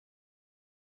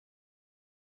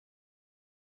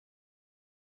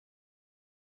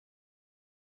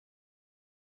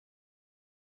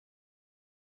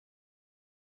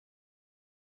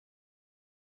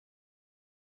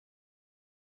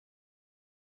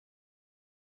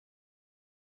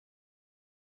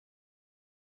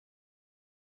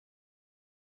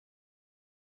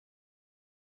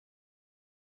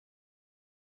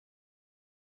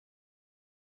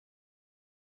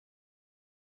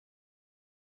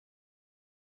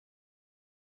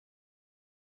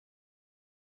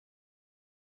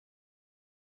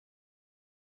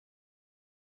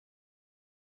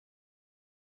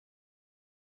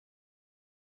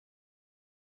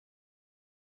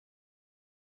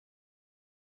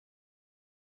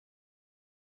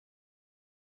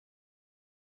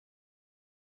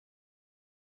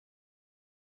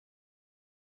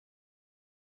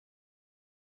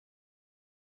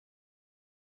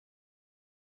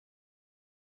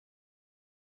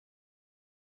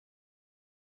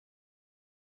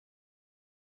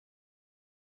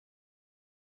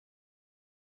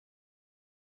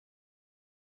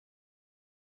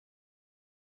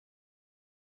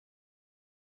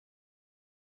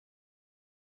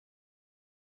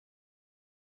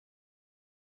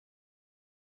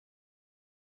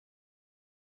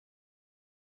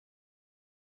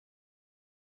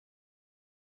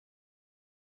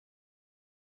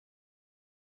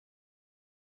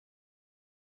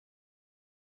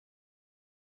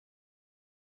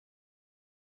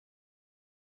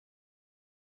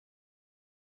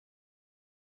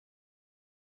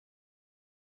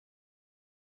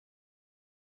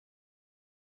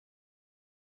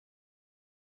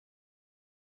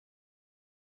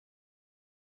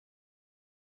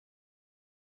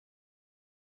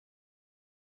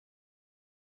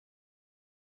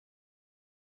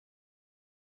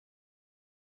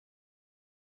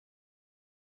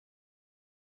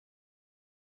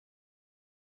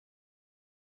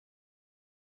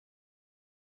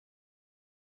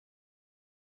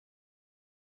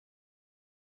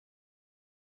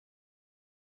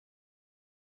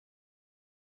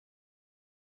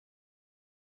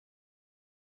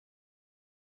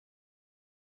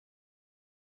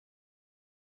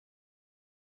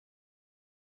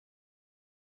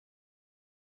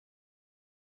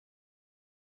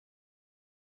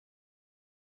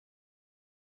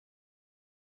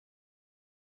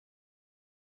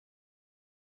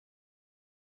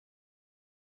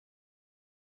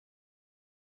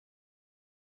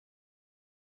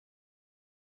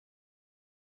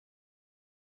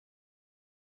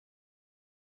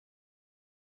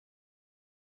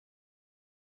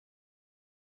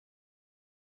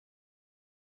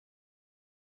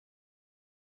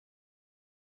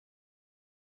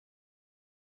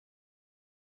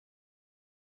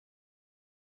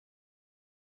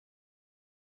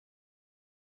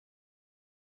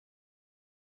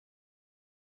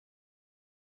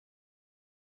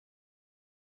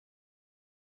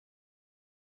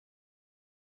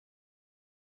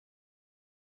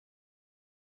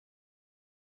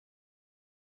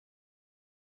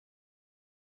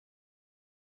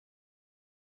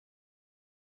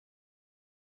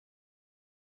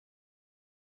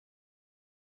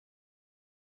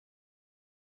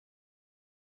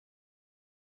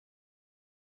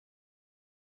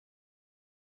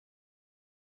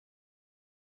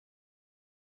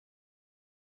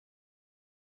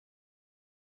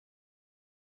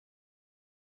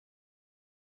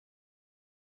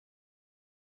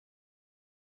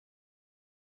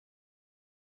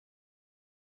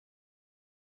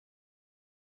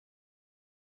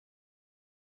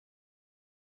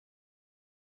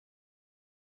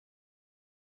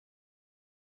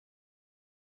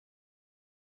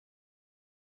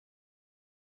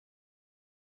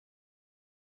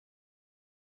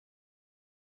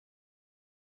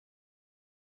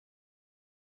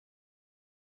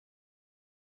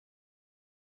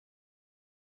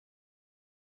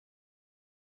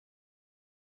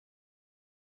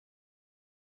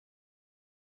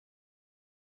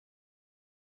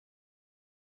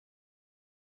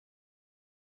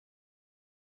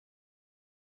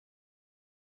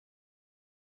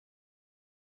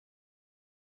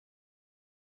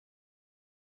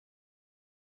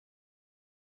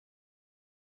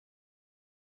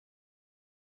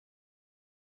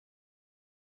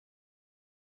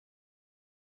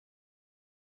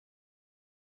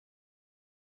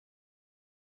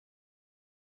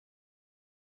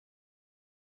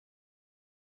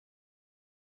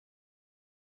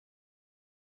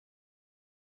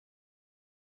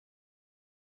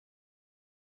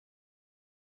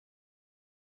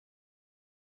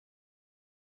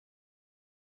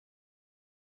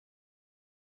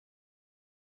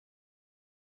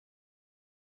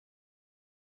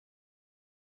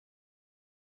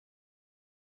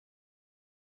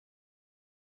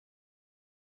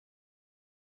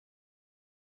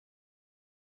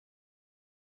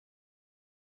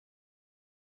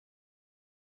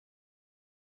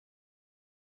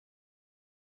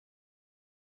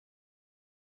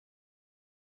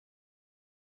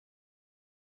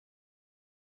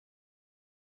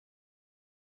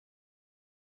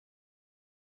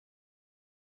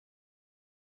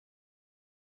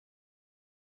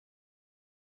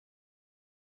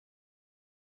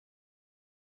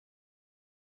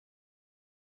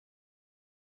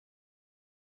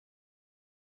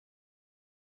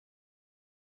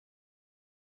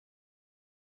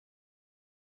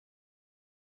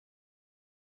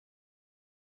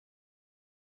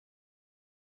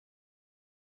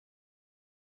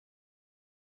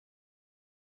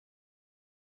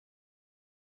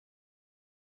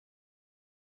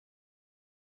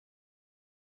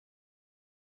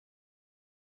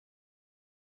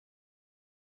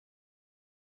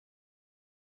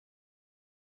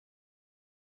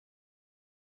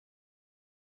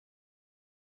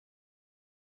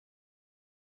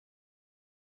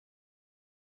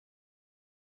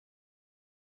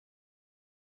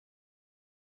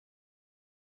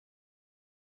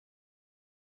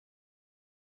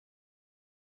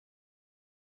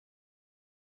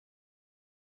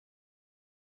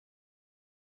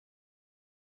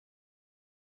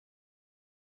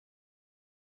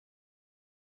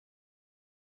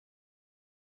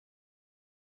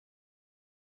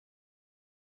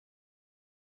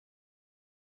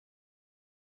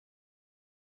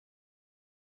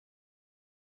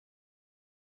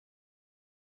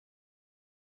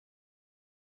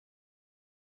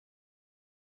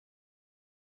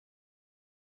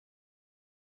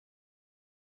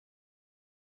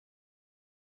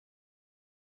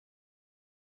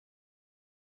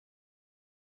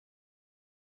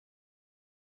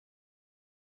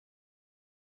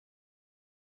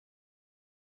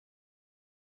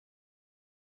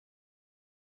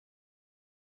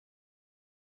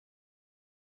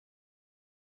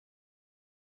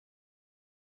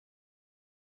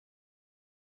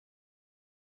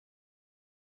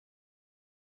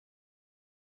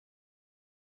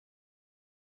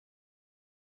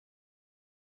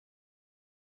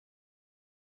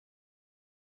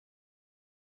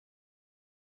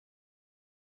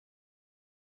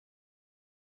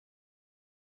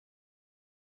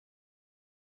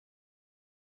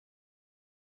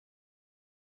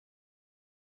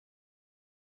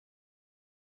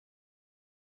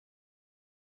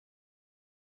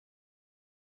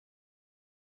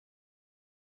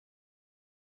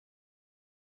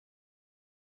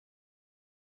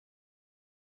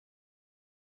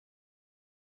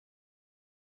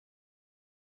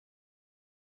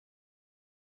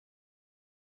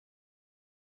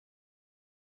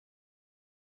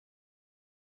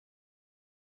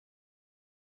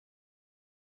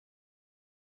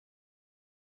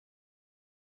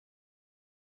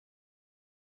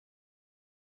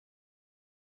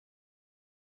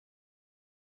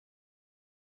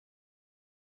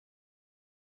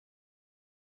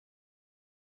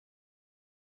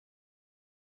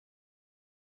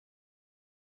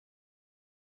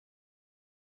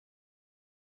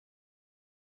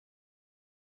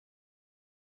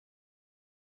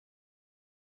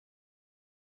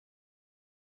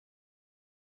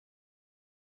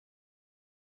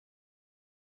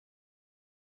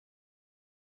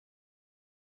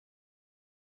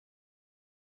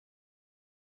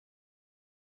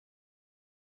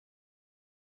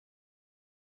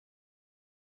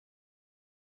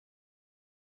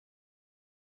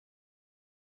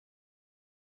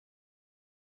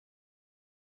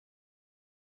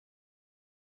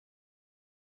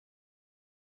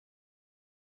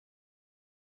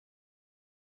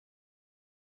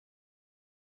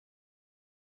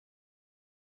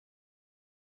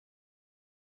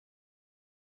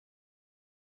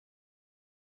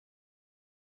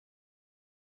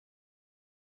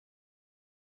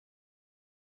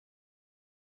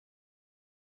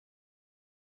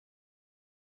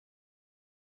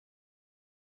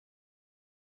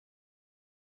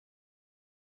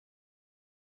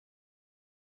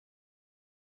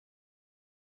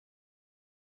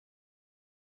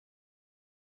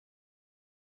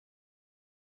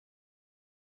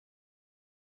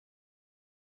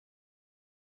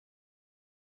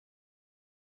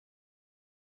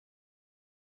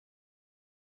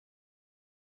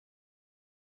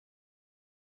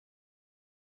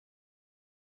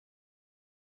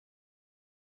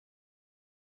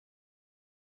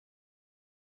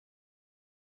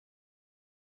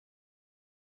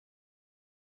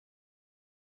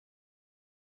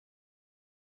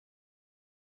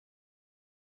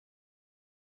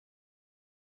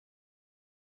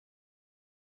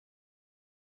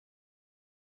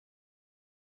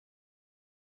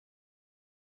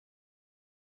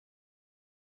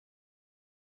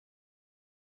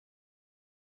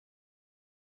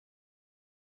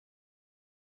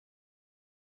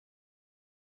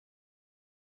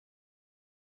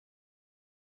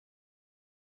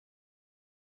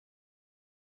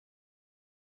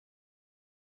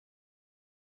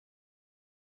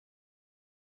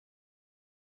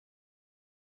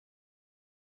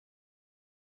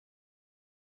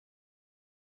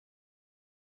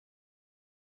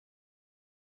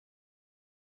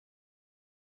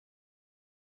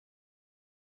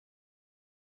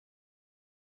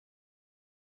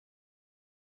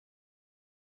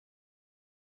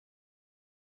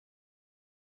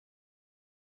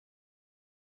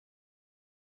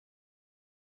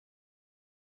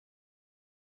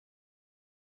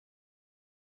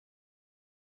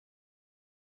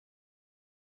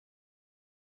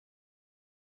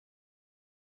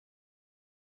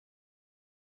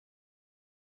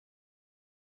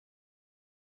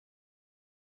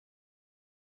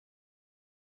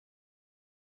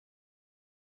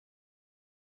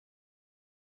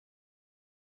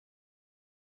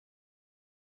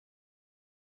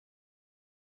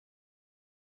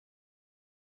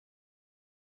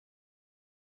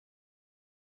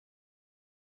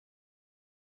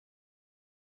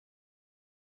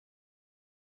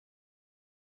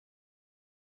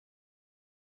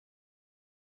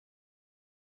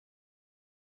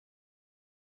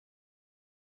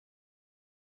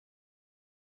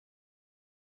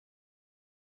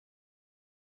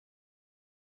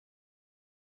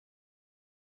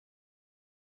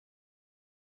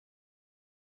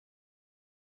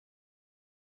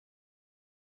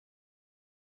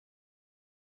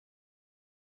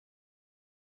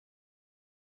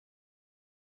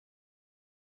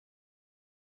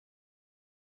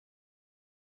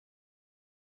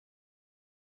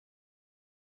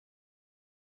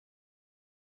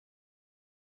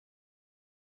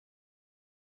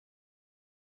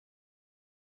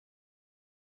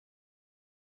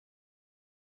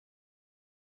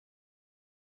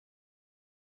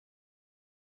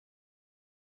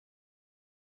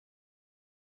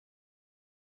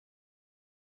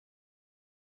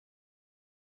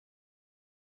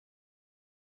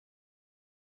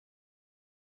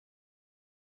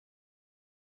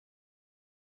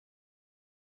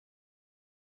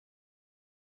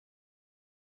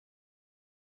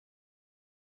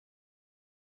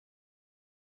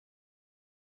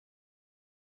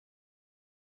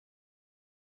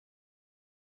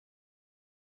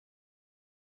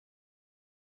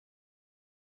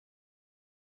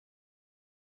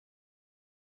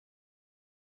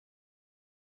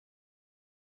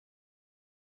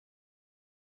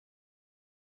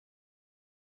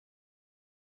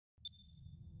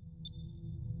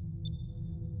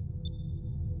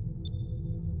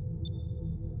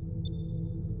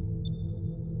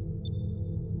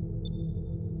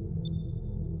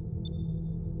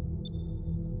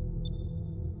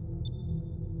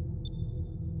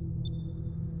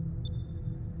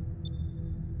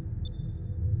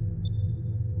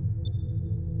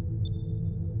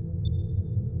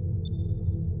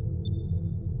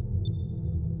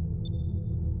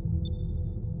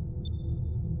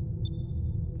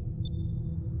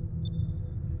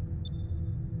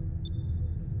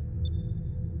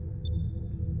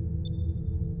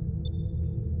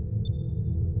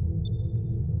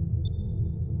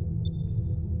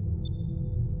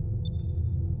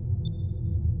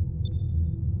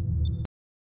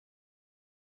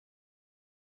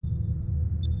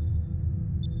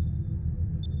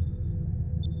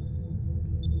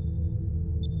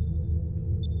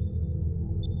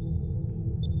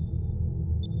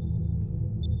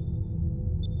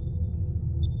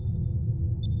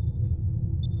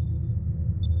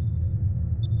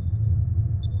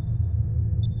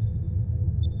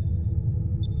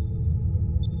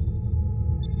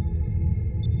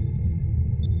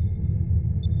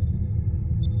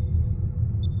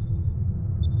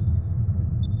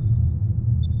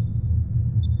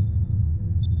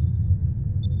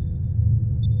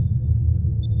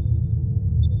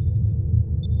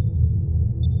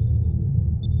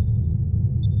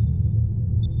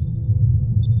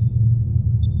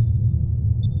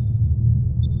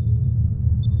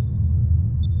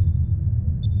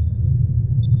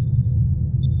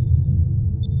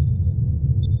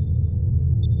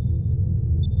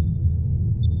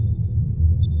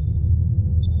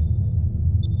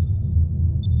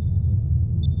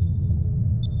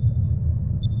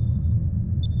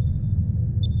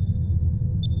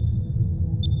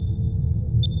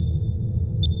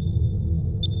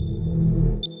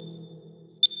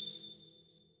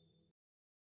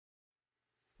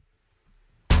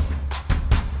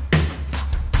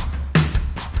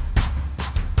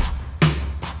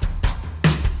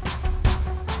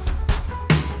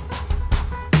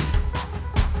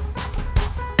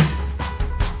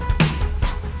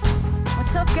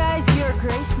Guys, you're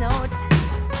Gracenote.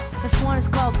 This one is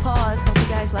called Pause. Hope you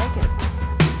guys like it.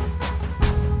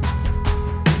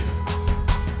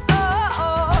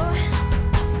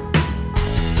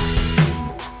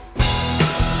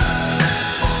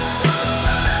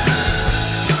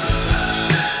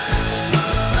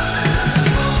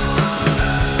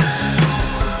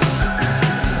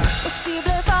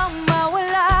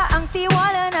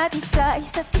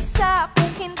 Isa't isa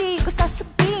kung hindi ko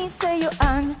sasabihin sa'yo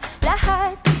ang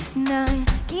lahat ng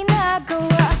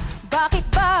ginagawa. Bakit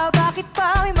ba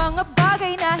may mga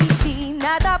bagay na hindi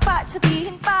na dapat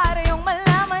sabihin para yung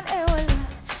malaman wala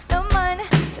naman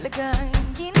talagang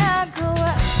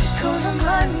ginagawa. Ikaw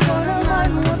naman,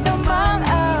 huwag namang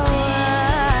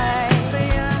away.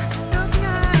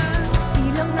 Di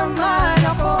lang naman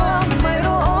ako ang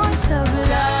mayroong sablay.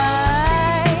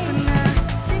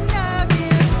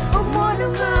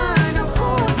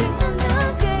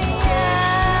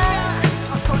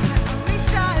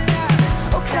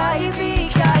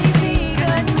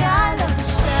 Kaibigan niya lang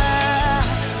siya.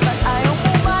 Ba't ayaw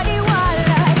mo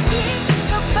maniwala? Di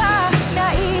ka ba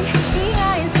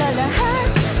naiingay sa lahat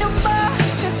ng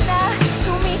boses na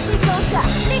sumisigaw sa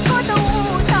likod ng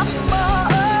utak mo?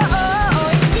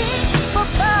 Hindi pa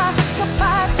ba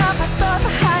sapat na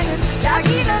katotohanan?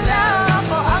 Lagi na lang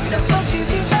ako ang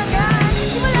napagbibintangan.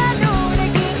 Simula nung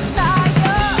naging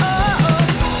tayo.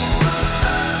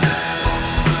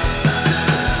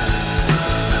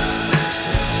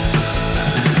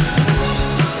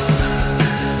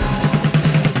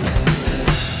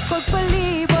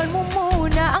 Pagpalibol mo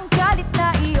muna ang galit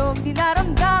na iyong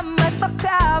dinaramdam at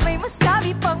baka may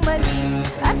masabi pang mali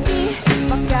at di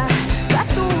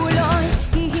makakatulong.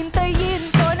 Hihintayin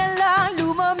ko na lang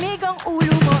lumamig ang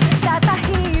ulo mo.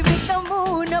 Tatahimik na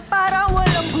muna para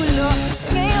walang gulo.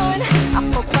 Ngayon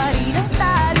ako pa rin ang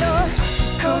talo.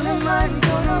 Ikaw naman,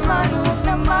 huwag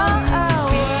namang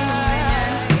away.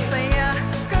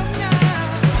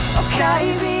 O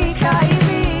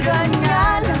kaibigan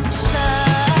nga lang siya.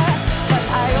 Ba't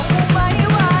ayaw mo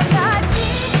maniwala? Di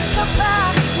ka ba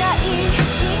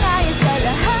naiingay sa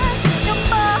lahat ng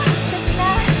boses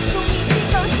na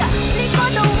sumisigaw sa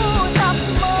likod ng utak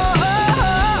mo?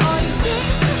 Hindi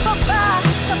pa ba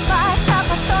sapat na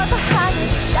katotohanan?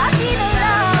 Lagi na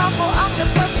lang ako ang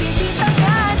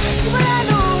napagbibintangan. Simula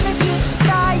nung naging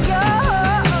tayo.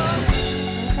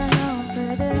 Kaya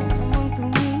pwede mong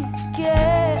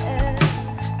tumigil.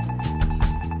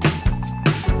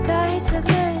 Kahit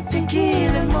saglit,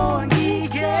 tigilan mo ang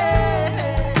higit.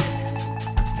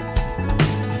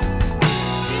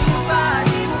 Di mo ba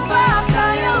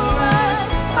kayang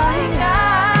magpahinga?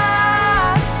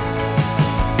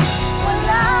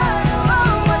 Wala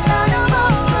namang mawala.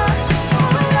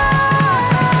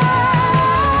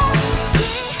 Di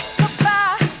ka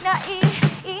ba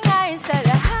naiingay sa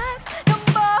lahat ng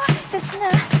boses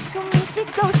na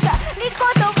sumisigaw sa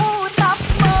likod ng utak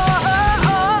mo?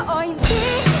 Hindi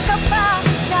ka ba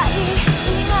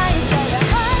naiingay sa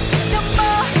lahat ng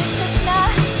boses na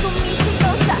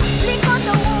sumisigaw sa likod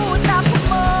ng utak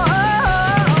mo?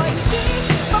 Hindi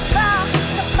pa ba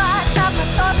sapat na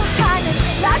katotohanan?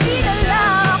 Lagi na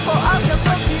lang ako ang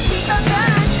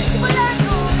napagbibintangan. Simula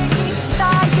nung naging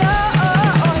tayo.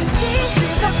 Hindi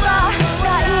ka ba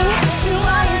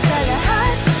naiingay sa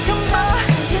lahat ng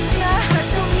boses na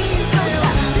sumisigaw sa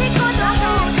likod ng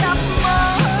utak mo?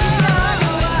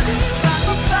 Hindi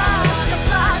pa ba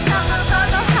sapat na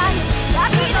katotohanan?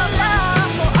 Lagi na lang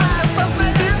ako ang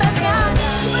napagbibintangan.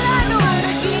 Simula nung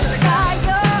naging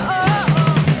tayo.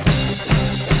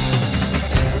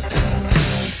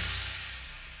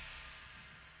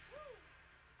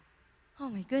 Oh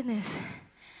my goodness.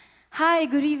 Hi,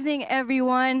 good evening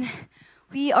everyone.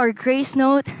 We are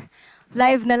Gracenote.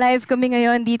 Live na live kami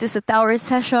ngayon dito sa Tower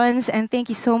Sessions and thank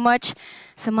you so much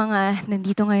sa mga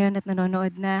nandito ngayon at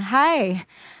nanonood na. Hi.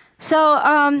 So,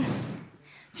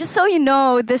 just so you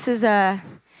know, this is our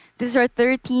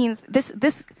 13th.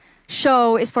 This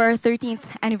show is for our 13th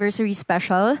anniversary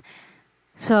special.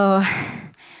 So,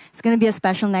 it's gonna be a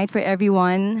special night for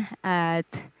everyone at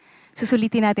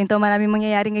susulitin natin to. Maraming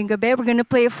mangyayari ngayong gabi. We're gonna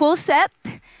play a full set.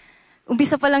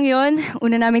 Umpisa pa lang yon.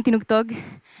 Una namin tinugtog.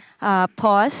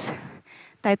 Pause.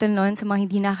 Title nun sa mga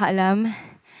hindi nakaalam.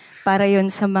 Para yon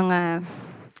sa mga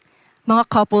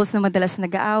couples na madalas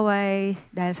nag-aaway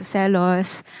dahil sa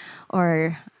selos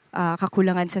or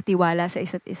kakulangan sa tiwala sa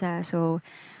isa't isa. So,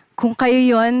 kung kayo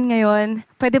yon ngayon,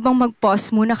 pwede bang mag-pause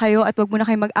muna kayo at wag muna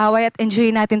kayo mag-away at enjoy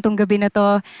natin tong gabi na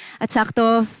to. At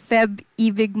sakto, Feb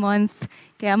Ibig Month.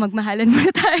 Kaya magmahalan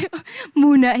muna tayo.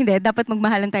 Hindi, dapat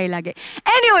magmahalan tayo lagi.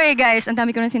 Anyway, guys, ang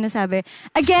dami ko nang sinasabi.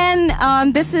 Again,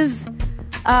 this is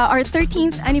our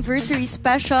 13th anniversary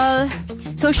special.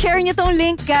 So share nyo tong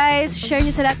link, guys. Share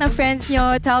nyo sa lahat ng friends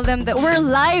nyo. Tell them that we're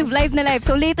live na live.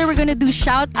 So later we're gonna do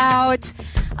shout-outs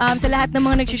sa lahat ng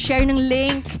mga nag-share ng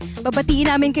link. Babatiin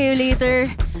namin kayo later.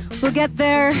 We'll get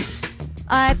there.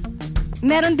 At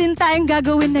meron din tayong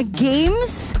gagawin na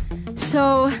games.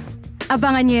 So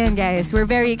abangan nyo yan, guys. We're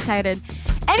very excited.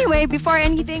 Anyway, before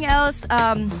anything else,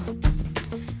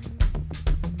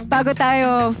 bago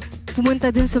tayo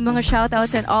pumunta dun sa mga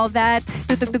shoutouts and all that,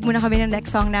 tutugtog muna kami ng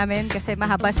next song namin kasi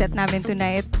mahaba set namin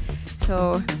tonight.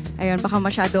 So, ayun, baka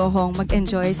masyado akong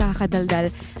mag-enjoy sa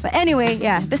kakadaldal. But anyway,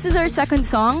 yeah, this is our second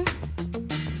song.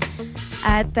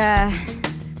 At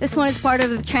this one is part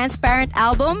of the Transparent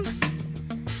album.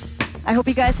 I hope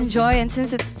you guys enjoy, and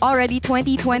since it's already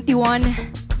 2021,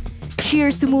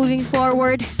 cheers to moving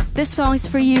forward. This song is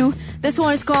for you. This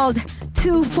one is called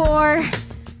 2-4.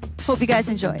 Hope you guys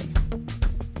enjoy.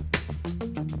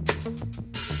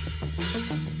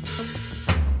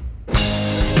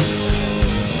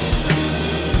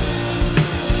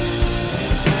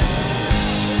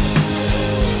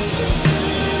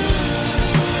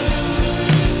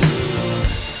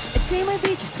 A day might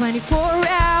be just 24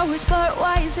 hours, but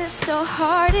why is it so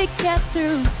hard to get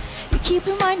through? You keep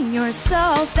reminding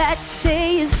yourself that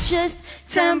today is just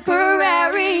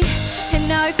temporary. And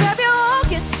now you grab your old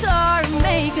guitar and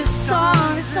make a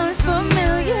song that's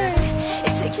unfamiliar.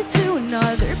 It takes you to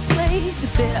another place, a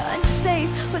bit unsafe,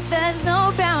 but there's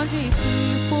no boundary.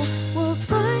 People will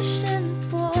push and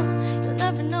pull. You'll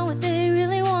never know what they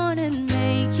really want and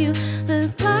make you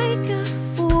look like a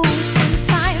fool.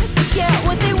 Sometimes they get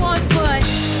what they want, but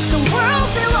the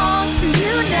world belongs to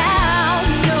you now.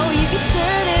 You know you can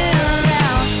turn it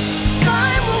around.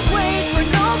 Time will wait for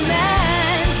no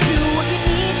man. Do what you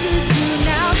need to do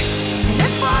now. And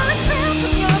if all the ground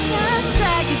from your past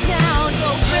drag you down,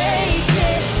 go break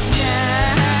it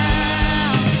now.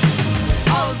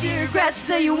 All of the regrets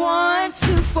that you want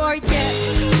to forget.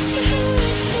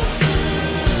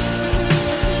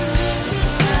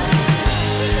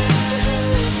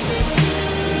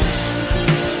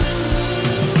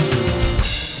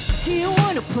 Do you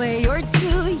wanna play or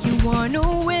do you wanna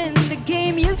win the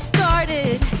game you've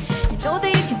started? You know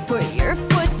that you can put your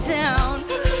foot down.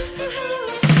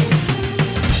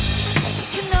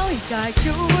 You can always guide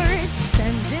your words and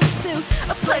send it to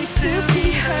a place to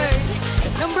be heard.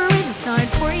 The number is assigned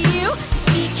for you.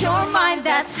 Speak your mind,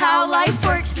 that's how life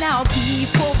works now.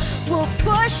 People will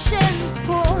push and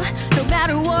pull. No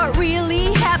matter what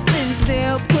really happens,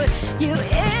 they'll put you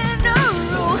in a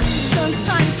rule.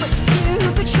 Sometimes puts you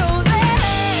who control it.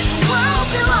 The world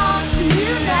belongs to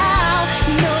you now.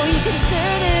 You know you can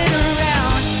turn it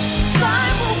around.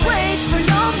 Time will wait for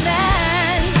no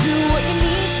man. Do what you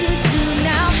need to do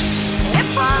now. And if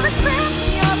all the plans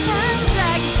in your past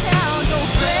drag you down, go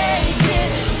break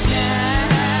it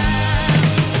now.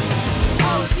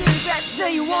 All of the regrets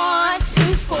that you want to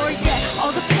forget.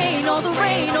 All the pain, all the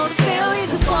rain, all the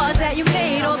failures and flaws that you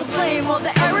made. All the blame, all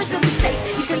the errors and mistakes.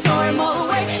 You can throw them all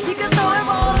away. You can throw them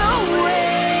all away.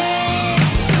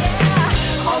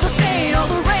 Yeah. All the pain, all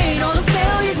the rain, all the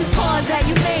failures and flaws that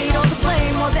you made. All the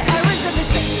blame, all the errors and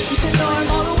mistakes. You can throw them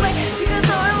all away. You can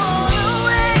throw them all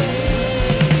away.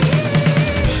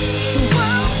 The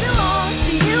world belongs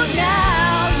to you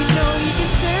now. You know you can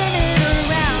turn it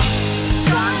around.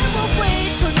 Time will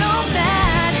wait for no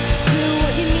man. Do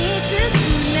what you need to do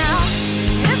now.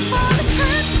 If all the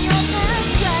hurt in your past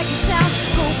drag you down,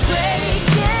 go break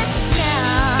it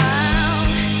now.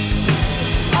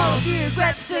 All of the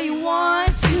regrets that you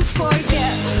want to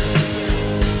forget.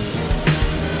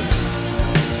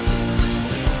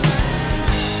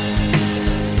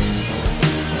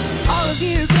 All of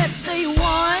the regrets that you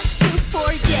want to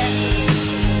forget.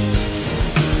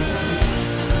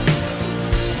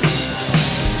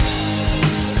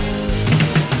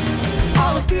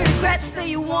 All of the regrets that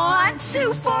you want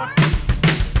to forget.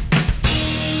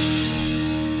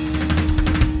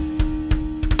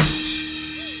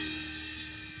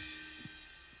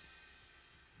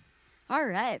 All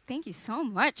right, thank you so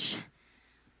much.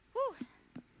 Woo.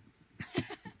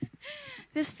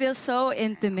 This feels so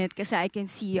intimate kasi I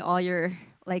can see all your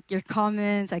your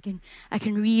comments. I can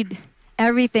read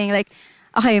everything. Like,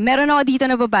 okay, meron ako dito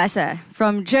na babasa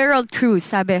from Gerald Cruz.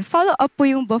 Sabi, follow up po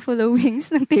yung buffalo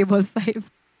wings ng table 5.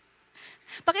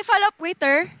 Paki-follow up,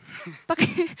 waiter.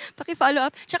 Paki-follow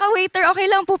up. Tsaka waiter,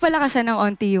 okay lang po palakasan ng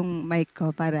onti yung mic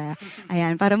ko para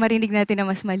marinig natin na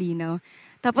mas malinaw.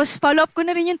 Tapos follow up ko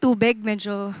na rin yung tubig.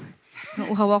 Medyo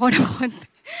nauuhaw ako ng konti.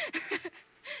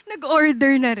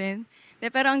 Nag-order na rin.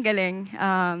 Pero ang galing.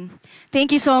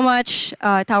 Thank you so much,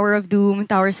 Tower of Doom,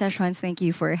 Tower Sessions. Thank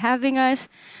you for having us.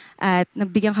 At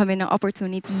nabigyan kami ng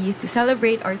opportunity to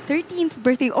celebrate our 13th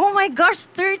birthday. Oh my gosh,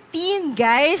 13,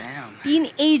 guys! Damn.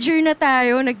 Teenager na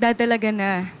tayo, nagdadalaga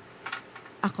na.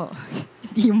 Ako.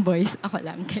 Hindi yung boys. Ako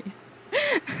lang, guys.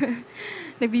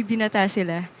 Nagbibinata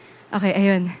sila. Okay,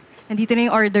 ayun. Nandito na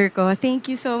yung order ko.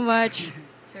 Thank you so much,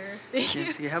 sir. Thank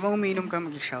you. Sige, habang umiinom ka,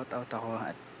 mag-shoutout ako.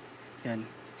 At yan,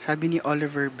 sabi ni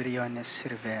Oliver Briones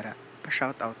Rivera,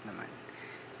 pa-shoutout naman.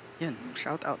 Yun,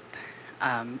 shoutout.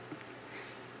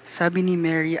 Sabi ni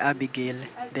Mary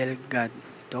Abigail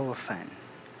Delgado fan.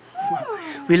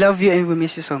 We love you and we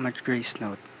miss you so much,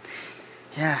 Gracenote.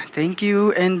 Yeah, thank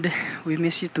you and we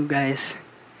miss you too, guys.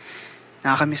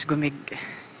 Nakakamiss gumig.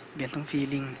 Gantong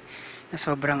feeling na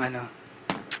sobrang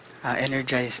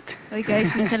energized. Okay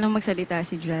guys, minsan lang magsalita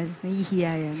si Jazz.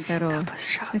 Nahihiya yan. Pero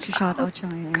nag-shoutout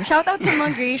siya ngayon. Shoutout sa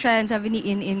mga Gracian, sabi ni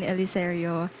In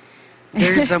Eliserio.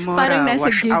 There's a more Parang nasa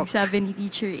wash gig, out. sabi ni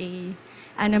Teacher A.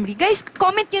 Anna Marie. Guys,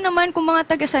 comment nyo naman kung mga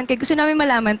tagasan. Kaya gusto namin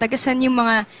malaman, tagasan yung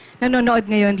mga nanonood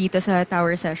ngayon dito sa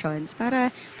Tower Sessions para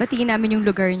batiin namin yung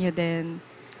lugar nyo din.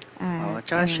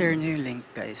 Tsaka share nyo yung link,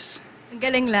 guys. Ang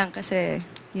galing lang kasi,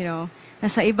 you know,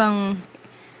 nasa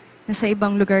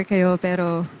ibang lugar kayo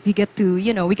pero we get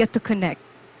to connect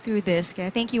through this.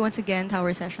 Kaya thank you once again,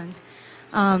 Tower Sessions.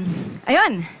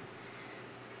 Ayun.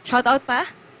 Shout out pa?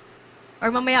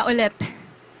 Or mamaya ulit?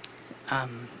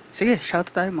 Sige,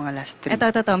 shoutout tayo mga last 3.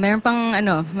 Ito. Meron pang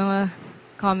mga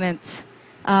comments.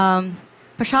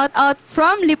 Pa-shout out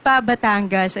from Lipa,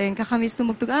 Batangas. Ayun, kakamiss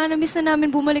tumugtog. Namiss na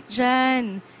namin bumalik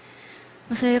dyan.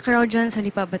 Masaya crowd dyan sa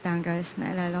Lipa, Batangas.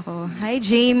 Naalala ko. Hi,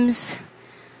 James.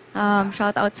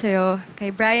 Shout out sa'yo.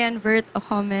 Kay Brian Vert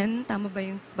Ocomen. Tama ba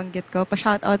yung banggit ko?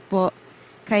 Pa-shout out po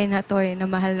kay Natoy na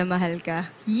mahal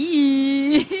ka.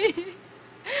 Yee!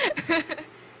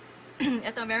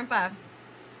 Ito, meron pa.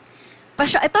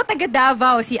 Ito, taga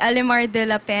Davao, si Alimar de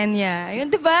la Peña. Ayun,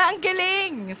 di ba? Ang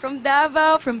galing! From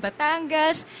Davao, from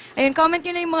Batangas. Ayun, comment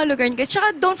yun na yung mga lugar niyo, guys. Tsaka,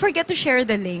 don't forget to share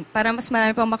the link para mas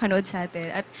marami pang makanood sa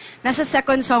atin. At nasa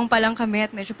second song pa lang kami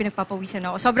at medyo pinagpapawisan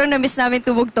ako. Sobrang na-miss namin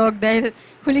tumugtog dahil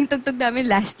huling tugtog namin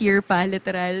last year pa,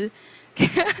 literal.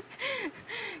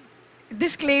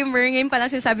 Disclaimer, ngayon pa lang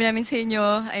sinasabi namin sa inyo,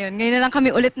 ayun, ngayon na lang kami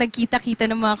ulit nagkita-kita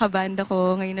ng mga kabanda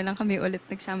ko. Ngayon na lang kami ulit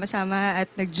nagsama-sama at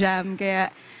nag-jam.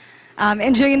 Kaya,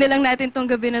 enjoy na lang natin tong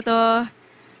gabi na to.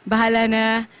 Bahala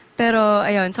na. Pero,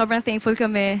 ayun, sobrang thankful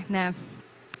kami na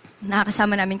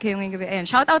nakakasama namin kayo ngayong gabi. Ayun,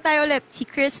 shout out tayo ulit. Si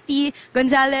Christy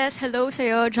Gonzalez, hello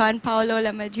sa'yo. John Paulo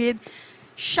Lamajid,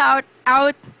 shout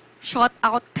out. Shout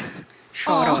out.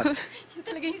 Yun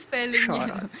talaga yung spelling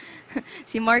niya.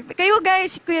 Si Mark. Kayo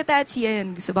guys, si Kuya Tatsi,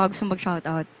 ayun, gusto mag-shout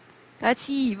out.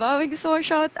 Tatsi, baka may gusto kong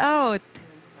shout out.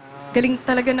 Galing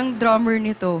talaga ng drummer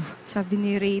nito. Sabi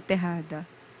ni Ray Tejada.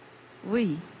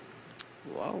 Uy.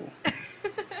 Wow.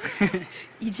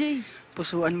 EJ.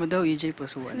 Pusuan mo daw, EJ,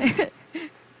 pusuan.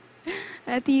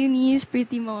 Ate Eunice,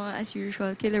 pretty mo as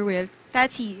usual. Killer Whale.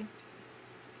 Tatsi.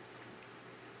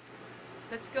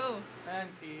 Let's go.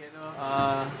 Auntie,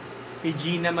 kay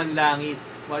Gina Manlangit,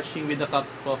 watching with a cup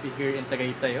of coffee here in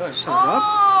Tagaytay.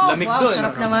 Sarap. Lamig wow, dun.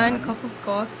 sarap naman. Cup of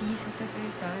coffee sa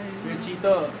Tagaytay. Kuya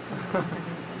Chito.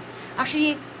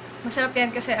 Actually, masarap yan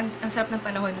kasi ang sarap ng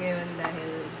panahon ngayon dahil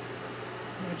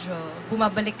medyo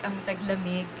bumabalik ang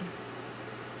taglamig.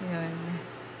 Yun.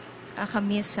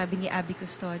 Kakamiss, sabi ni Abby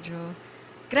Custodio.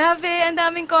 Grabe, ang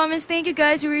daming comments. Thank you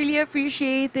guys. We really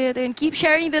appreciate it. And keep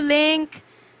sharing the link.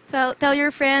 Tell your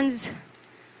friends.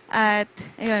 At,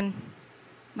 ayun,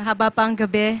 mahaba pa ang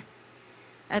gabi.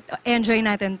 At enjoy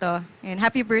natin to. And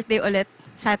happy birthday ulit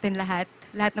sa atin lahat.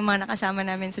 Lahat ng mga nakasama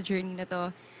namin sa journey na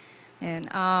to. And,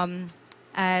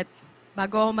 at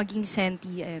bago ako maging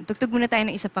senti, tugtog muna tayo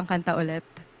ng isa pang kanta ulit.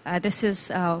 This is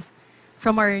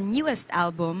from our newest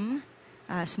album,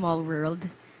 Small World.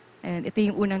 And ito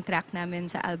yung unang track namin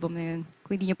sa album na yun,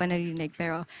 kung hindi nyo pa narinig.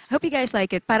 Pero I hope you guys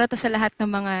like it. Para to sa lahat ng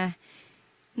mga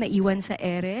naiwan sa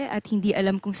ere at hindi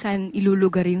alam kung saan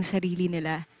ilulugar yung sarili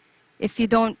nila. If you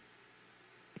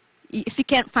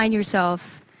can't find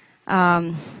yourself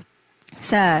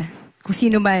sa kung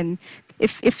sino man,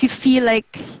 if you feel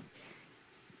like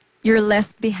you're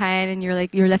left behind and you're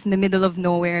left in the middle of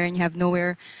nowhere and you have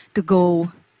nowhere to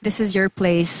go, this is your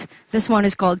place. This one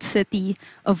is called City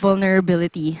of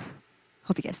Vulnerability.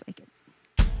 Hope you guys like it.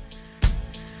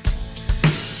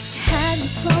 Had me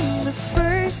from the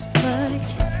first look.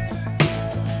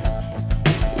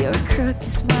 Your crooked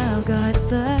smile got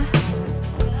the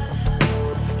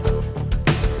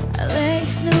lay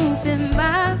Snoop in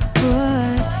my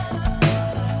book.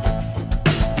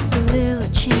 The little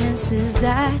chances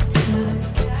I took.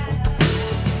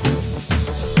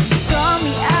 want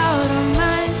me out on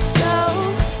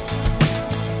myself.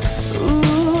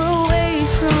 Ooh, away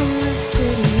from the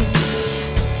city.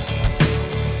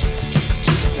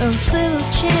 Those little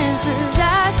chances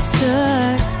I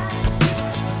took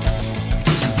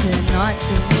to not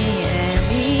do me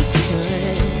any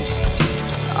good.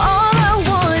 All I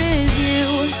want is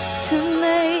you to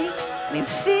make me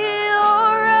feel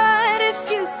alright. If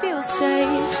you feel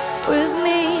safe with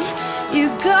me, you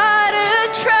gotta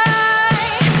try.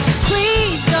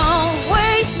 Please don't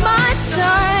waste my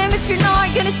time. If you're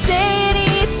not gonna say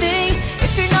anything,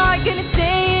 if you're not gonna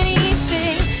say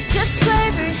anything, just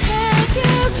wave your hand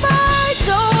goodbye.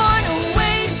 Don't wanna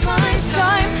waste my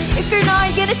time. If you're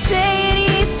not gonna say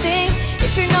anything,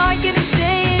 if you're not gonna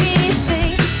say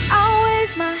anything, I'll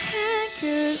wave my hand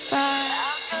goodbye.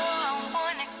 I'll go, I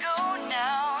wanna go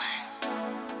now.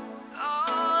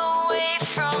 Ooh, away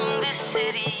from the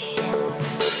city.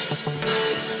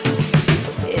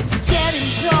 It's getting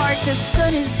dark, the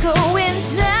sun is going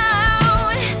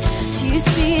down. Do you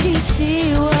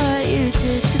see what you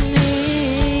did to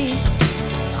me?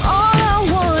 All I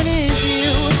want is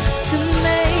you to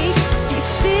make me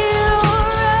feel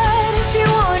alright. If you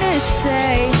wanna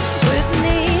stay with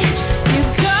me, you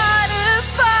gotta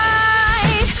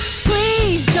fight.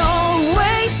 Please don't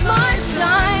waste my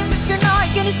time. If you're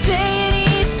not gonna say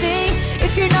anything,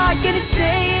 if you're not gonna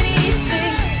say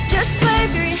anything, just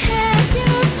wave your hand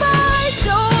goodbye.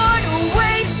 Don't wanna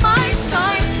waste my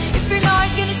time. If you're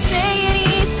not gonna say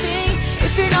anything,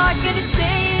 if you're not gonna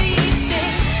say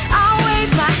anything, I'll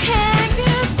wave my hand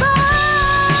goodbye.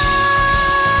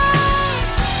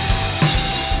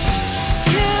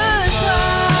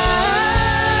 Goodbye.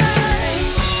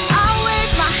 I'll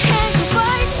wave my hand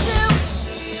goodbye too.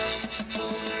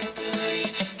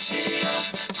 City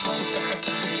of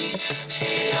vulnerability.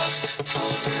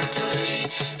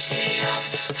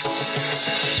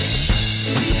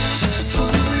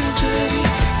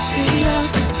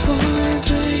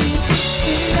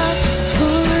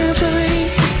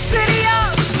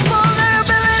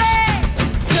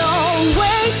 Don't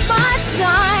waste my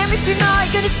time. If you're not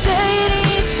gonna say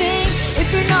anything, if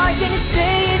you're not gonna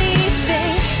say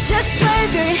anything, just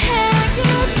wave your hand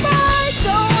goodbye.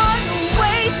 Don't wanna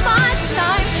waste my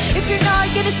time. If you're not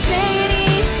gonna say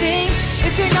anything,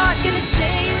 if you're not gonna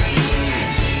say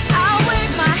anything, I'll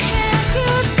wave my hand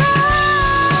goodbye.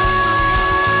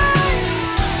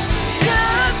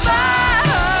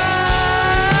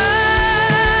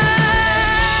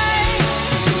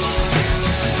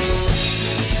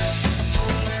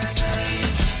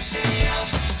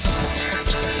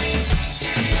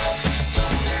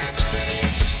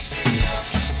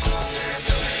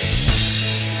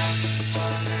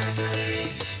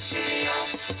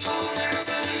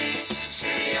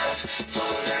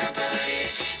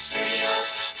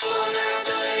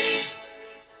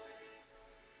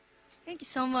 Thank you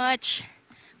so much.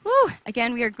 Woo!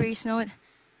 Again, we are Gracenote.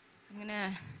 I'm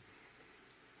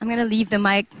gonna leave the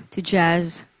mic to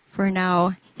Jazz for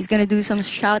now. He's gonna do some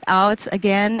shout outs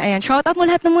again. Ayan, shout out mo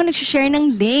lahat ng mga nag-share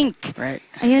ng link. Right.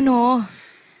 Ayan o.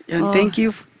 Yun, Oh. thank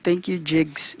you,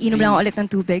 Jigs. Inom lang ako ulit ng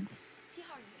tubig.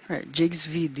 Right, Jigs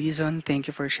V. Dizon, thank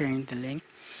you for sharing the link.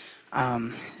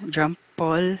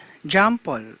 Jampol,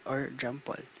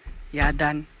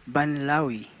 Yadan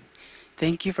Banlawi,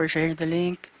 thank you for sharing the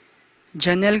link.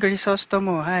 Janelle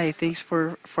Grisostomo, hi, thanks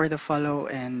for the follow.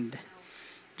 And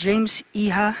James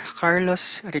Iha,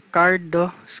 Carlos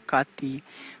Ricardo, Scotty,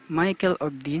 Michael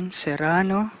Obdin,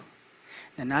 Serrano,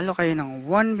 nanalo kayo ng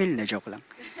 1 million, na joke lang.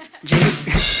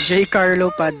 J.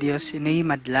 Carlo Padios, Inay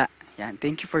Madla, yan,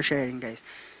 thank you for sharing, guys.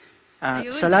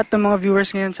 Sa lahat ng mga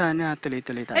viewers ngayon, sana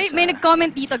tuloy-tuloy tayo. Ay, may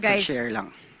nag-comment dito, guys. Share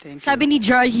lang. Thank Sabi you. ni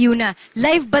Jarl Huna,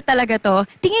 live ba talaga to?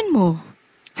 Tingin mo.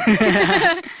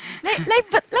 live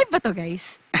ba to,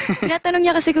 guys? Tinatanong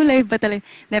niya kasi kung live ba talaga.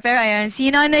 Pero ayan, si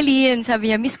Nanalyn,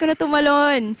 sabi niya, miss ko na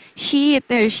tumalon. Sheet.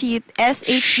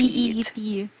 S-H-E-E-T.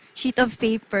 Sheet of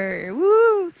paper.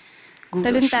 Woo! Google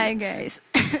Talon Sheets. tayo, guys.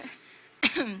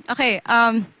 Okay,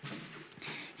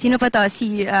 sino pa to?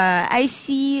 Si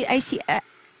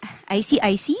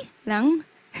IC lang?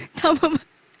 Tama ba?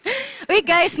 Wait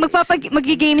guys,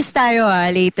 mag-games tayo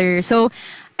later. So,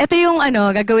 ito yung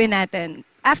gagawin natin.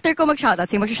 After ko mag-shoutout,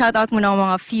 mag-shoutout muna ako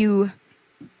mga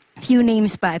few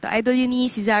names pa. Ito, Idol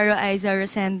Eunice, si Zaro Aiza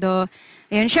Rosendo.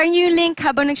 Ayun, share nyo yung link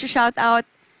habang nag-shoutout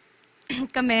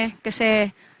kami kasi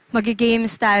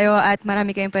mag-games tayo at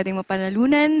marami kayong pwedeng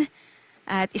mapanalunan.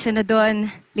 At isa na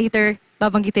doon, later,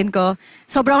 babanggitin ko.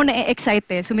 Sobrang ako na-excite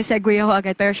eh. Sumisegue ako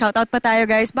agad. Pero shoutout pa tayo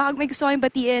guys. Baka may gusto kayong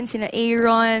batiin. Sina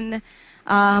Aaron,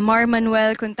 Mar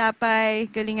Manuel Kuntapay,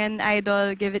 Galingan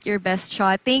Idol, give it your best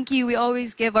shot. Thank you. We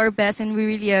always give our best and we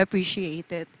really appreciate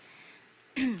it.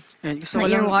 Gusto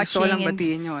ko lang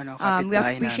batiin yung kapitbahay we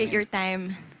appreciate namin. your time.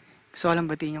 Gusto ko lang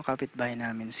batiin yung kapitbahay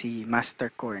namin, si Master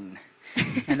Corn.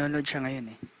 Nanonood siya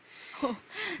ngayon eh.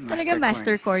 Talaga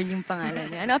Master Corn yung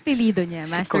pangalan niya. Ano apelido niya?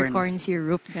 Si Master Corn. Corn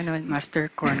Syrup, ganon. Master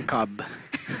Corn Cob.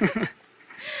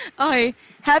 Okay.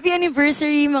 Happy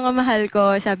anniversary, mga mahal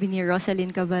ko, sabi ni Rosalyn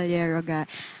Caballero.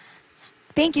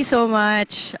 Thank you so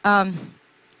much.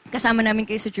 Kasama namin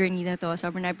kayo sa journey na to.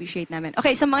 Sobrang na-appreciate namin.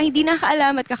 Okay, sa mga hindi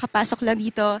nakakaalam at kakapasok lang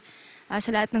dito, sa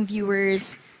lahat ng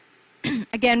viewers,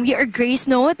 again, we are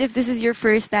Gracenote. If this is your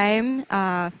first time,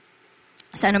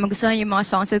 sana magustuhan yung mga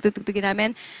songs na tutugtugin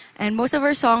namin. And most of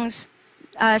our songs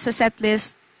sa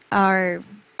setlist are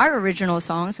our original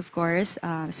songs, of course.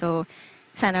 So,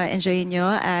 sana enjoy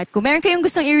nyo. At kung meron kayong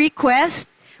gustong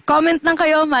i-request, comment lang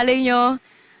kayo, malay nyo.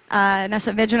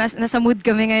 Medyo nasa mood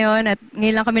kami ngayon at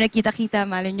ngayon lang kami nakita-kita,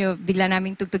 malay nyo, bigla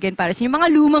naming tugtugin para sa yung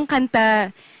mga lumang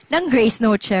kanta ng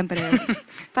Gracenote, syempre.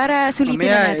 Para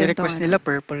sulitin na natin ito. i-request nila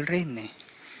Purple Rain eh.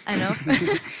 Ano?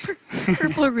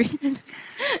 Purple Rain.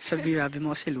 Sabi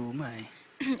mo kasi luma eh.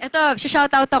 Ito,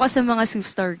 shoutout ako sa mga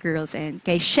Superstar Girls and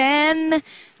kay Shen,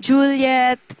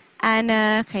 Juliet,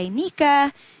 Anna, kay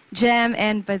Nika, Jem,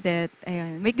 and Badet.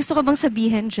 Ayun. May gusto ka bang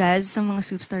sabihin, Jazz, sa mga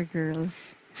Superstar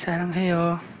Girls? Sarang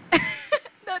hayo.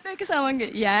 Dapat kasamang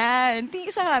yan.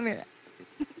 Tingin sa camera.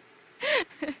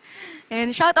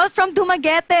 And shoutout from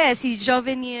Dumaguete, si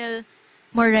Jovenil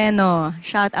Moreno.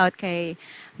 Shoutout kay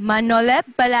Manolet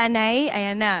Balanay.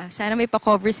 Ayan na. Sana may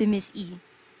pa-cover si Miss E.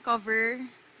 Cover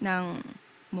ng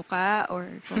muka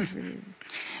or cover...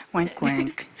 Wank,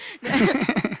 wank.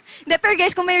 Hindi, pero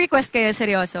guys, kung may request kayo,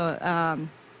 seryoso,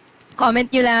 comment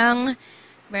nyo lang.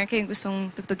 Meron kayong gustong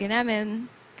tugtugin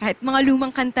namin. Kahit mga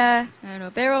lumang kanta. Ano,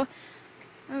 pero,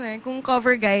 kung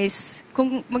cover, guys,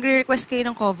 kung magre-request kayo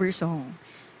ng cover song,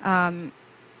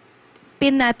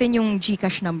 pin natin yung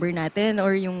GCash number natin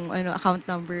or yung account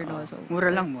number. No? So,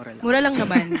 mura lang, mura lang. Mura lang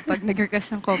naman pag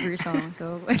nag-request ng cover song.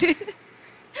 So,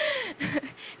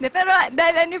 pero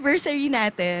dahil anniversary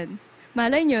natin,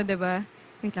 malay nyo, diba?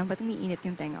 Wait lang, ba't umiinit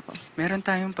yung tenga ko? Meron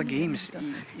tayong pa-games.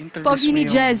 Pogi ni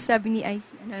Jazz, sabi ni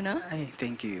Ice. Ano? Ay,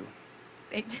 thank you.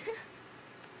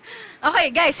 Okay,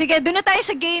 guys, sige, doon na tayo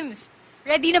sa games.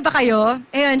 Ready na ba kayo?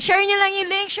 Ayun, share nyo lang yung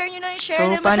link, share nyo lang yung share. So,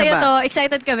 Dahil masaya paano ba? to,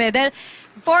 excited kami. Dahil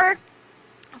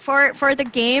for the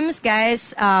games,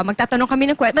 guys, magtatanong kami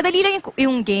ng question. Madali lang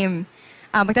yung game.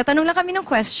 Magtatanong lang kami ng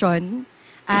question.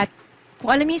 At kung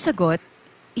alam niyo yung sagot,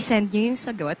 isend niyo yung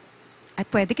sagot. At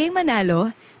pwede kayong manalo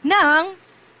ng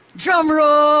drum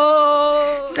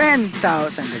roll!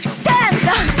 10,000 na joke.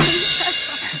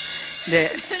 10,000!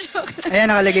 Hindi. Ayan,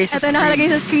 nakalagay sa Ito screen. nakalagay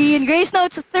sa screen.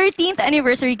 Gracenote's 13th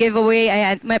anniversary giveaway.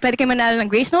 Ayan, pwede kayo manalo ng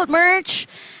Gracenote merch.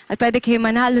 At pwede kayo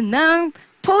manalo ng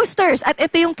posters. At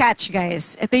ito yung catch,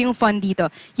 guys. Ito yung fun dito.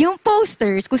 Yung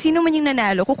posters, kung sino man yung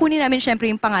nanalo, kukunin namin syempre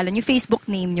yung pangalan, yung Facebook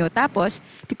name nyo. Tapos,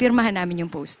 pipirmahan namin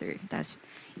yung poster. Tapos,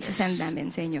 isasend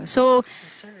namin sa inyo. So,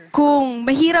 kung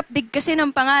mahirap kasi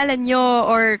ng pangalan nyo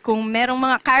or kung merong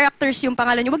mga characters yung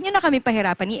pangalan nyo, huwag nyo na kami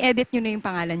pahirapan. I-edit nyo na yung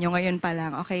pangalan nyo ngayon pa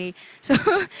lang. Okay? So,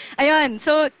 ayun.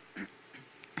 So,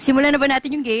 simulan na ba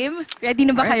natin yung game? Ready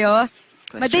na ba kayo?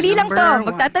 Madali lang to.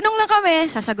 Magtatanong lang kami,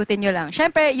 sasagutin nyo lang.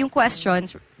 Siyempre, yung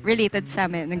questions related sa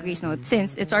amin ng Gracenote.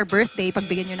 Since it's our birthday,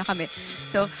 pagbigyan nyo na kami.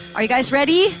 So, are you guys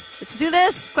ready? Let's do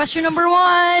this. Question number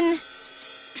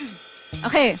 1.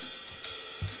 Okay.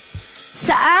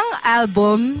 Saang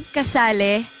album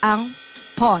kasali ang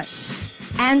Pause?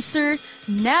 Answer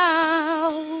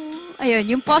now!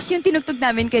 Ayun, yung Pause yung tinugtog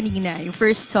namin kanina, yung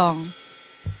first song.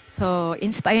 So,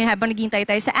 habang naghihintay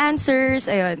tayo sa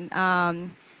answers, ayun,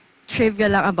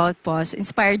 trivia lang about Pause.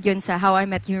 Inspired yun sa How I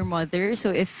Met Your Mother.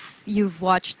 So if you've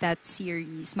watched that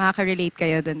series, makaka-relate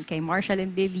kayo dun kay Marshall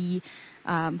and Lily.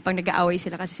 Pag nag-aaway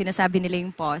sila kasi sinasabi nila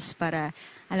yung pause para,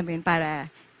 alam mo yun,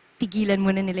 para tigilan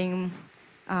muna nila yung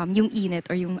init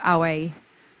or yung away.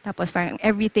 Tapos parang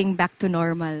everything back to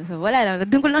normal. So wala lang.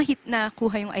 Doon ko lang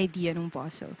nakuha yung idea ng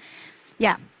pause. So,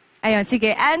 yeah. Ayun,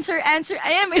 sige. Answer.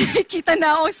 Ayan, may nakikita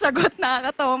na akong sagot.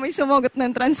 Nakakatawa. May sumagot ng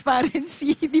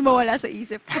transparency. Hindi mawala sa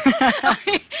isip.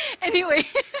 Okay. Anyway.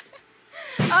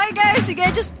 Okay, guys. Sige,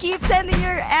 just keep sending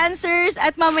your answers.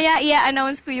 At mamaya,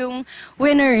 i-announce ko yung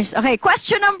winners. Okay,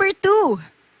 question number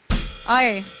 2.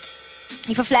 Okay.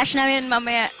 Ipa-flash namin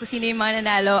mamaya kung sino yung mga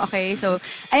nanalo. Okay, so,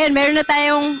 ayan, meron na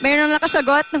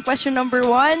nakasagot ng question number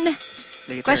 1.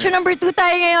 Later. Question number 2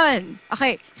 tayo ngayon.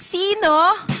 Okay,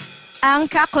 sino ang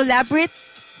ka-collaborate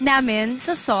namin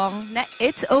sa song na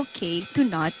It's Okay to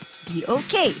Not Be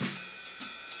Okay.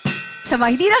 Sa mga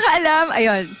hindi nakaalam,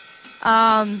 ayun.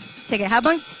 Sige,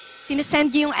 habang sinesend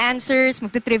niyo yung answers,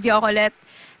 magte-trivia ako ulit.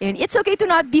 Ayun, It's Okay to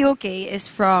Not Be Okay is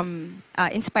from,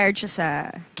 inspired siya sa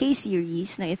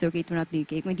K-series na It's Okay to Not Be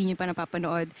Okay. Kung hindi niyo pa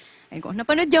napapanood, ayun, kung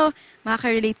napanood niyo,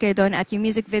 makaka-relate kayo doon. At yung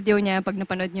music video niya, pag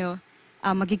napanood niyo,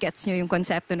 magigets niyo yung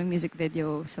konsepto ng music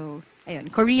video. So,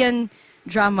 ayun, Korean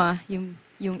drama, yung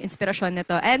inspirasyon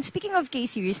nito. And speaking of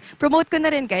K-series, promote ko na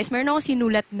rin, guys. Meron akong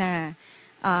sinulat na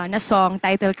song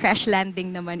titled Crash Landing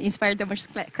naman. Inspired naman siya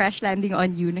sa Crash Landing on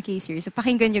You na K-series. So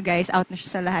pakinggan nyo, guys. Out na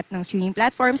siya sa lahat ng streaming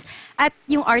platforms. At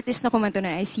yung artist na kumanto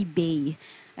na ay si Bay.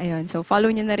 Ayun. So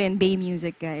follow nyo na rin Bay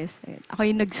Music, guys. Ayun. Ako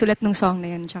yung nagsulat ng song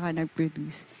na yun tsaka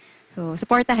nag-produce. So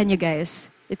supportahan nyo,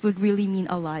 guys. It would really mean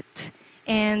a lot.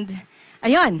 And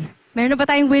ayun. Meron na ba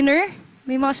tayong winner?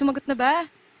 May mga sumagot na ba?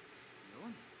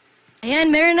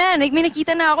 Ayan, meron na. May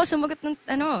nakita na ako sumagot ng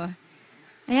ano.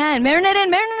 Ayan, meron na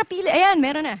napili. Ayan,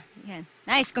 meron na. Ayan.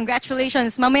 Nice,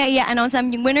 congratulations. Mamaya i-announce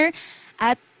namin yung winner.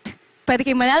 At pwede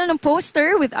kayo manalo ng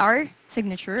poster with our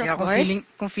signature, Kaya of course.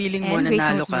 Kung feeling mo And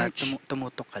nanalo Gracenote ka, merch.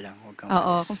 tumutok ka lang. Huwag kang Oo,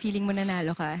 umalis. kung feeling mo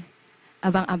nanalo ka,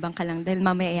 abang-abang ka lang dahil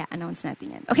mamaya i-announce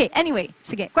natin yan. Okay, anyway,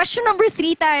 sige. Question number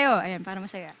 3 tayo. Ayan, para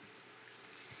masaya.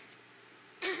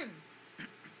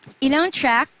 Ilang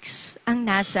tracks ang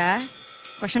nasa...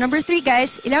 Question number 3,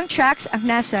 guys. Ilang tracks ang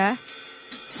nasa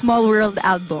Small World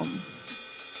album?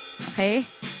 Okay?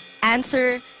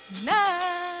 Answer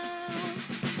now!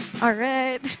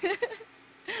 Alright.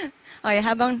 Okay,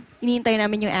 habang iniintay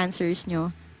namin yung answers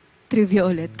nyo, trivia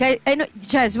ulit.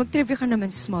 Jazz, mag-trivia ka naman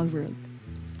sa Small World.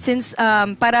 Since,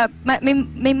 para,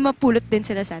 may mapulot din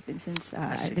sila sa atin since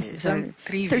this is our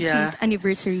trivia, 13th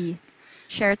anniversary.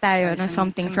 Share tayo ng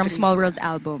something from Small World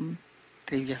album.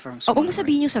 Trivia from O, huwag mo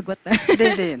sabihin yung sagot.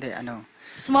 Hindi. Ano?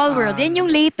 Small World. Yan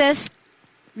yung latest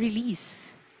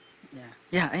release.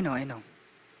 Yeah, I know. I know.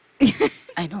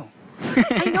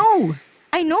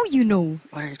 I know you know.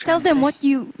 What are you trying Tell to them say? what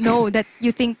you know that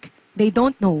you think they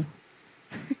don't know.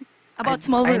 About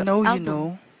Small I World know album. you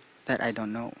know that I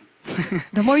don't know.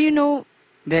 The more you know...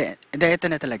 Ito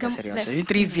na talaga, seryoso. less Yung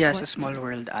trivia you know. sa Small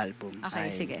World album Okay,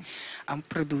 ay sige. ang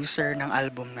producer ng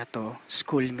album na to,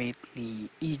 schoolmate ni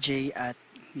EJ at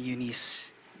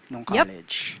Eunice nung Yep.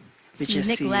 college. Si Which is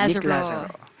Nick si Lazaro. Nick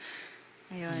Lazaro.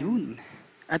 Ayun. Yun.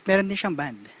 At meron din siyang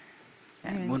band.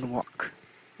 Ayun. Moonwalk.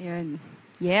 Ayun.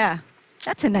 Yeah.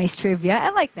 That's a nice trivia. I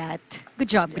like that.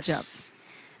 Good job, good job. Yes.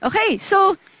 Okay,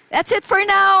 so that's it for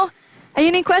now.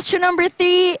 Ayun yung question number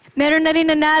 3. Meron na rin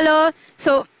nanalo.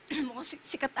 So, mukhang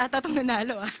sikat ata itong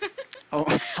nanalo. Oh,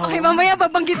 Okay, mamaya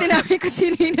babanggitin namin kung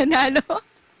sino yung nanalo.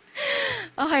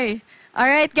 Okay.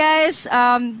 Alright, guys.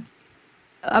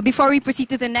 Before we proceed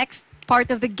to the next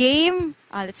part of the game,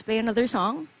 let's play another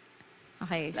song.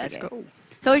 Okay, Let's sige. go.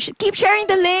 So, keep sharing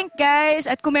the link, guys.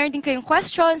 At kung meron din kayong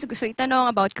questions, gusto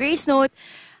itanong about Gracenote,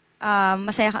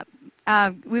 masaya ka.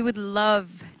 We would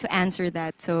love to answer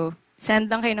that. So,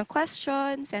 send lang kayo ng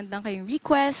questions, send lang kayong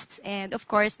requests, and of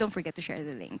course, don't forget to share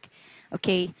the link.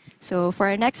 Okay? So, for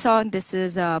our next song, this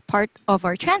is a part of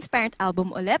our Transparent album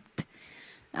ulit.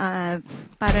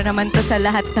 Para naman to sa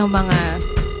lahat ng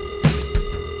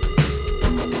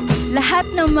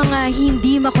mga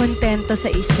hindi makontento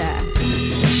sa isa.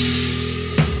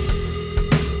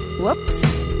 Whoops.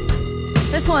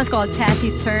 This one's called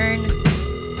Taciturn.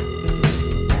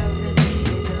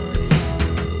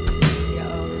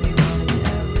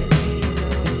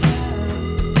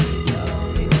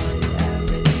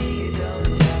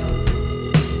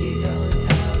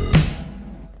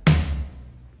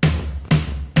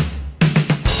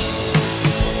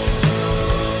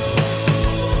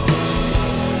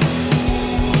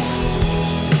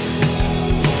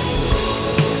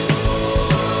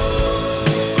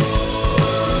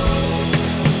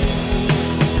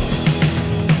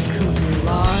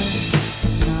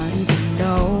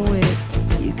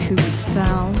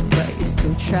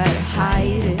 Try to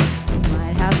hide it. You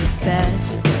might have the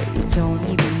best, but you don't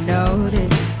even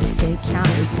notice. They say count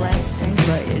your blessings,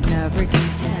 but you're never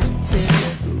contented.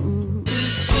 Ooh.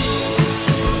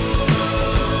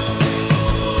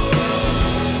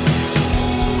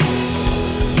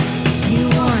 'Cause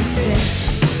you want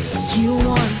this, you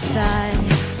want that,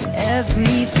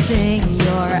 everything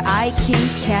your eye can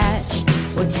catch.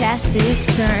 Well,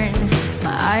 taciturn,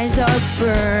 my eyes are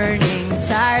burning,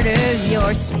 tired of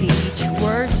your speech,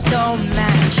 words don't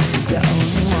match. You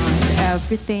only want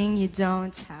everything you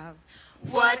don't have.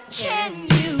 What can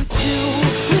you do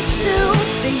with two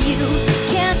that you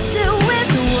can't do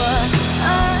with one?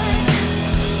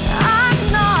 I'm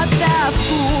not that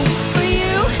fool for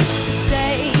you to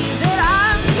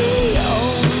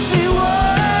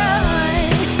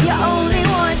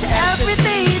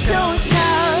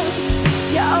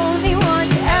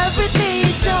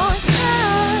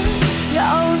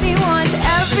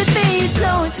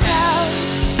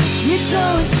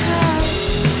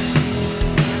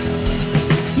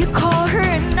You call her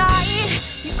a night,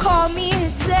 you call me a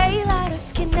day. Light of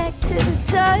connected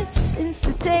dots since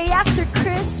the day after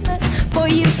Christmas. Boy,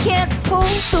 you can't pull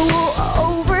the wool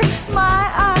over my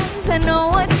eyes. I know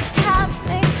what's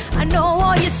happening, I know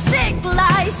all your sick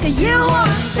lies. So you want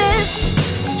this,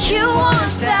 you want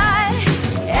that,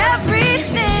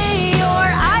 everything your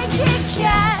eye can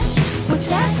catch.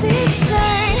 What's acid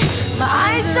turn? My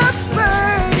eyes are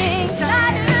burning,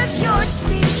 tired of your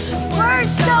speech.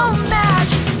 Words don't match.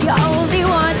 You only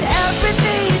want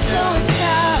everything you don't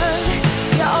have.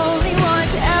 You only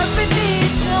want everything you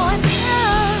don't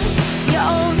have. You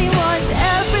only want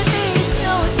everything you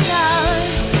don't have.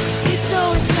 You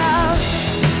don't have.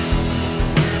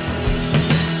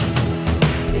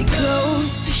 It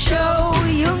goes to show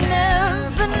you'll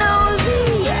never know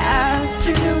the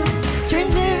afternoon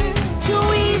turns into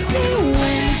evening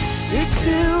when you're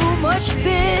too much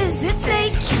busy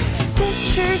taking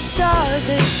pictures of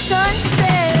the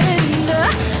sunset and the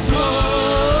morning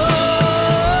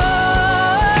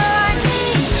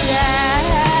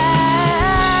test.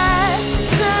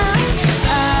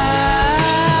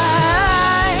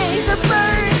 Eyes are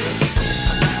burned.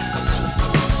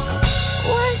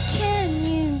 What can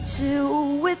you do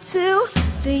with two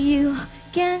that you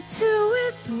can't do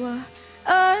with one?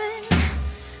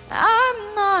 I'm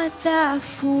not that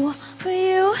fool for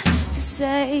you to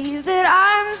say that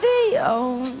I'm the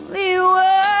only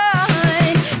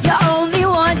one. You only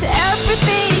want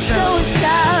everything you don't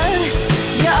have.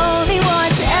 You only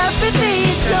want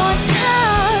everything you don't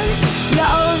have. You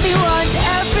only want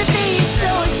everything you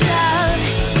don't have.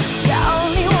 You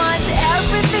only want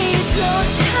everything you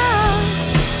don't have.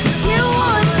 'Cause you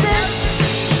want this,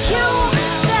 you want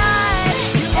that,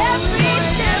 everything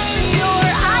your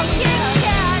eye can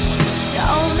catch. You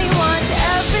only want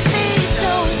everything you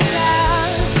don't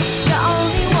have. You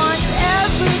only want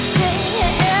everything,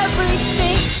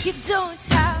 everything you don't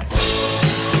have.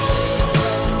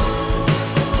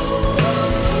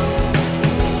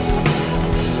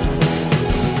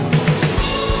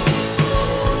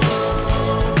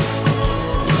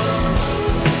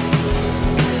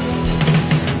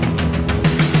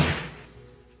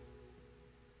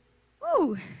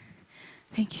 Woo!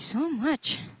 Thank you so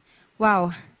much.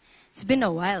 Wow. It's been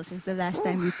a while since the last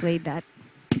time we played that.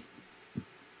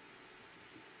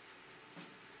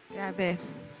 Grabe.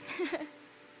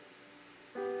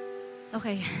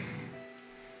 Okay.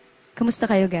 Kamusta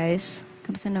kayo, guys?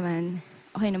 Kamusta naman?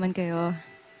 Okay naman kayo?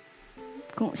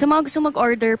 Kung, sa mga gusto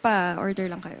mag-order pa, order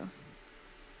lang kayo.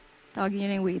 Tawagin niyo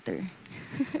na yung waiter.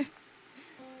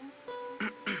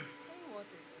 Saan yung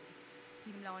water?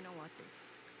 Hindi lang ako ng water.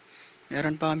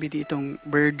 Meron pa kami ditong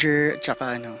burger at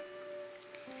saka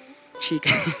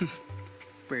chicken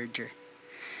burger.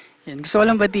 Yan. Gusto ko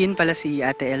lang batiin pala si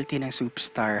Ate LT ng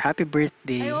Superstar. Happy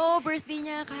birthday. Ay, oh, birthday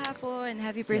niya kahapon.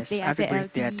 Happy birthday, Yes, happy Ate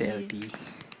birthday, LT. Ate LT.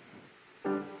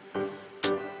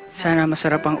 Sana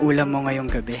masarap ang ulam mo ngayong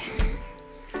gabi.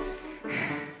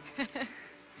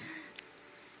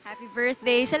 Happy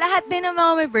birthday. Sa lahat din ng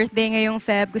mga may birthday ngayong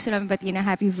Feb, gusto namin batiin na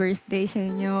happy birthday sa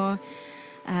inyo.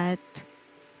 At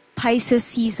Pisces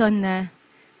season na.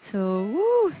 So,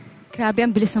 woo! Grabe,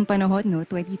 ang bilis ng panahon, no?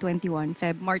 2021,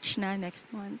 Feb, March na, next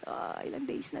month. Oh, ilang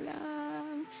days na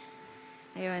lang.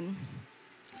 Ayun.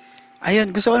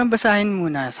 Ayun, gusto ko lang basahin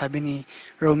muna. Sabi ni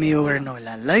Romeo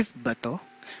Arnola, live ba to?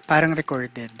 Parang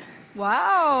recorded.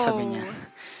 Wow! Sabi niya.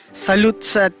 Salute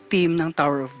sa team ng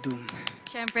Tower of Doom.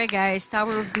 Siyempre, guys,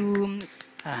 Tower of Doom.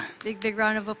 Big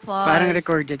round of applause. Parang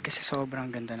recorded kasi sobrang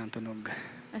ganda ng tunog.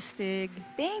 Astig.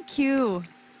 Thank you.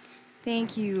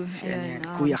 Thank you. Si Ayun,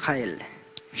 Kuya Kyle.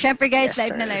 Siyempre, guys,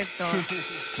 Yes, live na sir. live to.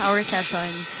 Tower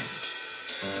sessions.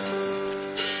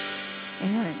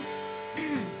 Ayun.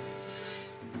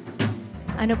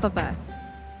 Ano pa ba?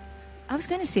 I was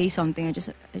gonna say something, I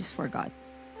just forgot.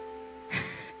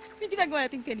 Yung ginagawa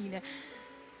natin kanina.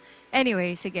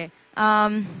 Anyway, sige.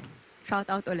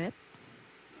 Shout out ulit.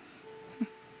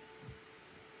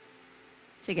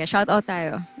 Sige, shout out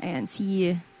tayo. Ayan,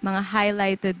 si mga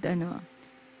highlighted,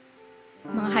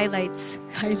 mga highlights.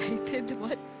 Highlighted?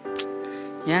 What?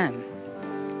 Yan.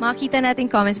 Makikita natin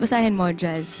comments. Basahin mo,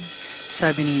 Jazz.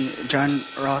 Sabi ni John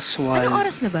Roswell. Anong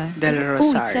oras na ba? Del Oh, it's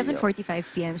Rosario.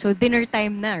 7:45 p.m. So, dinner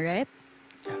time na, right?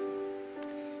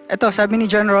 Ito, sabi ni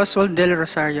John Roswell Del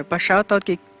Rosario, pa-shoutout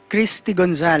kay Christy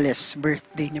Gonzalez.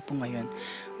 Birthday niya po ngayon.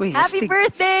 Uy, Happy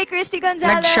birthday, Christy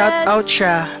Gonzalez! Nag-shoutout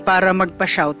siya para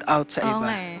magpa-shoutout sa iba.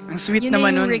 Okay. Ang sweet Yun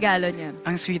naman na yung nun. regalo niya.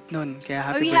 Ang sweet nun. Kaya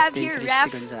happy We birthday, have here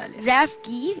Christy Gonzalez.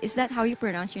 Rafki. Is that how you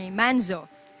pronounce your name? Manzo.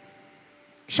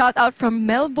 Shout out from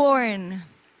Melbourne.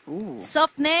 Ooh. Sup,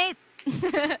 Nate?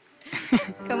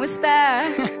 Kamusta?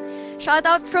 Shout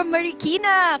out from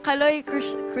Marikina, Kaloy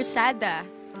Cruzada.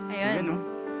 Ayan, Ayun. no?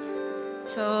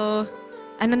 So,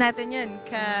 ano natin yun?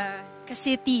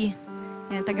 Ka-city.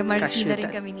 Ayan, taga Marikina rin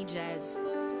Ka-ciudad. kami ni Jazz.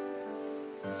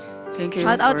 Thank you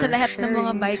Shout out for sa lahat ng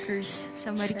mga sharing. bikers sa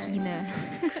Marikina.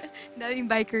 Daming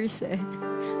bikers eh.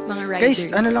 Mga riders.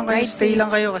 Guys, ano lang kayo, Ride stay safe. lang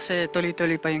kayo kasi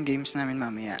tuloy-tuloy pa yung games namin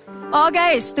mamaya. Oo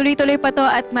guys, tuloy-tuloy pa to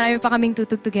at marami pa kaming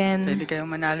tutugtugin. Pwede kayong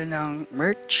manalo ng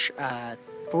merch at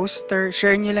poster.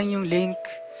 Share nyo lang yung link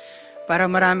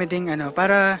para marami ding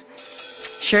para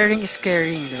sharing is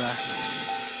caring, di ba?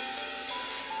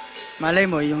 Malay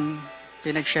mo, yung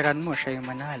pinag-sharean mo, siya yung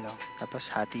manalo. Tapos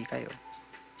hati kayo.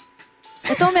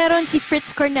 Ito meron si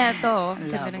Fritz Corneto. Ang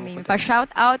Ganda labo ng name. ko to.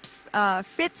 Pa-shout out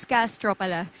Fritz Castro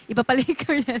pala. Iba pala yung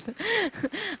Corneto.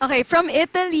 Okay, from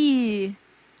Italy.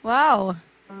 Wow.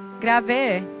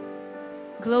 Grabe.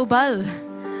 Global.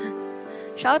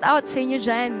 Shout out sa inyo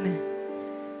dyan.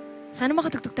 Sana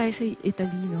makatugtog tayo sa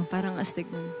Italy, no? Parang astig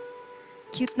nun.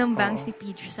 Cute ng bangs Oo. ni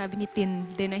Peach. Sabi ni Tin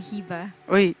Denahiva.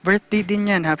 Uy, birthday din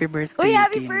yan. Happy birthday. Uy,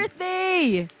 happy Tin. birthday!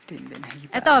 Tin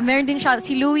Denahiva. Ito, meron din shout.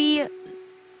 Si Louis,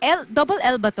 double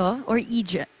L ba to? Or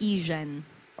Ejan?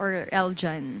 Or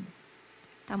Eljan?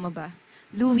 Tama ba?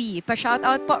 Louis, pa-shout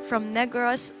out po from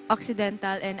Negros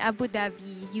Occidental and Abu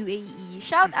Dhabi, UAE.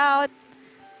 Shout out!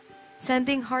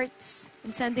 Sending hearts and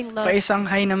sending love. Paisang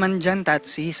hi naman dyan,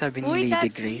 Tatsi, sabi ni Uy,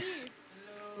 Lady Tatsi. Grace.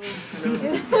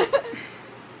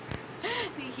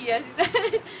 Nahihiya si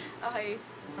Okay.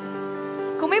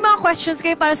 Kung may mga questions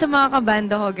kayo para sa mga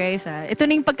kabanda ko, guys, ito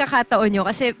na yung pagkakataon nyo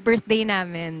kasi birthday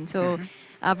namin. So,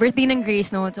 birthday ng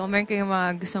Gracenote. So, meron kayong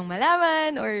mga gustong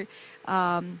malaman or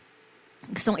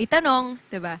gustong itanong,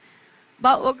 diba?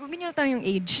 Huwag nyo tanong yung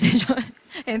age.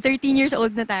 And 13 years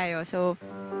old na tayo. So,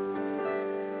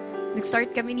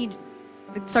 nag-start kaming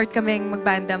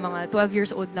magbanda, mga 12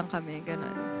 years old lang kami.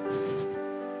 Ganon.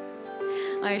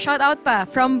 Okay, shout out pa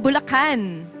from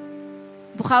Bulacan.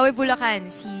 Bukawi,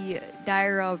 Bulacan, si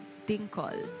Daira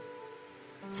Bingkol.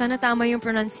 Sana tama yung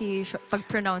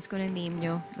pag-pronounce ko ng name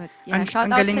nyo. But yeah, shout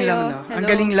ang out galing sa'yo. lang, no? Hello Ang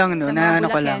galing lang, no? sa Na mga ano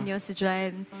ko lang. Bulacanos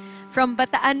dyan. From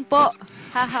Bataan po.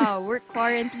 Haha, work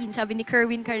quarantine. Sabi ni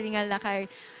Kerwin Karingal Lakay.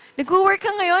 Nag-work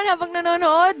ka ngayon habang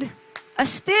nanonood?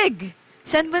 Astig!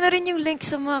 Send mo na rin yung link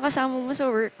sa mga kasama mo sa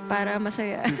work para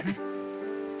masaya.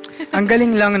 Ang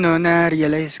galing lang, no,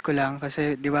 na-realize ko lang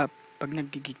kasi, di ba, pag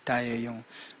naggigig tayo yung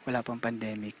wala pang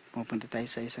pandemic, pupunta tayo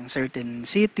sa isang certain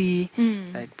city,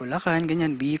 like Bulacan,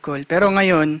 ganyan, Bicol. Pero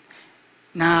ngayon,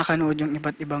 nakakanood yung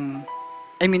iba't ibang,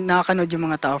 nakakanood yung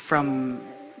mga tao from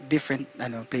different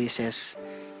places.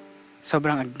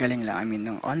 Sobrang galing lang,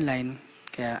 nung online.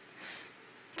 Kaya,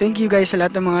 thank you guys sa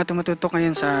lahat ng mga tumututok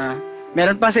ngayon sa,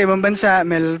 meron pa sa ibang bansa,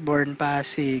 Melbourne,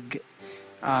 Pasig,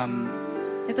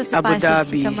 Ito sa Abu Pasig,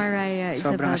 Dhabi. si Kamaraya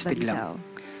Sobrang Isabel astig lang. Balitaw.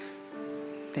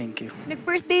 Thank you.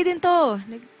 Nag-birthday din to.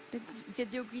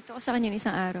 Nag-video greet ako sa kanya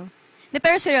isang araw.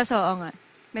 Pero seryoso, oo nga.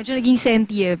 Medyo naging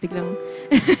senti biglang.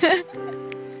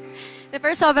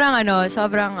 Pero sobrang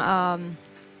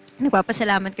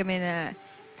nagpapasalamat kami na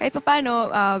kahit pa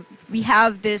paano, we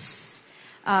have this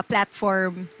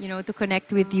platform, to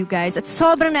connect with you guys. At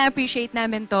sobrang na-appreciate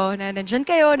namin to na nandyan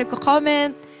kayo,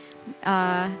 nagko-comment,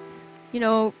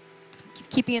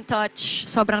 keeping in touch.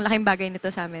 Sobrang laking bagay nito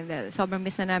sa amin dahil sobrang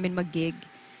miss na namin mag-gig.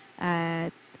 At,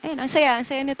 ayun, ang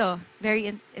saya nito. Very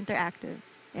interactive.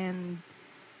 And,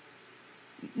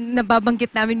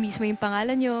 nababanggit namin mismo yung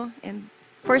pangalan nyo. And,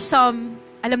 for some,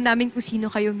 alam namin kung sino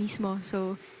kayo mismo.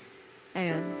 So,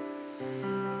 ayun.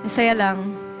 Ang saya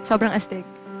lang. Sobrang astig.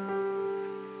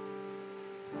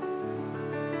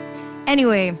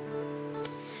 Anyway,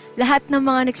 lahat ng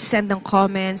mga nagsisend ng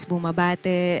comments,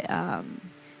 bumabate,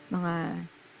 mga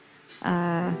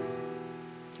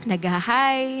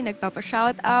nag-hi,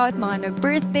 nagpapa-shoutout, mga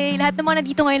nag-birthday, lahat ng mga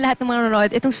nandito ngayon, lahat ng mga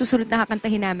nanonood, itong susunod na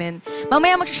kakantahin namin.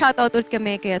 Mamaya mag-shoutout ulit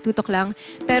kami, kaya tutok lang.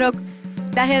 Pero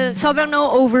dahil sobrang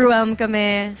na-overwhelm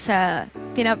kami sa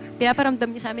pinaparamdam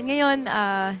niyo sa amin ngayon,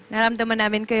 naramdaman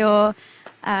namin kayo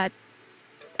at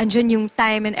andyan yung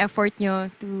time and effort nyo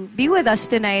to be with us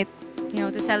tonight,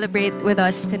 to celebrate with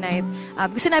us tonight.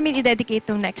 Gusto namin i-dedicate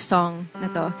tong next song na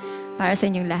to para sa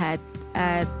inyong lahat.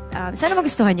 At sana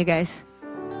magustuhan nyo, guys.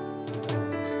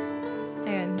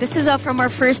 Ayun. This is from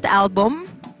our first album.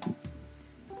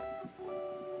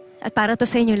 At para to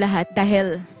sa inyong lahat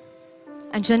dahil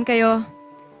andyan kayo.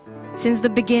 Since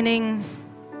the beginning,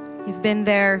 you've been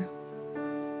there.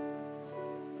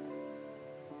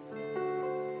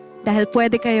 Dahil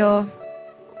pwede kayo,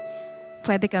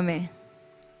 pwede kami.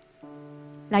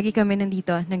 Lagi kami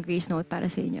nandito ng Gracenote para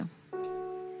sa inyo.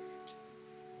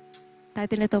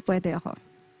 Title nito, Pwede Ako.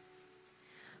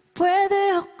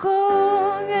 Pwede ako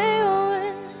ngayon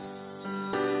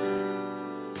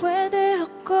Pwede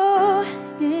ako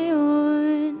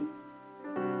ngayon.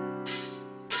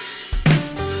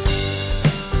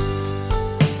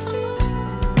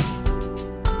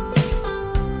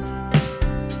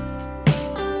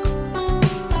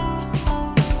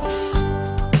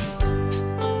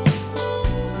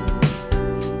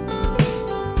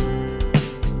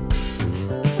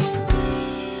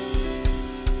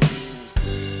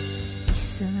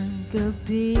 Isang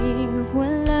gabing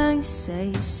walang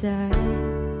saysay,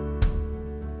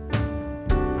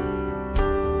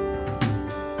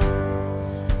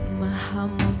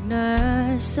 mahamog na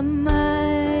sa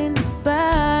may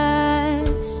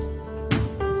labas,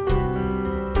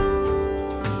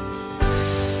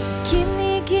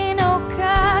 kiniginaw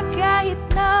ka kahit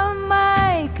na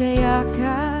may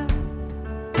kayakap.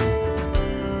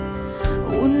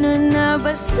 Una na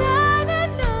basa na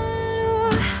ng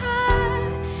luha,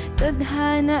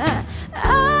 tadhana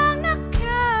ang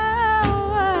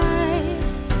nakaway.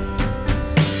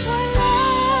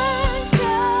 Walang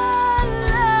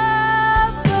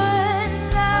kalaban-laban,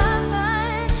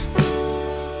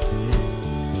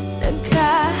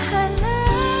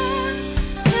 naghahanap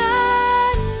ka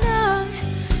ng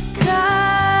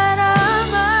karamay.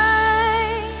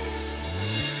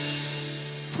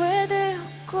 Pwede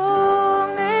ako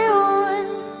ngayon,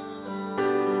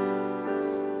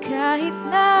 kahit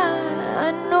na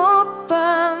ano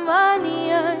pa man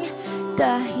yang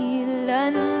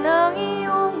dahilan ng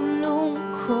iyong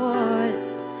lungkot,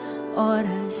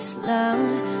 oras lang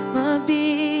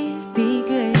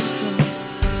mabibigay ko.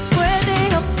 Pwede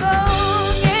ako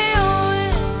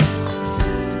ngayon,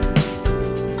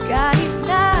 kahit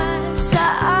na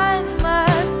saan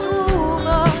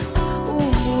matungo,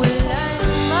 umulan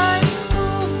man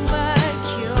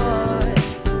bumagyot,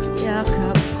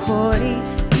 yakap ko'y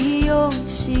iyong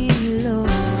silong.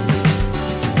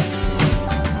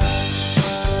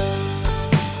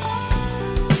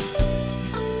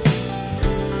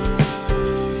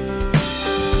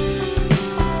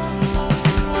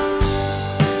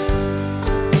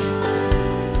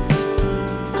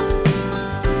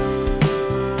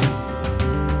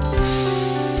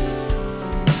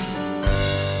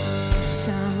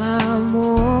 Kasama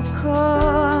mo ko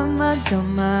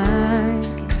magdamag,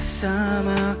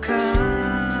 Kasama ka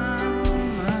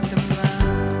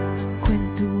magdamag,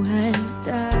 kwentuhan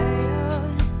tayo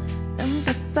ng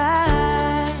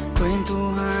tapat,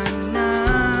 kwentuhan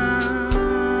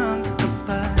ng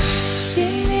tapat.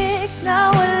 tinik na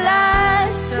wala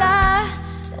sa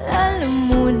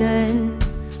lalamunan.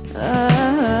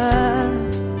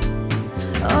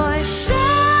 O siya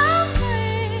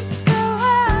may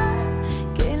gawa,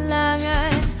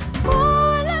 kailangan mo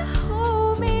na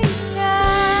huminga.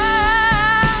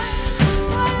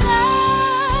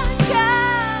 Walang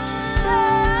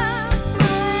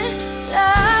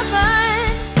kalaban-laban,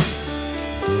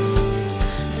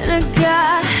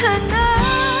 naghahanap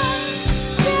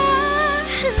ka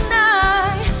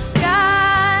ng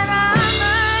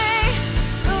karamay.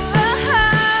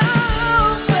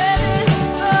 Pwede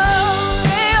ko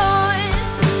ngayon,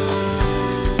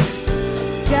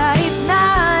 kahit na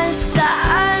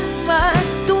saan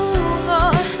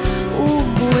matungo,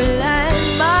 umulan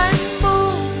man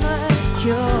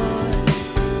bumagyot,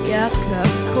 yakap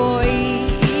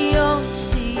ko'y iyong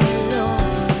silong.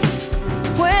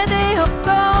 Pwede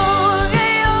ako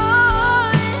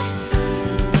ngayon,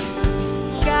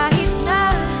 kahit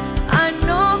na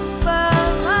ano pa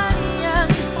man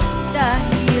yang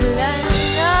dahilan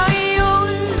ng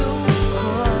iyong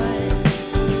lungkot,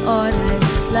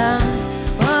 oras lang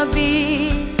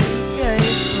mabigay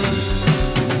ko.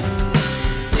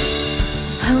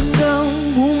 Hanggang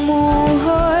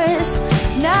bumuhos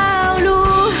ng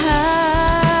luha,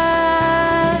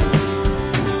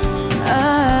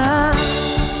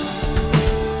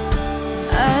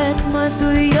 at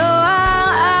matuyo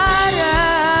ang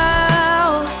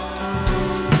araw,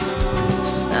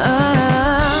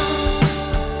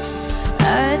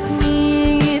 at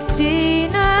ngingiti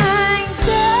ng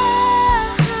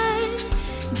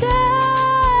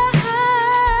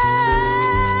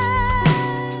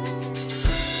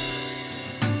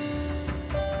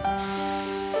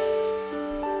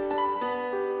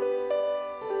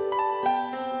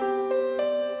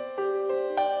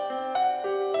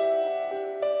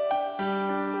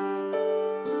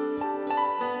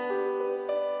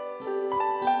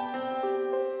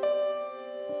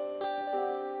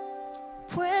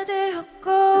Pwede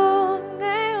ako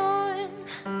ngayon,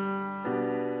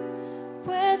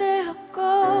 pwede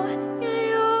ako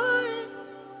ngayon,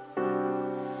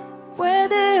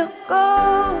 pwede ako,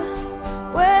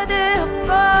 pwede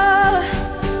ako,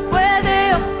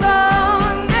 pwede ako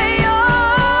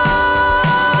ngayon.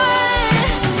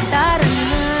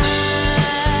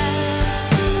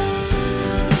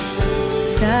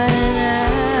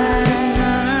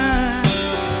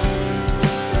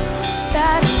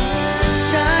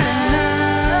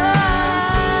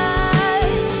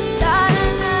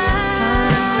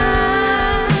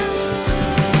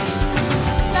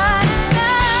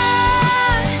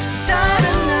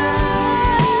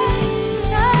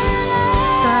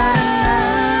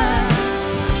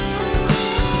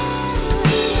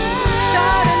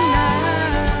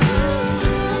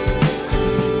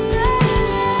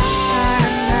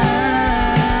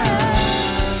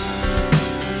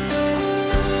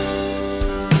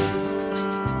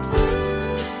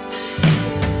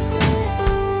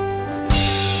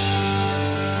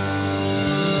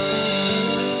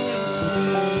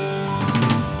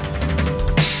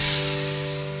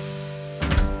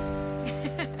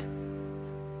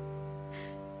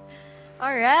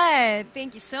 All right.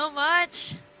 Thank you so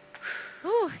much.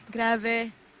 Grabe.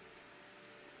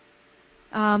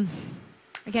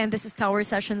 Again, this is Tower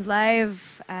Sessions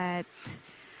Live at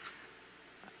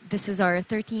this is our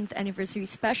 13th anniversary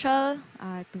special.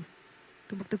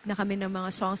 Tumugtog na kami ng mga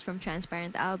songs from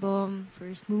Transparent album,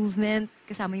 First Movement,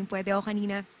 kasama yung Pwede Ako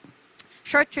kanina.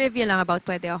 Short trivia lang about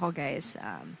Pwede Ako, guys.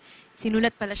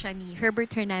 Sinulat pala siya ni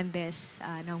Herbert Hernandez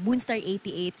ng Moonstar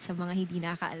 88 sa mga hindi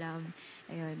nakakaalam.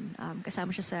 Ayun,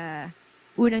 kasama siya sa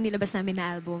unang nilabas namin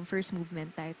na album, First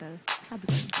Movement title. Sinabi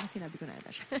ko na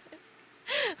ata siya.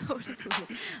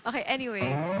 Okay,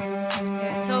 anyway.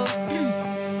 Ayan, so,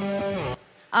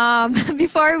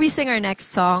 before we sing our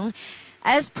next song,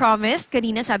 as promised,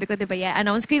 kanina sabi ko, diba,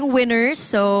 announce ko yung winners.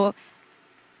 So,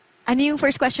 ano yung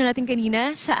first question natin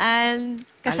kanina? Saan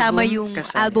kasama yung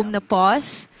album na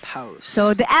Pause?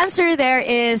 So, the answer there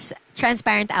is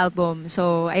Transparent album.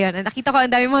 So, ayun, nakita ko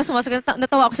ang dami mga sumasagot.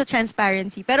 Natawa ako sa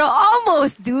transparency. Pero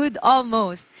almost, dude,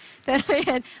 almost. Pero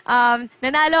ayan,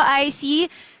 nanalo ay si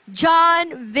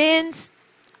John Vince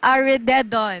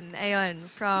Arededon. Ayun,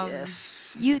 from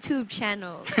YouTube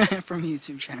channel. From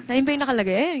YouTube channel. Ayun ba yung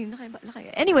nakalagay?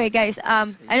 Anyway, guys,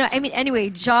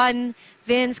 anyway, John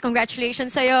Vince,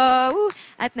 congratulations sa'yo. Woo!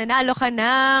 At nanalo ka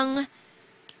ng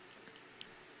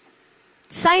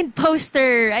signed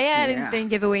poster. Ayan, ito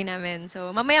yung giveaway namin.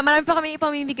 So, mamaya, marami pa kami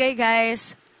ipamimigay,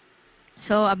 guys.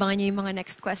 So, abangan nyo yung mga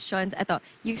next questions. Ito,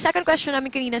 yung second question namin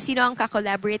kanina, sino ang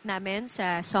kakollaborate namin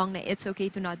sa song na It's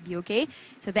Okay to Not Be Okay?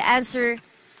 So, the answer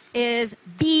is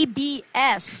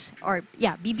BBS, or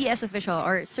BBS official,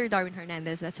 or Sir Darwin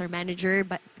Hernandez. That's our manager.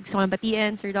 Gusto ko lang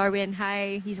batiin, Sir Darwin,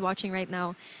 hi, he's watching right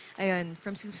now. Ayun,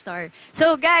 from Superstar.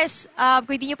 So guys,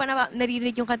 kung hindi nyo pa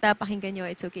narinig yung kanta, pakinggan nyo,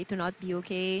 It's Okay to Not Be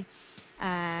Okay.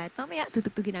 At mamaya,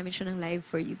 tutugtugin namin siya ng live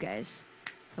for you guys.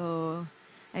 So,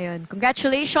 ayun,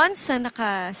 congratulations sa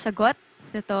nakasagot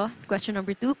nito, question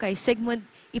number 2, kay Sigmund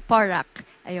Iparak.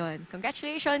 Ayun,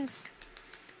 congratulations.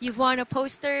 You've won a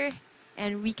poster.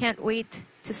 And we can't wait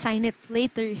to sign it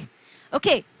later.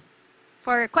 Okay,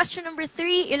 for question number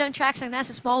 3, ilang tracks ang nasa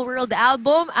Small World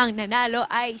album? Ang nanalo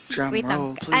ay si... Wait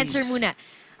lang, answer muna.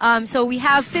 So we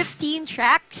have 15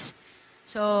 tracks.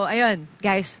 So, ayun,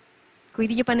 guys, kung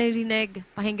hindi nyo pa narinig,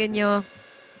 pakinggan nyo.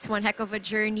 It's one heck of a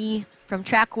journey from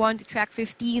track 1 to track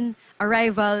 15.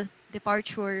 Arrival,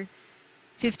 departure,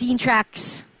 15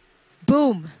 tracks.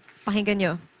 Boom! Pakinggan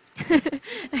nyo.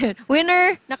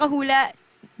 Winner, nakahula.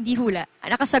 Hindi hula.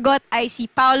 Nakasagot ay si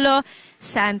Paulo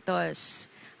Santos.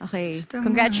 Okay,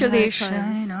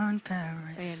 congratulations.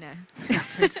 Ayan na.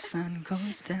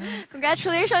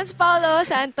 Congratulations, Paulo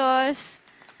Santos.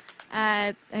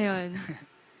 At, ayun.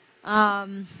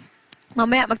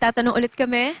 Mamaya, magtatanong ulit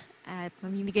kami. At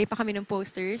mamimigay pa kami ng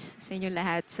posters sa inyong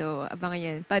lahat. So, abangan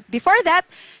yan. But before that,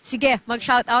 sige,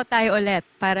 mag-shoutout tayo ulit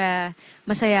para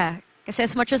masaya. Kasi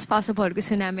as much as possible,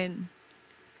 gusto namin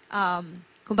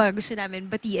kumbaga gusto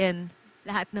namin batiin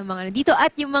lahat ng mga nandito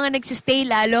at yung mga nagsistay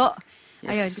lalo.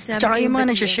 Yes. Ayun, gusto namin tsaka yung mga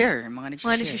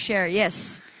batiin. nagsishare.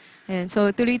 Yes. Ayun,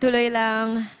 so tuloy-tuloy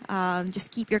lang.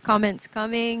 Just keep your comments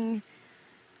coming.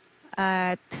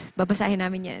 At babasahin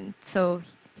namin yan. So,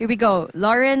 here we go.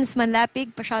 Lawrence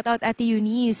Manlapig, pa-shoutout Ate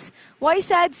Eunice. Why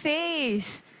sad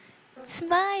face?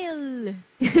 Smile!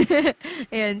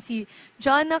 Ayan, si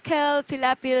John Nakel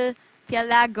Pilapil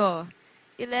Pialago.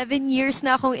 11 years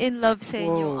na akong in love sa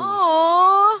inyo.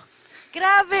 Aww!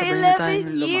 Grabe,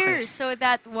 11 years! So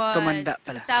that was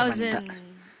 2000.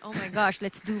 Oh my gosh,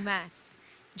 let's do math.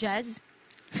 Jazz?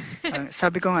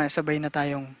 Sabi ko nga, sabay na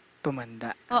tayong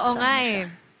tumanda. Oo nga eh.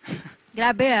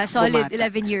 Grabe solid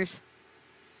 11 years.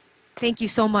 Thank you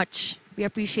so much. We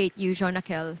appreciate you,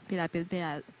 Jonakel Pilapil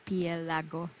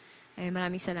Pielago. Ay,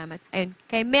 maraming salamat. Ayun,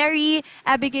 kay Mary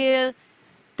Abigail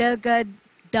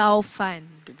Delgadao-fan.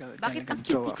 Bakit ang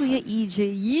cute ni Kuya EJ?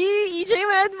 Yee! EJ,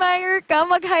 ma-admire ka.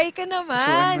 Mag-hi ka naman.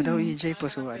 Pusuan mo daw, EJ.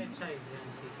 Pusuan mo.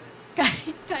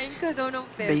 Kain ka daw ng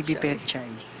pet Baby pet chai.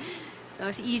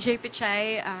 So, si EJ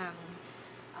Pechay,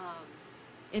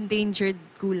 endangered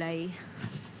gulay.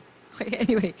 Okay,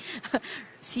 anyway.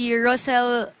 Si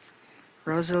Rosel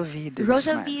V.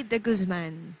 De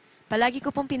Guzman. Palagi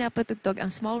ko pong pinapatugtog ang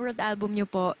Small World album niyo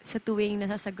po sa tuwing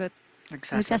nagsasagot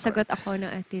ako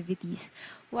ng activities.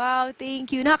 Wow,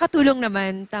 thank you. Nakakatulong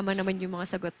naman. Tama naman yung mga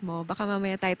sagot mo. Baka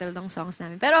mamaya title ng songs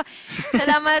namin. Pero,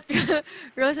 salamat,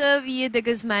 Rosa V. de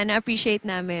Guzman. Na-appreciate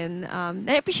namin.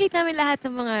 Na-appreciate namin lahat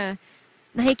ng mga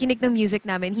nakikinig ng music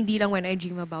namin. Hindi lang When I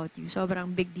Dream About You.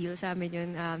 Sobrang big deal sa amin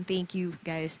yun. Thank you,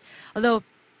 guys. Although,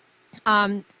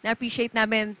 na-appreciate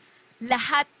namin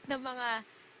lahat ng mga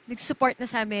nag-support na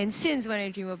sa amin since When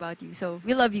I Dream About You. So,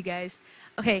 we love you guys.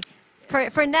 Okay.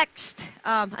 For next,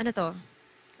 ano to?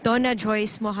 Donna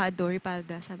Joyce Mojado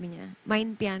Ripalda, sabi niya.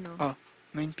 Main piano. Oh,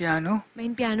 main piano?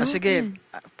 Main piano? Sige,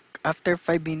 after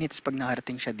 5 minutes pag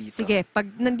nakarating siya dito. Sige, pag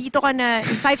nandito ka na,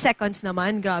 in 5 seconds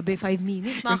naman, grabe, 5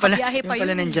 minutes. Yung pala, Makakabiyahe pa yung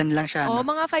pala yun. nandyan lang siya. Oo, No?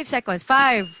 mga 5 seconds.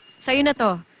 5. Sa'yo na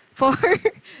to. 4,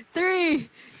 3,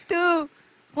 2,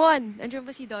 1. Andiyan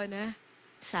ba si Donna?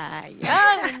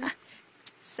 Sayang.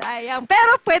 Sayang.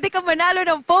 Pero pwede ka manalo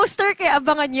ng poster kaya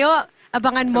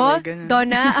abangan mo, Sabay, ganun.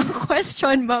 Donna, ang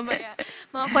question mamaya.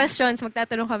 Mga questions,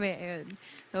 magtatanong kami. Ayun.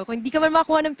 So, kung hindi ka man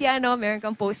makakuha ng piano, meron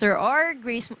kang poster or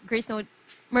Gracenote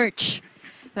merch.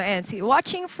 So, ayan.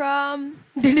 Watching from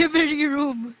delivery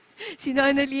room. Si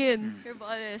Nonalyn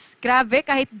Herbales. Grabe,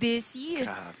 kahit busy.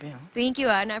 Grabe, oh. Thank you,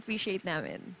 na-appreciate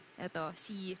namin. Ito,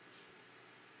 si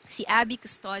Abby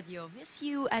Custodio. Miss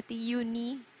you, Ate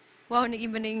Uni. Wow,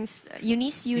 nag-iba na yung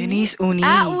Eunice, Uni. Eunice, Uni.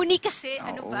 Uni kasi.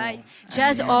 Ano Oo. ba?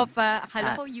 Jazz Ano yan? Opa.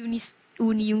 Akala ko Eunice,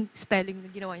 Uni yung spelling na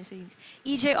ginawa niya sa Eunice.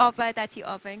 EJ Opa, Tatsi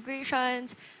Opa, and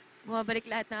Creations. Bumabalik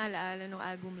lahat ng alaala ng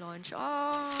album launch.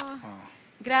 Oh, Oh.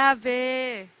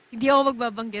 grabe. Hindi ako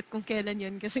magbabanggit kung kailan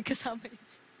yun kasi kasama yun.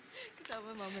 Kasama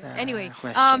mamaya. Sa Anyway,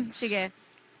 questions. sige.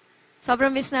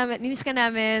 Sobrang miss ka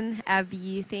namin,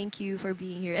 Abby. Thank you for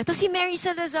being here. Ito si Mary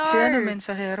Salazar. Si ano,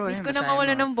 Mensahero. Miss ayun, ko na basahin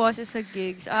mawala mo. ng boses sa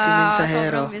gigs. Si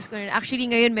Mensahero. Sobrang miss ko na. Actually,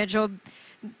 ngayon medyo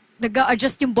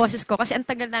nag-adjust yung boses ko kasi ang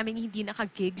tagal namin hindi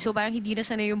nakag-gig. So parang hindi na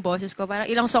sanay yung boses ko. Parang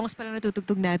ilang songs pa lang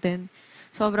natutugtog natin.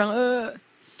 Sobrang,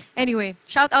 Anyway,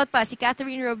 shout out pa si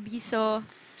Catherine Robiso.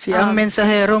 Si Ang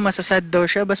Mensahero, masasad daw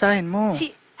siya. Basahin mo.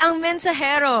 Si Ang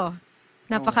Mensahero.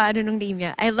 Napaka nung name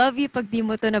niya. I love you pag di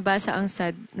mo to nabasa ang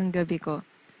sad ng gabi ko.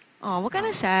 Oh, wag ka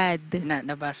na sad.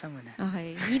 Nabasa mo na.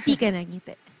 Okay. Ngiti ka na,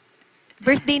 ngiti.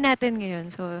 Birthday natin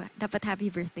ngayon, so dapat happy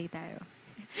birthday tayo.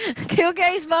 Kayo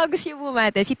guys, baka gusto niyo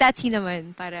bumate. Si Tatsi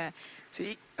naman, para...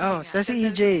 Sa si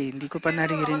EJ. Hindi ko pa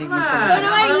naririnig Ikaw magsalita.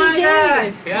 naman, EJ!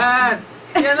 Yan!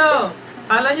 Si ano?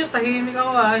 Kala nyo, tahimik ako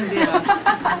hindi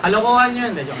Kalokohan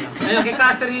yun. Joke lang. Ayun, kay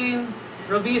Catherine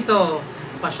Robiso,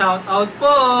 pa-shout out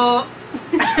po!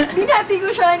 Binati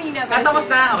ko siya kanina. Tapos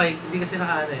na? Okay, hindi kasi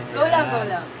nakaano eh. Go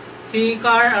lang. Si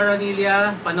Car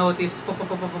Aronilia, panotice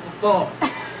po.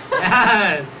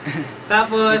 Ayan.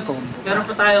 Tapos, meron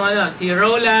pa tayong si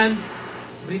Roland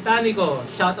Britannico.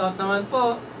 Shoutout naman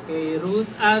po kay Ruth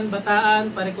Ann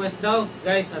Bataan. Pa-request daw.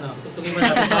 Guys, tutugin mo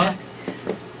natin ito.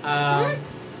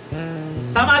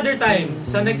 Some other time,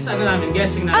 sa next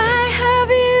guessing namin. I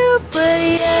have you, but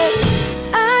yet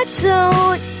I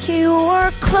don't. You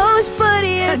are close, but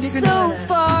yet so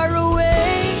far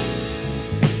away.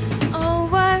 Oh,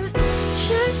 I'm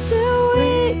just too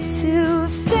weak to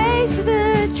face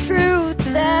the truth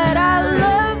that I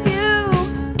love you.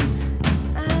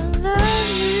 I love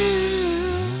you.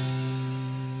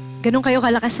 Ganun kayo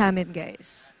kalakas sa amin,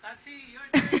 guys. Tatsi, your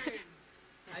turn.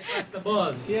 I pass the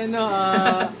ball. Si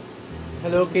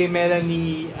hello kay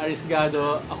Melanie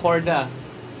Arisgado, Acorda.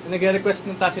 Nag-request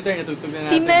ng Taciturn, natugtog na natin.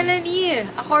 Si Melanie,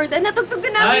 Acorda. Natugtog na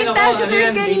namin yung Naku,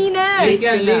 Taciturn kanina. Late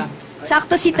yan, late.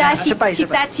 Sakto si Tatsi. Isa pa. Si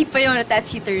Tatsi pa yung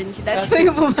Tatsi-turn. Si Tatsi pa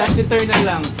yung bumaba. Taciturn na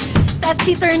lang.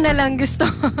 Tatsi-turn na lang gusto.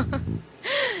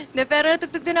 Pero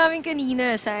natugtog na namin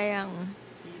kanina. Sayang.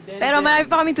 Pero marami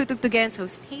pa kami tutugtugin, so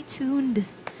stay tuned.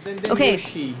 Okay.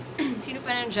 Yoshi. Sino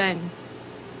pa nandyan?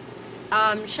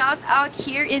 Shout out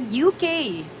here in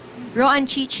UK. Roan,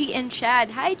 Chichi, and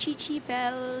Chad. Hi, Chichi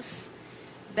Bells.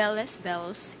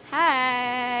 Bells.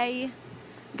 Hi!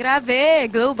 Grabe,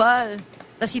 global.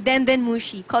 Tapos si Denden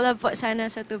Mushi. Collab po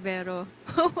sana sa Tubero.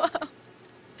 Wow.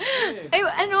 Ay,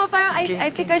 parang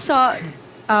I think I saw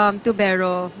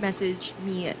Tubero message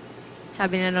me.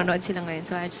 Sabi na nanonood sila ngayon.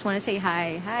 So I just wanna say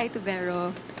hi. Hi,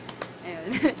 Tubero.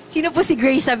 Ayun. Sino po si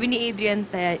Grace? Sabi ni Adrian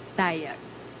Tayag.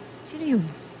 Sino yun?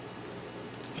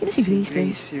 Sino si Grace?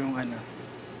 Grace yung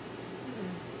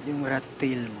yung rat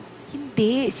tail mo.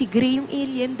 Hindi. Si Gray yung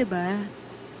alien, diba?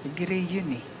 Yung gray yun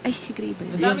eh. Ay, si Gray ba?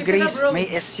 Madami Yung sila, Grace, bro. may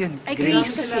S yun. Ay, Grace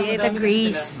Grace sila, kasi. madami The din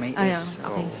Grace. sila. May Ayan, S.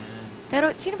 okay. Oo. Pero,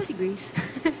 sino ba si Grace?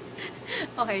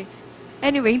 Okay.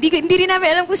 Anyway, hindi rin namin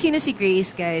alam kung sino si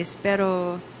Grace, guys.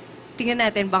 Pero, tingnan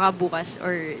natin baka bukas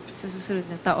or sa susunod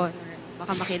na taon or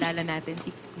baka makilala natin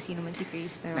kung sino man si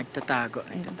Grace. Pero, Nagtatago.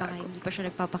 ayun, baka hindi pa siya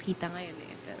nagpapakita ngayon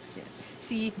eh. Pero, yun.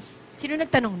 Sino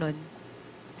nagtanong nun?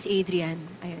 Si Adrian.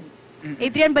 Ayun.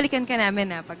 Adrian, balikan ka namin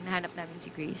pag nahanap namin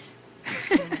si Grace.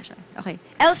 Sino na siya? Okay.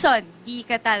 Elson D.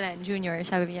 Catalan Jr.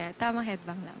 Sabi niya, tamang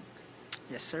headbang lang.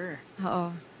 Yes, sir. Oo.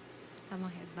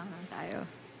 Tamang headbang lang tayo.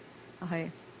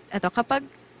 Okay. Eto, kapag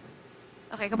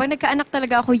nagkaanak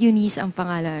talaga ako, Eunice ang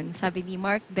pangalan. Sabi ni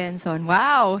Mark Benson.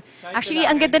 Wow! Actually,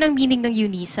 ang ganda ng meaning ng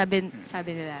Eunice. Sabi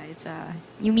nila,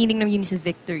 yung meaning ng Eunice is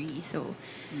victory. So,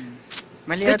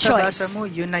 Mali Good ata choice. basa mo,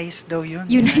 Eunice daw yun.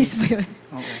 Eunice ba yun?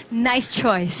 Oo. Nice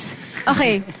choice.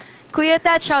 Okay. Kuya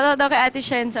Tat, shoutout daw kay Ate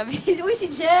Shen. Sabi niya, uy,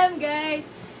 si Jem, guys.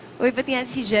 Uy, pati natin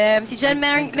si Jem. Si Jem,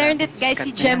 meron din, guys, si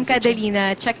Jem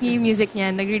Cadalina. Check niyo yung music niya.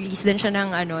 Nag-release din siya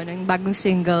ng bagong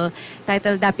single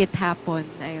titled Dapit Hapon.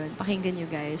 Ayun, pakinggan niyo,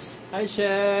 guys. Hi,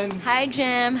 Shen. Hi,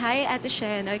 Jem. Hi, Ate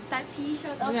Shen. Taxi,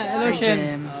 shoutout Yeah, daw. hello, Hi, Shen.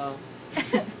 Jem.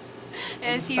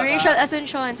 Si Rachel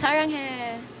Asuncion.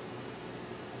 Saranghe.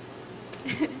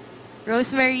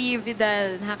 Rosemary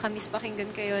Vidal. Nakakamiss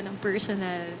pakinggan kayo ng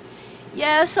personal.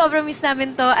 Yes, sobrang miss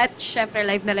namin to. At syempre,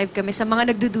 live na live kami. Sa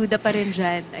mga nagdududa pa rin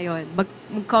dyan, ayun,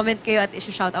 mag-comment kayo at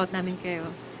isi-shoutout namin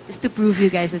kayo. Just to prove you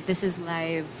guys that this is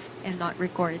live and not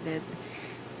recorded.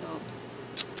 So,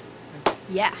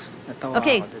 yeah. Natawa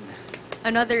Okay. ako dun.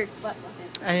 Another... What?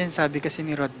 Ayun, sabi kasi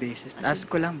ni Rod Basis. Ask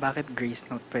ko lang bakit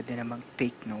Gracenote pwede namang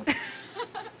take note.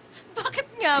 Bakit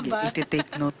nga Sige, ba?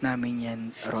 iti-take note namin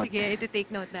yan, Rod. Sige, iti-take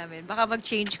note namin. Baka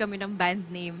mag-change kami ng band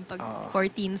name pag Oo.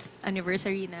 14th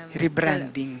anniversary namin.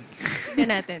 Rebranding. Tignan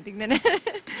natin.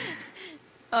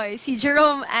 Okay, si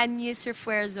Jerome Agnes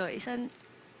Refuerzo. Isang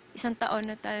taon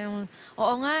na tayong...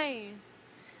 Oo nga eh.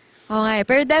 Oo nga eh.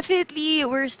 Pero definitely,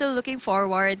 we're still looking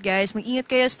forward, guys. Mag-ingat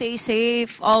kayo, stay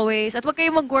safe, always. At huwag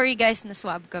kayong mag-worry, guys, na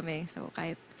swab kami. So,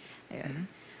 kahit... Ayun.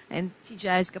 And si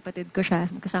Jazz, kapatid ko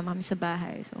siya. Magkasama kami sa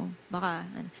bahay. So, baka...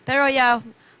 Pero yeah,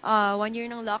 1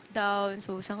 year ng lockdown.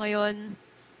 So, sa ngayon,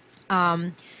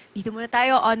 dito muna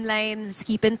tayo online. Let's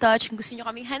keep in touch. Kung gusto nyo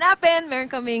kaming hanapin, meron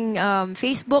kaming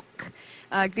Facebook,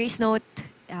 Gracenote,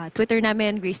 Twitter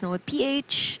namin, Gracenote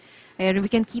PH. Ayun,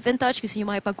 we can keep in touch. Gusto nyo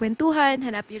makipagkwentuhan,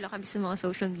 hanapin nyo lang kami sa mga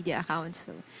social media accounts.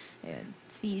 So, ayun.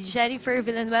 Si Jennifer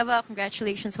Villanueva,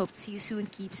 congratulations. Hope to see you soon.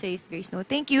 Keep safe, Gracenote.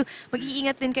 Thank you.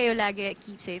 Mag-iingat din kayo lagi.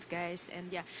 Keep safe, guys.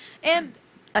 And yeah. And,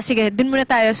 sige, dun muna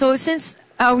tayo. So, since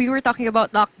we were talking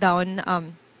about lockdown,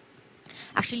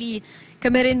 actually,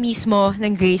 kami rin mismo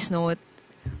ng Gracenote,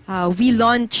 we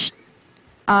launched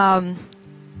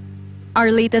our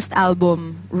latest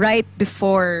album right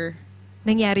before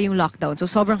nangyari yung lockdown. So,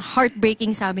 sobrang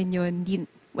heartbreaking sa amin yun.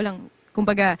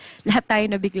 Kumbaga, lahat tayo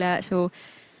nabigla. So,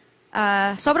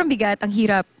 sobrang bigat, ang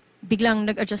hirap. Biglang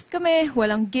nag-adjust kami,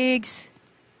 walang gigs,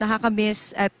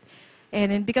 nakakamiss. And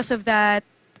then because of that,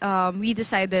 we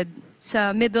decided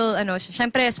sa middle,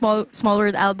 syempre, small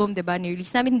world album, diba,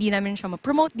 ni-release namin, hindi namin siya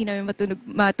ma-promote, hindi namin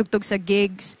matugtog sa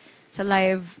gigs, sa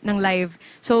live.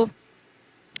 So,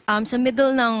 sa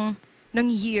middle ng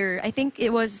year, I think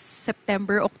it was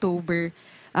September, October,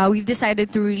 we've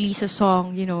decided to release a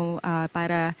song,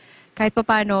 para kahit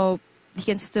paano we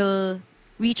can still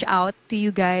reach out to you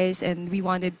guys, and we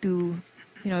wanted to,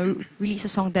 release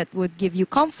a song that would give you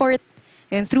comfort.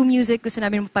 And through music, gusto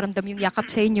namin maparamdam yung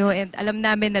yakap sa inyo, and alam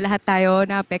namin na lahat tayo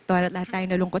naapektuhan at lahat tayo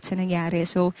nalungkot sa nangyari.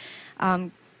 So,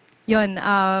 yun,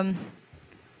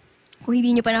 kung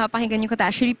hindi nyo pa napapakinggan yung kanta,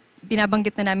 actually,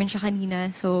 binabanggit na namin siya kanina.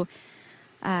 So,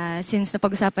 since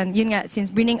napag-usapan, yun nga,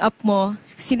 since bringing up mo,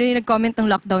 sino yung nag-comment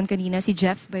ng lockdown kanina? Si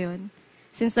Jeff ba yun?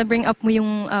 Since na-bring up mo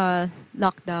yung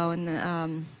lockdown,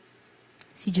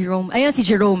 si Jerome, ayun,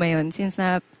 since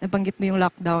nabanggit mo yung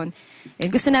lockdown,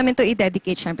 and gusto namin to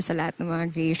i-dedicate syempre sa lahat ng mga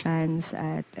Gratians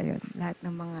at ayun, lahat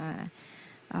ng mga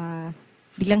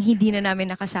biglang hindi na namin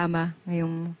nakasama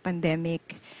ngayong pandemic.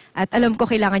 At alam ko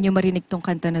kailangan nyo marinig tong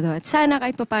kanta na to. At sana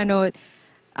kahit paano,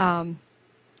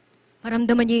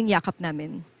 maramdaman niyo yung yakap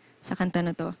namin sa kanta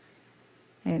na to.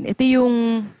 And ito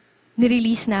yung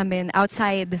nirelease namin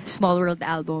outside Small World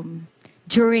album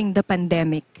during the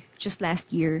pandemic, just last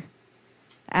year.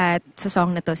 At sa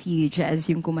song na to, si Jazz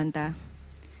yung kumanta.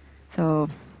 So,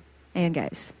 ayun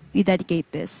guys, we dedicate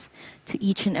this to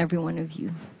each and every one of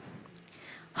you.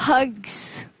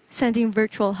 Hugs! Sending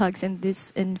virtual hugs and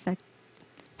disinfected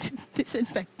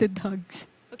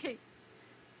hugs. Okay.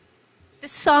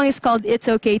 This song is called It's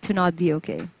Okay to Not Be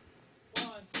Okay.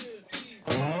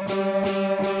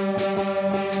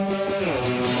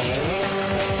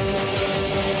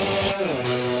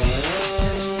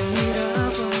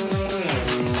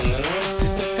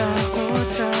 Takot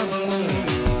sa buhay,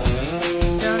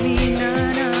 dami na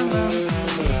namang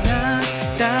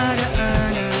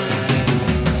pinagdaraanan.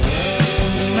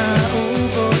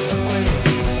 Maubos ang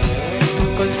kwento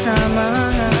tungkol sa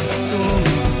mga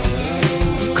asuma.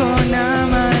 Di ko na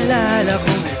malala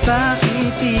kung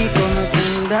bakit di ko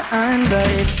matandaan. But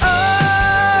it's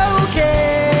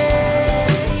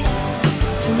okay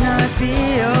to not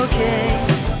be okay,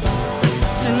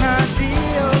 to not be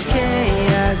okay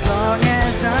as long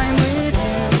as I'm with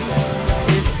you.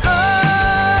 It's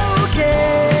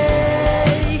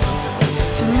okay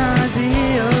to not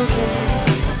be okay,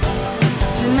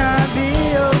 to not be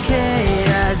okay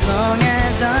as long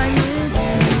as I'm with you.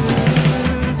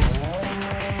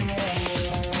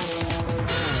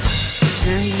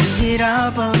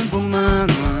 Nahihirapang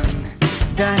bumangon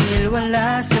dahil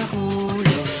wala sa hulog.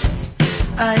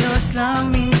 Ayos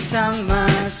lang minsang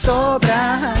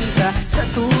masobrahan ka sa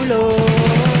tulog.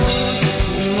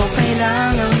 Di mo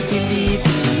kailangang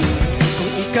pilitin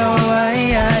kung ikaw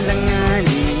ay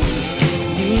alanganin.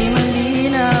 Di mali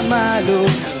na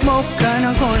malugmok ka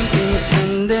ng konting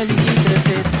sandali.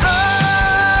 'Cause it's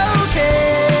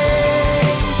okay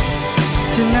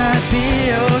to not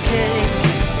be okay,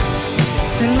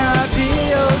 to not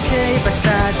be okay.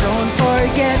 Basta don't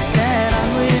forget that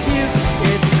I'm with you.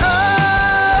 It's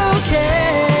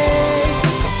okay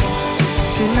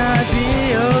to not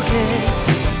be okay,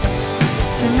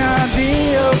 to not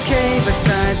be okay.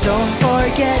 Basta don't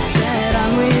forget that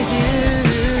I'm with you.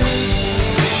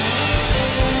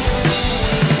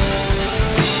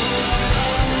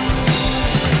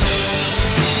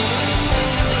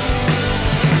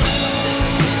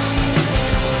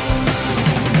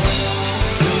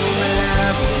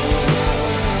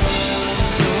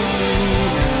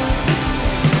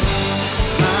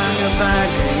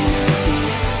 Bagay na di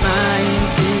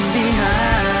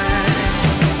maintindihan.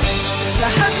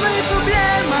 Lahat may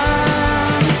problema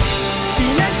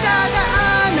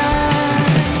pinagdadaanan.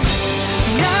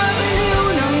 Pinabaliw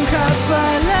ng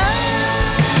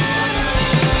kapalan.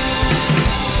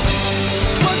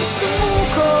 Huwag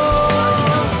sumuko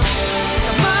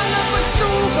sa mga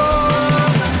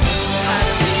pagsubok.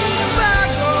 Harapin na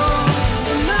bago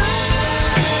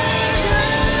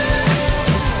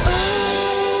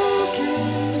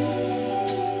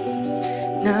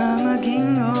na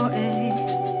maging OA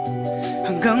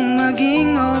hanggang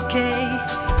maging okay.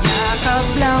 Yakap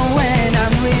lang when I'm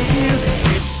with you.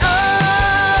 It's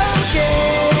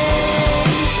okay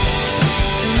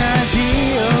to not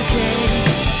be okay,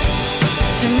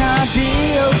 to not be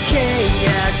okay.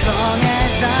 As long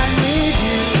as I'm with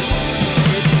you.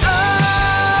 It's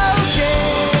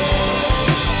okay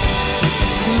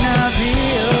to not be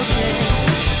okay,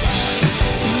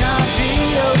 to not be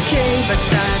okay.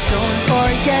 Basta don't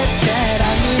forget that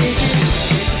I'm with you.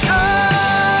 It's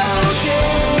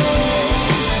okay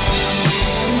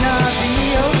to not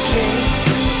be okay,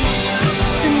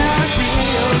 to not be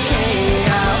okay.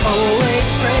 I'll always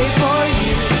pray for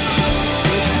you.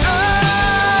 It's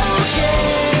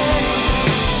okay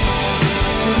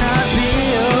to not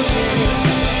be okay,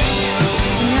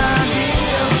 to not be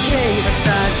okay.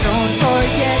 Basta don't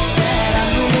forget that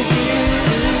I'm with you.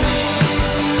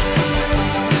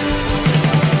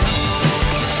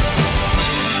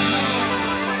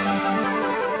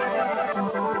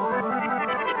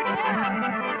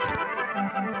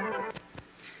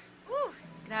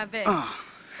 Grabe.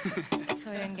 So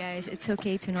yun guys, it's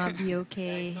okay to not be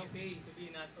okay.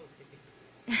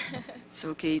 It's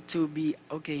okay to be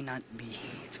okay, not be.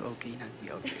 It's okay, not be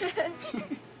okay.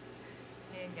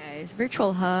 Ayan guys,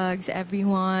 virtual hugs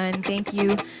everyone. Thank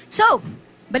you. So,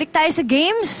 balik tayo sa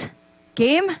games.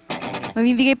 Game.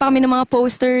 Mamibigay pa kami ng mga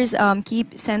posters.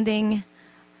 Keep sending,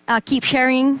 keep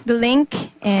sharing the link.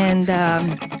 And,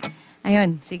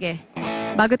 ayun, sige.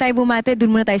 Bago tayo bumate, dun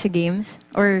muna tayo sa games.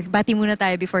 Or bati muna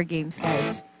tayo before games,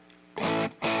 guys.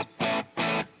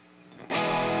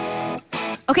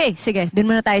 Okay, sige. Dun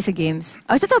muna tayo sa games.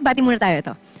 Oh, ito, bati muna tayo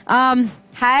ito.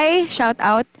 Hi, shout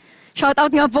out. Shout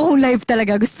out nga po kung live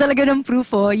talaga. Gusto talaga ng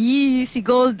proof, oh. Yee, si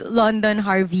Gold London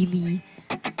Harvey Lee.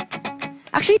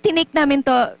 Actually, tinake namin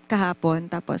to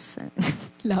kahapon. Tapos,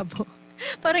 labo.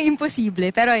 Parang imposible.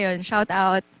 Pero ayun, shout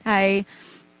out. Hi.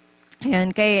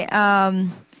 Ayun, kay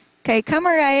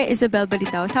Camaraya Isabel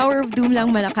Balitaw, Tower of Doom lang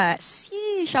malakas.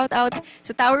 Yee! Shout out sa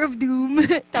Tower of Doom,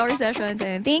 Tower Sessions.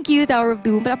 And thank you, Tower of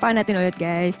Doom. Palapakan natin ulit,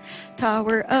 guys.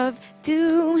 Tower of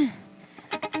Doom.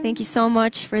 Thank you so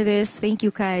much for this. Thank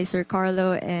you, kay Sir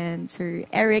Carlo and Sir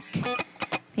Eric.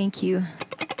 Thank you.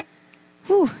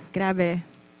 Whew, grabe.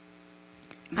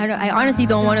 I honestly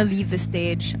don't want to leave the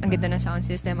stage. Ang ganda ng sound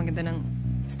system, ang ganda ng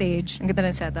stage, ang ganda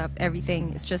ng setup,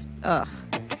 everything. It's just, ugh.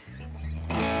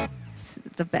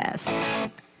 The best.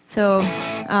 So,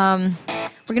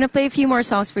 we're gonna play a few more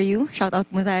songs for you. Shout out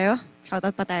mo tayo. Shout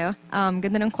out pa tayo.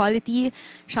 Ganda ng quality.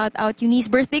 Shout out Eunice.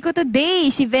 Birthday ko today.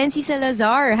 Si Vency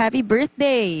Salazar. Happy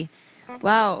birthday.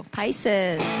 Wow.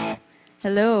 Pisces.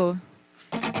 Hello.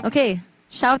 Okay.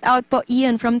 Shout out po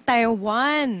Ian from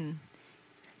Taiwan.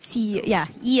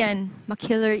 Ian.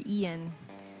 Makiller Ian.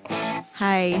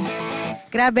 Hi.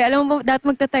 Grabe, alam mo, dapat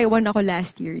magta-Taiwan ako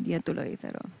last year. Di na tuloy,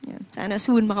 pero yan. Sana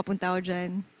soon makapunta ako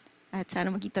dyan. At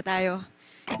sana magkita tayo.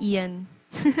 Ian.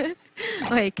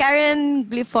 Okay, Karen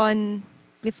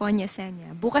Glifonia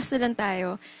Senya. Bukas na lang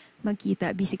tayo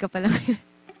magkita. Busy ka pa lang.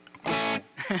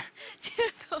 Sino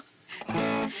to?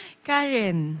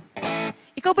 Karen.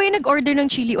 Ikaw ba yung nag-order ng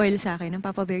chili oil sa akin, ng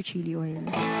Papa Bear chili oil?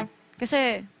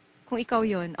 Kasi, kung ikaw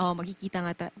yun, magkikita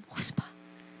nga bukas pa.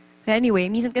 But anyway,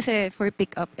 minsan kasi for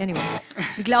pick-up. Anyway,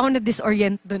 bigla akong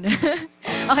na-disorient dun.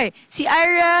 Okay, si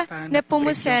Ira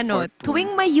Nepomuceno.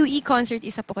 Tuwing may UE concert,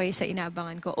 isa po kayo sa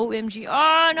inabangan ko. OMG,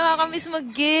 nakakamiss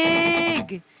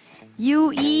mag-gig!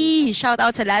 UE! Shout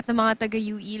out sa lahat ng mga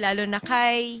taga-UE, lalo na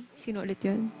kay... Sino ulit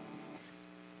yun?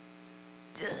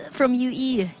 From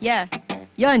UE. Yeah.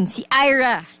 Yon, si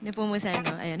Ira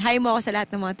Nepomuceno. Ayan, hi mo ako sa lahat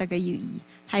ng mga taga-UE.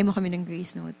 Hi mo kami ng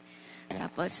Gracenote.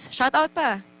 Tapos, shout out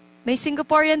pa. May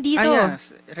Singaporean dito.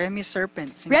 Yes. Remy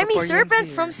Serpent. Remy Serpent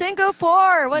here. from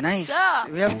Singapore. What's nice. up?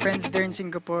 We have friends there in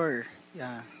Singapore.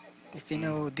 Yeah. If you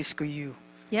know Disco U.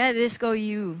 Yeah, Disco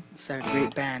U. It's a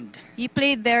great band. He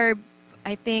played there,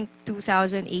 I think,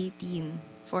 2018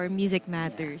 for Music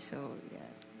Matters. So,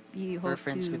 yeah. We're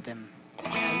friends with them.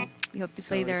 We hope to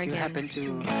play there if you again. happen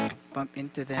to bump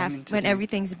into them when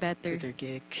everything's better. to their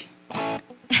gig,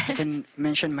 you can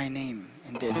mention my name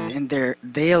and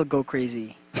they'll go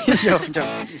crazy. joke.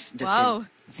 Just wow,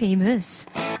 famous.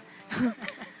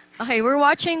 Okay, we're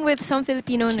watching with some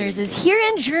Filipino nurses here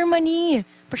in Germany.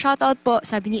 Pa-shout out po,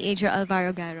 sabi ni Adria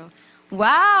Alvaro Garo.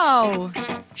 Wow!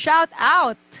 Shout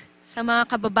out sa mga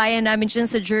kababayan namin dyan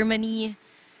sa Germany.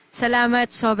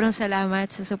 Salamat, sobrang salamat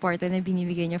sa suporta na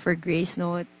binibigay niya for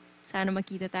Gracenote. Sana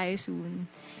makita tayo soon.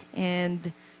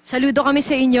 And saludo kami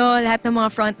sa inyo, lahat ng mga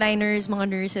frontliners, mga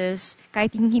nurses,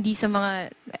 kahit yung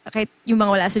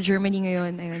mga wala sa Germany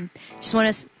ngayon. Ayun. Just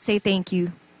wanna say thank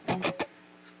you.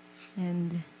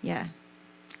 And yeah.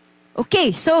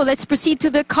 Okay, so let's proceed to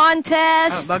the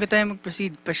contest. Bago tayo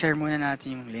mag-proceed, pa-share muna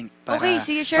natin yung link para okay,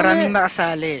 sige, share maraming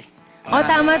makasali.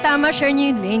 Tama, share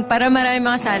niyo yung link para maraming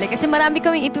makasali. Kasi marami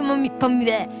kaming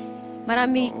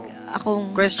marami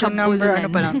akong question number, ano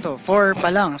pa lang to? 4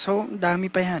 pa lang. So, dami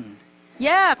pa yan.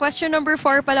 Yeah, question number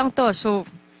 4 pa lang to. So,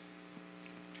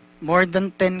 more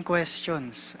than 10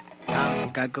 questions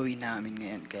ang gagawin namin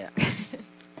ngayon. Kaya,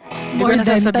 more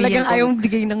than, talagang ayaw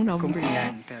bigay ng number. Kung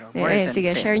ilan, pero more than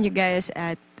sige, 10. share nyo guys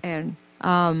at,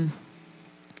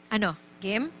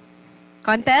 game?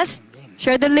 Contest? Game.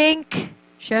 Share the link.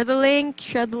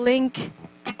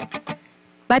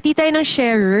 Bati tayo ng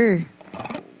sharer.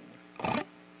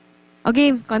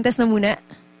 Okay, contest na muna.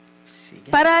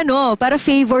 Sige. Para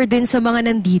favor din sa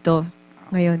mga nandito.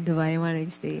 Ngayon, diba? Yung mga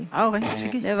nag-stay. Okay,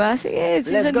 sige. Diba? Sige,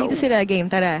 Let's go. dito sila. Game,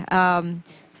 tara.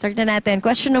 Start na natin.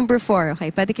 Question number 4.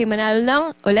 Okay, pwede kayo manalo ng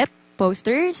ulit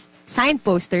posters, signed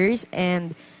posters,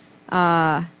 and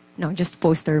just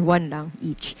poster. 1 lang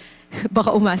each.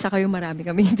 Baka umasa kayo, marami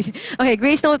kami. Okay,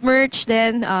 Gracenote merch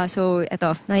then. So,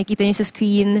 eto, nakikita niyo sa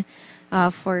screen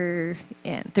for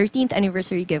 13th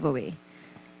anniversary giveaway.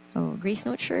 Oh,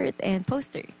 Gracenote shirt and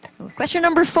poster. Oh, question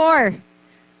number 4.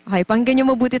 Okay, pakinggan niyo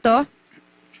mabuti to.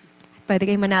 Pwede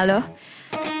kayo manalo.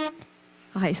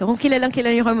 Okay, so kung kilalang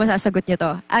niyo kayo, masasagot niyo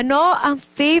to. Ano ang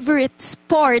favorite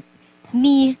sport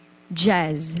ni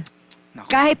Jazz?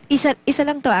 Naku. Kahit isa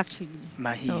lang to actually.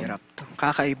 Mahirap to.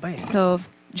 Kakaiba eh. So,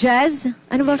 Jazz,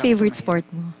 ano ba Mahirap favorite to, sport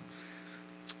mo?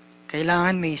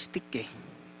 Kailangan may stick eh.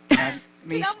 May Kailangan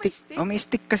may stick. stick? May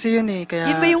stick kasi yun eh.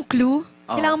 Kaya, Yun ba yung clue?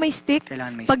 Oo. Kailangan may stick?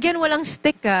 Kailangan may Pag yan walang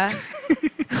stick ka,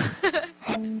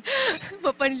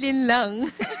 mapanlin lang.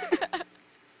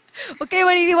 Huwag kayo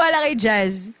maniniwala kay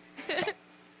Jazz.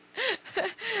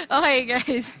 Okay,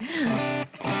 guys.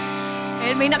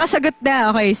 And may nakasagot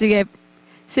na. Okay, sige.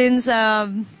 Since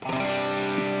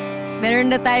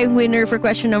meron na tayong winner for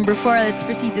question number 4, let's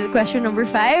proceed to question number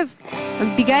 5.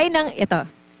 Magbigay ng, ito,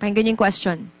 pakinggan yung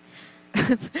question.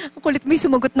 Ang kulit mo yung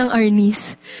sumagot ng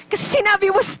Arnis. Kasi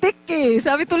sinabi mo stick eh.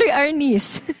 Sabi tuloy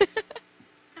Arnis.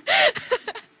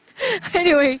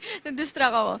 Anyway,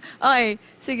 na-distract ako. Okay,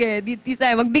 sige, dito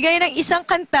tayo. Magbigay ng isang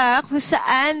kanta kung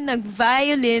saan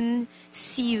nag-violin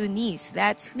si Eunice.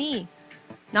 That's me.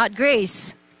 Not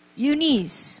Grace.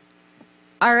 Eunice.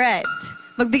 Alright.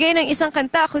 Magbigay ng isang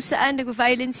kanta kung saan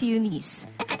nag-violin si Eunice.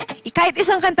 Kahit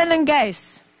isang kanta lang,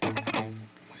 guys.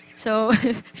 So,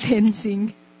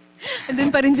 fencing. Andun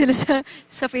pa rin sila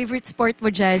sa favorite sport mo,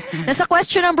 Jazz. Nasa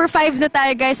question number 5 na tayo,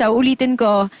 guys. Ulitin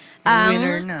ko.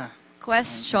 winner na.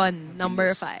 Question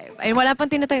number 5. Ay, wala pa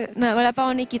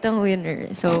akong nakikitang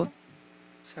winner. So,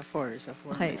 Sa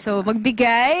 4. okay. So,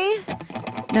 magbigay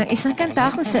ng isang kanta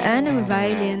kung saan ang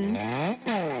violin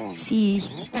si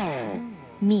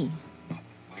me.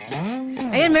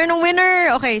 Ayun, meron ng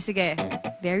winner. Okay, sige.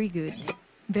 Very good.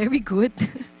 Very good.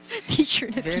 Teacher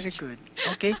na Very teacher. good.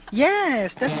 Okay.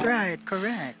 Yes, that's right.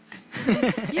 Correct.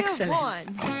 You have Excellent. won.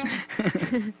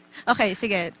 Okay,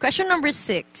 sige. Question number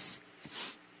 6.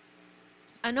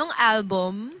 Anong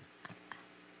album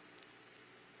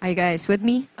Are you guys with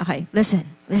me? Okay, listen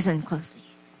closely.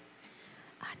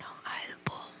 Anong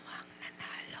album ang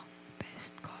nanalong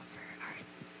best cover art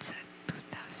sa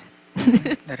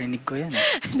 2000? Narinig ko yan.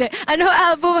 Hindi. Anong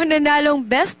album ang nanalong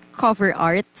best cover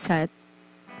art sa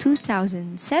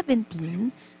 2017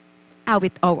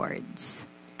 Awit Awards?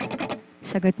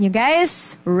 Sagot niyo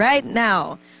guys right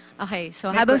now. Okay,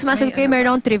 so habang sumasagot kayo,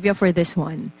 meron akong trivia for this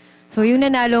one. So yung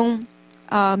nanalong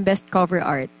best cover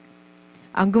art,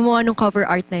 ang gumawa ng cover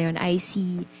art na yun ay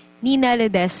si Nina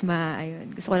Ledesma.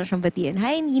 Ayun, gusto ko lang siyang batiin.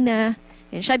 Hi, Nina.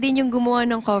 Yan, siya din yung gumawa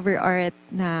ng cover art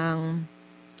ng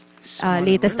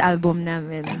latest album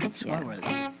namin. Small World.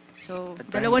 So, Ba't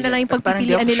dalawa parang na lang yung ba't parang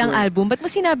di pagpipilian ako nilang sure? album. Ba't mo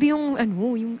sinabi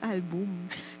yung album?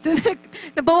 So,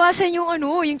 nabawasan yung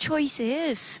yung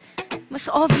choices. Mas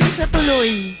obvious na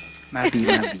tuloy. Mabi.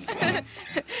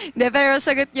 Hindi, pero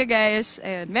sagot nyo guys.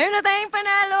 Ayun. Meron na tayong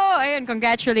panalo. Ayun,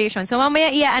 congratulations. So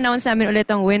mamaya i-announce namin ulit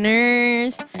ang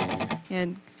winners.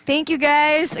 Ayun. Thank you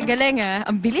guys. Ang galing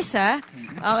Ang bilis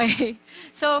Okay.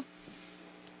 So,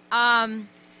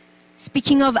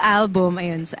 speaking of album,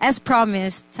 ayun. So as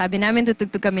promised, sabi namin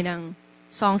tutugtog kami ng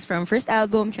songs from first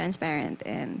album, Transparent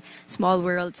and Small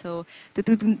World. So,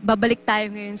 babalik tayo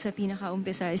ngayon sa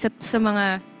pinaka-umpisa. Isa sa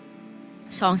mga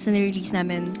songs na nirelease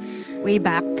namin way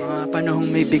back. Mga panahong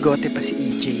may bigote pa si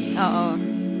EJ. Oo.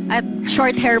 At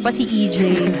short hair pa si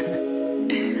EJ.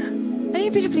 Ano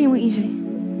yung piniplay mo, EJ?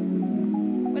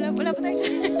 Wala pa tayo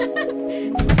siya.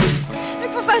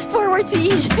 Nagpa-fast forward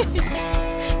si EJ.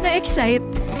 Na-excite.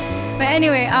 But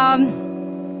anyway,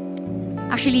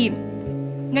 actually,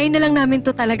 ngayon na lang namin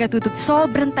to talaga tutug.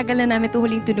 Sobrang tagal na namin to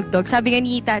huling tunugtog. Sabi nga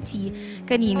ni Tatsi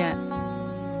kanina,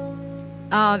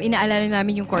 inaalala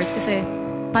namin yung chords kasi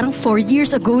parang 4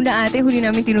 years ago na ate, huli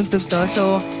namin tinugtog to.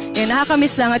 So, yun,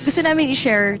 nakakamiss lang. At gusto namin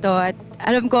i-share to. At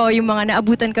alam ko, yung mga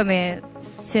naabutan kami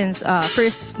since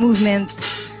first movement,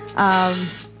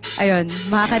 ayun,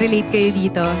 makaka-relate kayo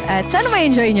dito. At sana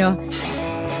ma-enjoy nyo.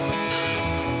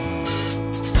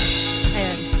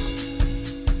 Ayun.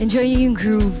 Enjoy nyo yung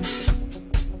groove.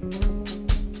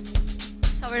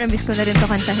 Sobrang miss ko na rin to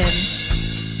kantahin.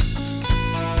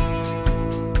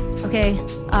 Okay.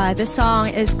 This song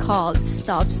is called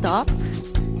Stop Stop.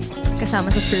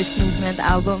 Kasama sa First Movement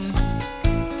album.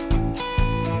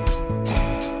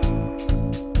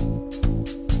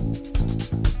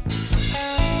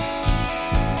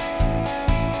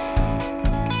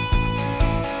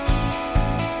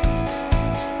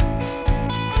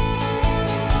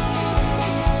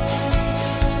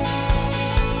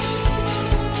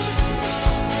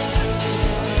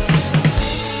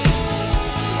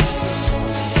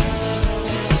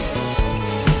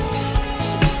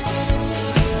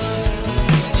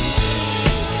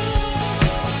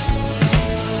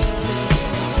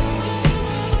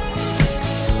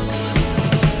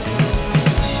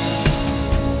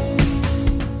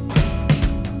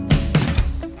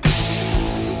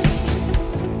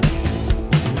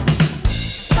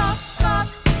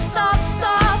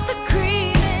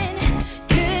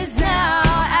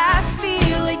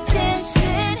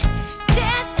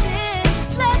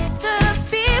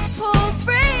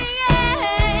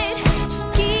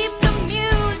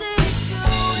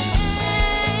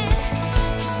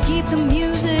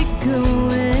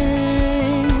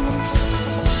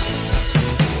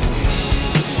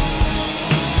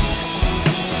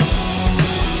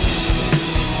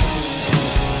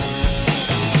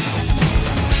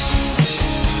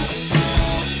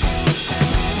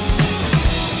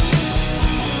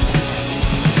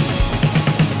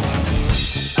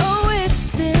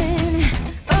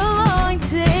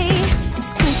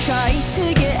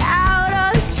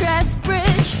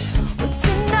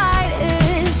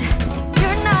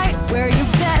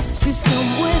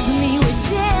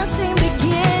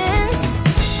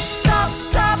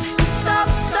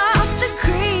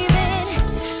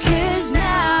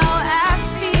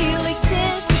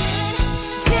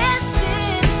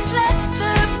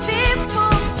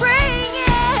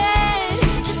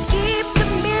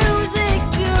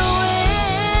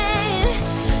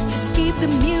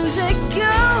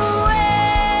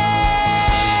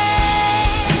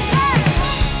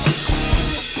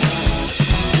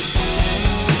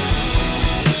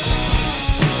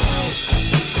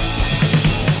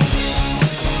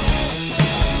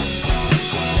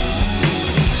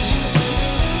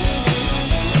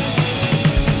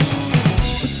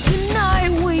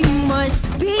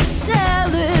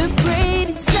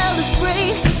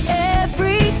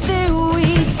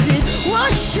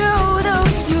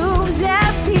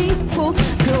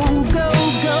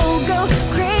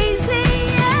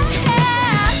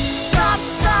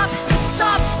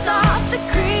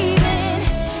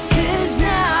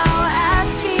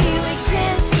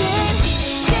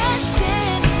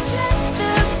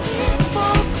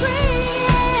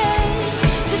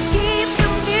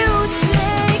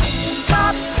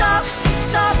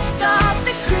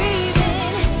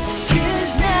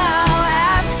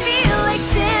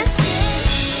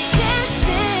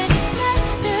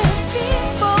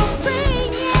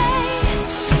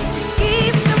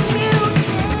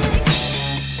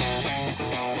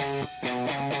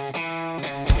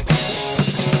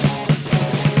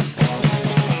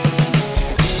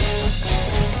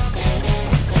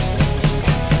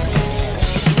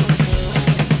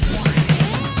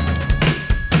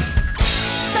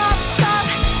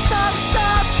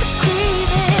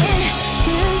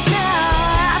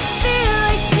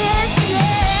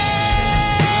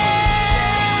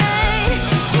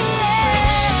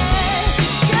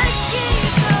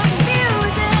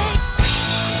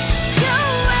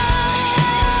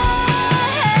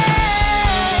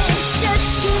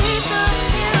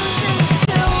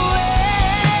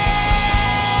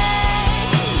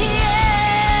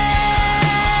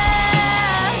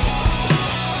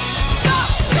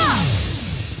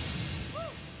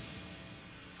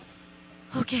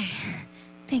 Okay.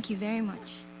 Thank you very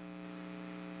much.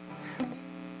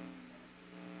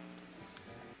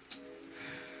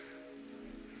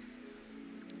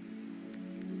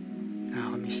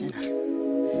 Nakakamiss yun ah.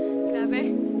 Grabe.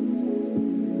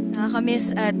 Nakakamiss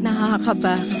at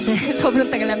nakakakaba kasi sobrang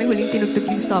tagal namin huling tinugtog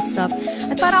yung Stop Stop.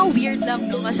 At parang weird lang,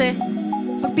 no? Kasi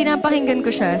pag pinapakinggan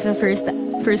ko siya sa first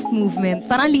movement,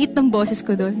 parang liit ng boses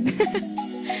ko doon.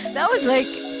 That was like,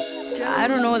 I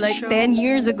don't know, like 10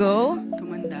 years ago.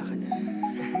 Tumanda ka na.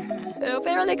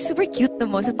 Pero like super cute na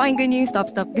mo. Sa pakinggan niyo yung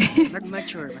Stop Stop.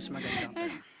 Nag-mature, mas magandang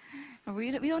term.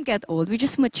 We don't get old, we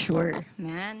just mature,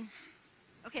 man.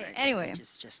 Okay, anyway.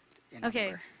 Just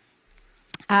Okay.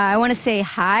 I want to say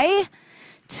hi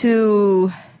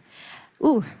to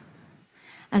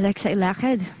Alexa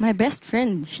Ilacad, my best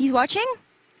friend. She's watching?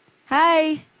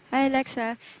 Hi! Hi,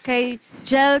 Alexa. Kay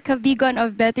Jel Cabigon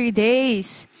of Better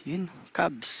Days. Yun,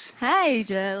 Cubs. Hi,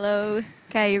 Jello.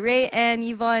 Kay Ray and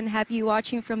Yvonne, happy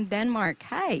watching from Denmark.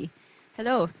 Hi.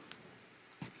 Hello.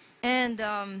 And,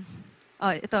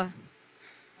 ito.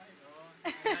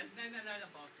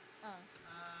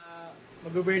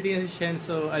 Mag-birthday na si Shen,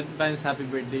 so advance happy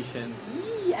birthday, Shen.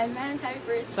 Yee, advance happy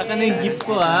birthday. Saka na yung gift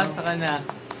ko, ha? Saka na.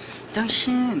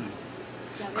 Junction!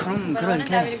 Come, girl, Parang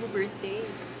dami nag-birthday.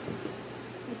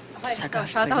 Okay, ito,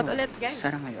 shoutout ulit, guys.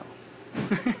 Sarang ngayon.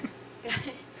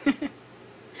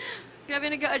 Grabe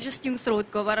nag-a-adjust yung throat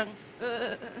ko. Parang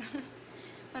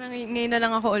ngayon na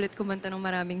lang ako ulit kumanta ng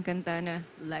maraming kanta na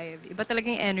live. Iba talaga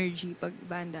yung energy pag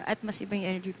banda. At mas iba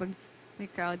yung energy pag may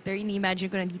crowd. Pero ini-imagine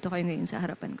ko nandito kayo ngayon sa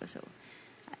harapan ko. So,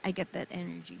 I get that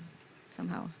energy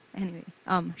somehow. Anyway,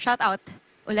 shout out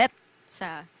ulit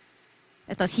sa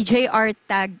ito, si JR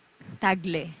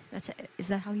Tagle.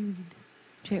 Is that how you read?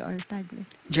 JR Tagle.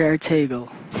 JR Tagle.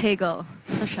 Tagle.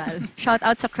 Social. Shout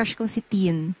out sa crush kong si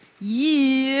Tin.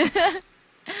 Yeah!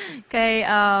 Kay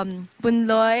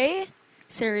Bunloy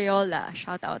Seriola.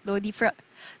 Shout out.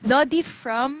 Lodi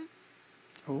from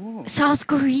Oh. South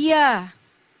Korea.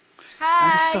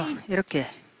 Hi! Arso, iroke.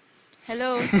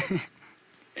 Hello.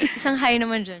 Isang hi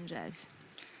naman dyan, Jazz.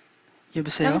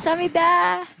 Yabaseo?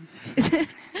 Kamsahamnida!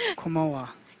 Kumawa.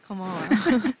 Kumawa.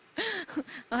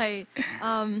 Okay.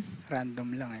 Random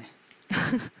lang eh.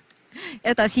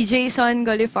 Ito, si Jason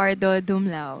Golifardo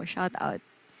Dumlao. Shout out.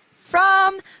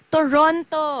 From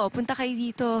Toronto. Punta kayo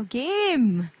dito.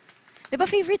 Game! Diba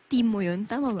favorite team mo yun?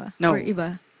 Tama ba? No. Or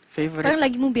iba? Favorite Parang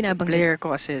lagi mong binabanggit. player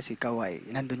ko kasi si Kawhi.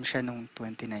 Nandun siya nung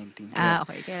 2019.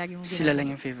 Okay. Kaya lagi mong Sila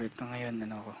lang yung favorite ko ngayon.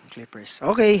 Clippers.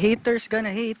 Okay, haters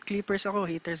gonna hate. Clippers ako,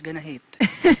 haters gonna hate.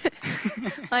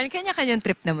 Kanya-kanyang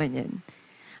trip naman yan.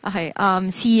 Okay,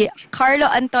 si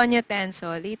Carlo Antonio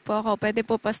Tenso. Late po ako. Pwede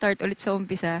po pa start ulit sa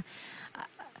umpisa.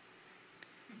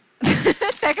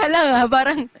 Teka lang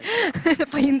parang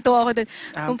napahinto ako dun.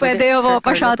 Kung pwede ako,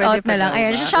 pa-shoutout na lang.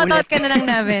 Ayan, shoutout ka na lang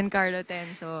namin, Carlo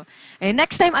Tenso.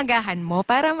 Next time agahan mo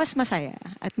para mas masaya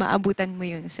at maabutan mo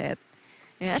yung set.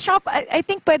 Ayan, I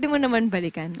think pwede mo naman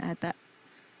balikan ata.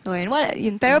 So,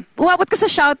 yun. Pero umabot ka sa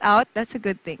shoutout, that's a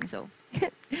good thing. So,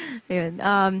 ayun.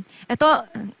 Ito,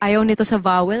 ayaw nito sa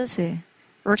vowels eh.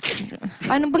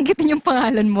 Paano banggitin yung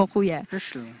pangalan mo, kuya?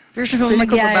 Rachel. Rachel Feeling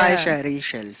ko Magyaya. babae siya,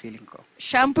 Rachel, feeling ko.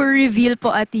 Shampoo reveal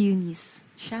po, Ate Eunice.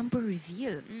 Shampoo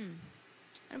reveal?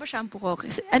 Ano ba shampoo ko?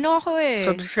 Kasi, ano ako eh?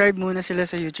 Subscribe muna sila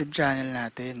sa YouTube channel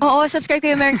natin. Oo, subscribe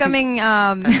kayo. Meron kaming,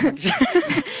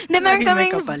 hindi, meron Laging may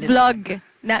kaming kapalit. vlog.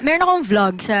 Meron akong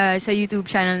vlog sa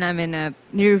YouTube channel namin na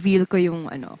ni-reveal ko yung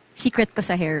secret ko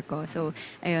sa hair ko. So,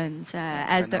 ayun, sa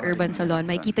As the Urban Salon,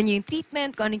 makikita niyo yung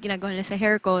treatment, kung anong ginagawa nila sa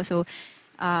hair ko. So,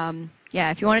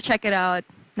 yeah, if you wanna check it out,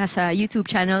 nasa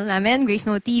YouTube channel namin,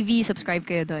 Gracenote TV, subscribe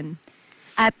kayo doon.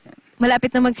 At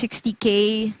malapit na mag 60K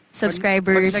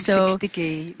subscribers. Pag So, nag-60K,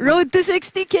 road to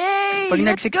 60K! pag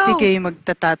Let's nag-60K, go!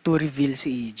 magta-tattoo reveal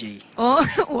si EJ. Oh,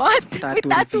 what? May Tattoo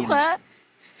tattoo reveal. ka?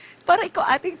 Parang ikaw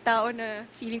ating tao na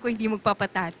feeling ko hindi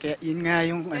magpapatat. Kaya yun nga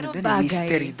yung Pero dun, bagay.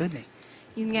 mystery dun eh.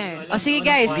 Yun nga. O sige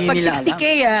guys, Hindi pag nila 60K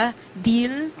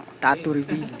deal. Tattoo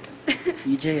reveal.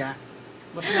 EJ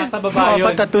Ba't nasa baba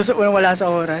yun? Tattoo wala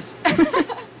sa oras.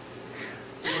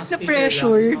 Na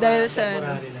pressure dahil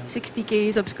sa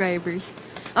 60K subscribers.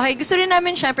 Okay, gusto rin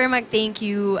namin syempre mag-thank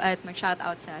you at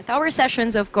mag-shoutout sa Tower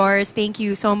Sessions, of course. Thank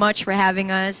you so much for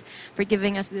having us, for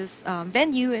giving us this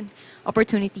venue and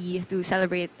opportunity to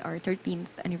celebrate our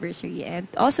 13th anniversary and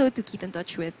also to keep in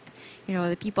touch with,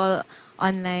 the people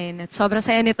online. At sobrang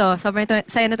saya nito. Sobrang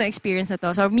saya na itong experience na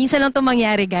to. So, minsan lang itong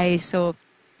mangyari, guys. So,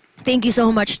 thank you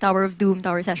so much, Tower of Doom,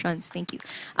 Tower Sessions. Thank you.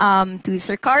 To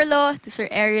Sir Carlo, to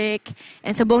Sir Eric,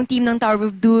 and sa buong team ng Tower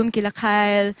of Doom, kila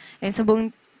Kyle, and sa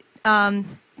buong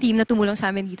team na tumulong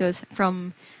sa amin dito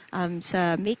from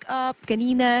sa makeup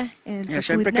kanina, and Yeah,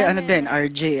 sa food syempre kay ano namin. din,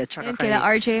 RJ at saka And kay kila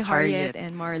RJ, Harriet,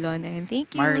 and Marlon. And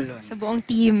thank you Marlon. sa buong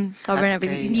team. Sobrang At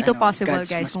kay, hindi to ano, possible,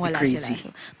 Gods guys, Must kung Be wala Crazy. sila.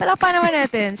 So, palakpakan naman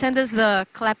natin. Send us the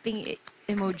clapping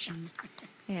emoji.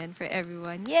 Ayan, for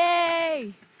everyone.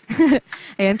 Yay!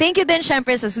 Ayan, thank you din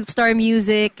syempre sa Superstar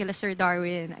Music, kila Sir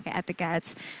Darwin, kay Ate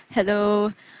Cats.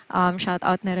 Hello, shout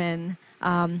out na rin.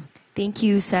 Thank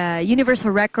you sa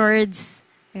Universal Records.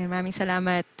 Ayan, maraming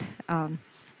salamat.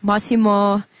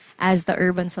 Massimo, as the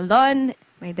Urban Salon,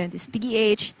 my dentist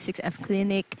PGH, 6F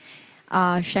Clinic.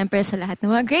 Syempre sa lahat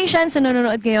ng mga Gracians na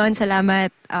nanonood ngayon,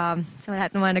 salamat sa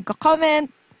lahat ng mga nagko-comment.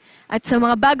 At sa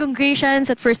mga bagong Gracians,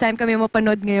 at first time kami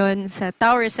mapanood ngayon sa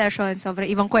Tower Session, sobrang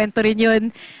ibang kwento rin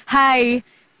yun. Hi!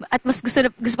 At mas gusto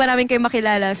pa namin kayo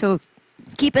makilala. So,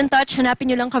 keep in touch.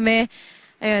 Hanapin nyo lang kami.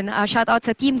 Ayun, shout out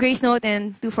sa Team Gracenote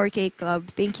and 24K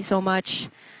Club. Thank you so much.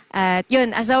 At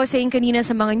yun, as I was saying kanina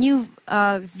sa mga new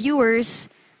viewers,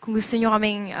 kung gusto nyo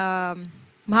kaming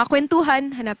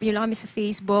makakwentuhan, hanapin nyo lang kami sa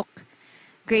Facebook.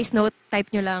 Gracenote,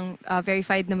 type nyo lang,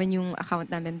 verified naman yung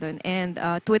account namin doon. And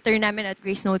Twitter namin at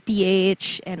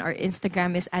GracenotePH, and our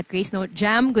Instagram is at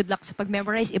GracenoteJam. Good luck sa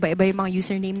pag-memorize. Iba-iba yung mga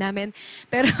username namin.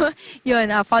 Pero yun,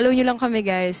 follow nyo lang kami,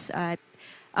 guys. At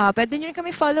pwede nyo rin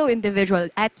kami follow individual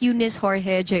at Eunice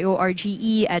Jorge,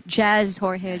 Jorge, at Jazz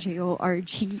Jorge,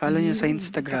 Jorge. Follow nyo sa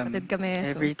Instagram. Kapatid kami.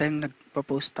 So. Every time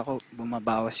nagpo-post ako,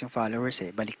 bumabawas yung followers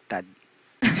baliktad.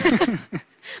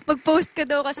 Pag-post ka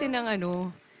daw kasi ng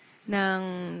ng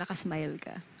nakasmile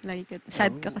ka. Lagi ka.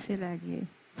 Sad ka kasi lagi.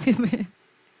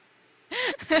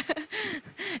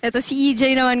 Ito si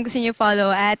EJ naman gusto niyo follow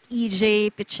at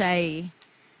EJ Pichay.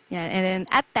 Yan. And then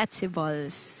at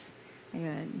Tatsiballs.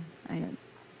 Ayun. Ayun.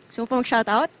 Gusto mo pa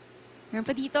mag-shoutout? Meron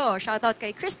pa dito. Shoutout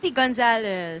kay Christy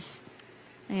Gonzalez.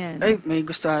 Ayan. Ay, may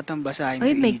gusto atang basahin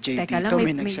Ay, si EJ teka dito. lang,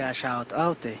 May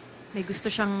nagsha-shoutout May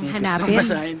gusto siyang May hanapin.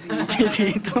 gusto basahin si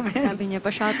EJ dito. Sabi niya pa,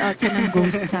 shoutout siya ng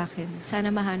ghost sa akin. Sana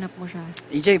mahanap mo siya.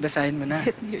 EJ, basahin mo na.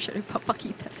 Hindi siya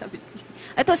nagpapakita, sabi ni Christy.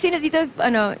 Ito, sino dito?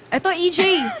 Ito, EJ!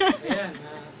 Ayan,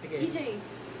 sige. EJ.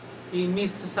 Si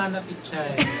Miss Susana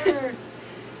Pichay.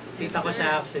 Tita ko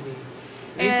siya actually.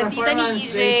 Ayan, tita ni Performance,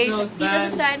 EJ. Gracenote Tita Band.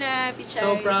 Susana Pichay.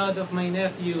 So proud of my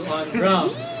nephew on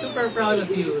drums. Super proud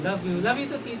of you. Love you. Love you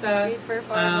too, tita. Great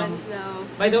performance now.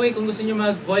 By the way, kung gusto niyo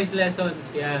mag-voice lessons,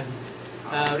 yan.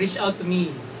 Reach out to me.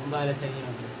 Kung bahala sa inyo.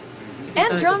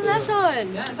 And drum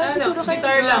lessons. Yan, Diba tuturo kayo ng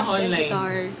guitar lang drums and online.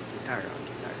 guitar. Guitar.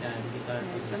 Yan, guitar.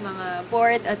 Sa mga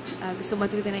bored at gusto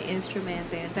matuto ng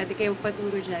instrumento, yan. Pwede kayo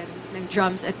magpaturo dyan ng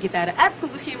drums at gitara. At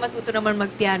kung gusto nyo matuto naman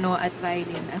mag-piano at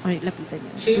violin, ako lapitan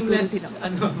nyo. Shameless, Tuturo din ako.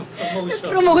 promotion.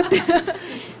 Promote.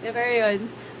 Pero yun.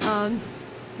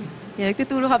 Yan,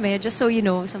 nagtuturo kami, just so you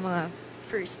know, sa mga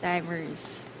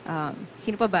first-timers.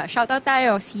 Sino pa ba? Shoutout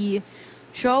tayo, si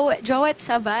Joet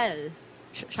Sabal.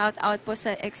 Shoutout po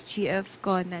sa XGF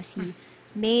ko na si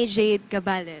May Jade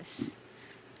Gabales.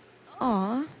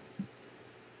 Aww.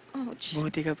 Ouch.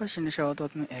 Buti ka pa,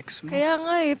 sinashoutout mo yung ex mo. Kaya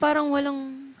nga parang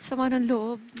walang sama ng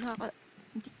loob.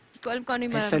 Hindi ko alam kung ano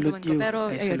yung I salute mararamdaman ko. you. Pero,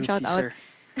 I ayun, salute shout you, out. sir.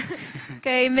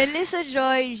 Kay Melissa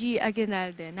Joy G.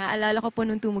 Aguinalde. Naalala ko po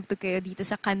nung tumugtog kayo dito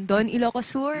sa Candon,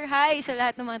 Ilocos Sur. Hi sa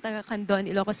lahat ng mga taga Candon,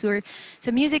 Ilocos Sur.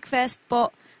 Sa Music Fest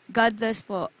po. God bless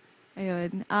po.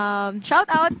 Ayun.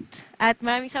 Shout out. At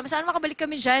maraming sama. Sana makabalik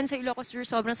kami dyan sa Ilocos Sur.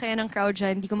 Sobrang saya ng crowd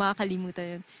dyan. Hindi ko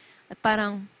makakalimutan yun. At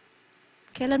parang,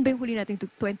 kailan ba yung huli natin?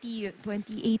 2018,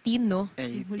 no?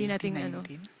 Yung huli natin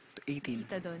 18.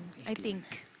 kita doon. I think.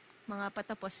 Mga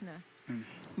patapos na. Hmm.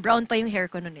 Brown pa yung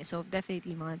hair ko noon So,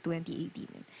 definitely mga 2018.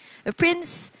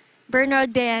 Prince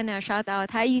Bernard Diana, shout out.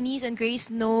 Hi, Eunice and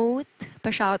Gracenote.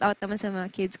 Pa-shout out naman sa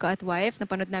mga kids ko at wife.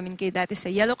 Napanood namin kayo dati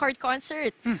sa Yellow Card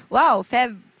Concert. Wow,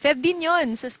 Feb din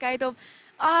yon sa Skytop.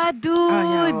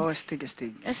 Dude! Astig.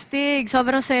 Astig.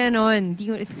 Sobrang saya nun.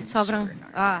 Sobrang,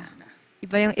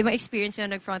 ibang experience yun.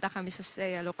 Nag-fronta kami sa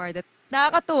Yellow Card. At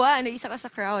nakakatuwa, isa ka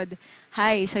sa crowd.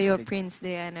 Hi, sa'yo, Astig. Prince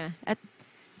Diana. At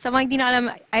sa mga hindi na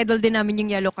alam, idol din namin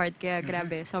yung Yellow Card. Kaya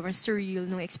grabe, sobrang surreal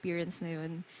nung experience na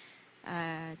yun.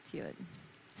 At yun.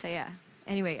 Saya.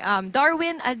 Anyway,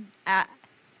 Darwin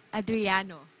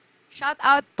Adriano. Shout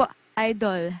out po,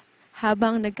 idol.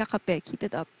 Habang nagkakape, keep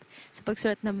it up. Sa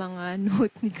pagsulat ng mga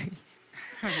note ni Grace.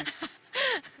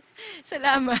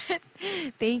 Salamat.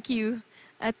 Thank you.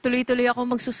 At tuloy-tuloy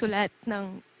ako magsusulat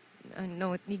ng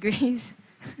note ni Grace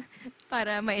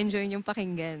para ma-enjoy yung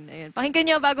pakinggan. Ayun. Pakinggan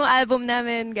nyo bagong album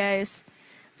namin, guys.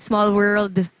 Small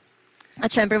World. At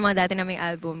syempre, mga dati naming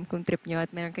album, kung trip nyo at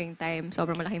meron kayong time,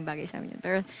 sobrang malaking bagay sa amin yun.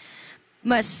 Pero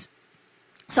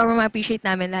sobrang ma-appreciate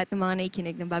namin lahat ng mga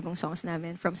nakikinig ng bagong songs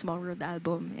namin from Small World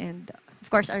album. And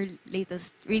of course, our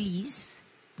latest release,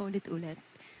 paulit-ulit.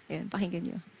 Ayun, pakinggan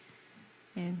nyo.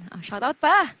 And, shoutout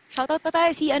pa! Shoutout pa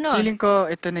tayo si ano. Feeling ko,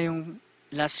 ito na yung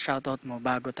last shoutout mo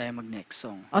bago tayo mag-next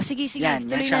song. Oh, sige, Yan,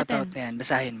 tuloy shoutout natin. na yan.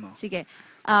 Basahin mo. Sige.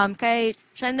 Kay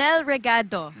Chanel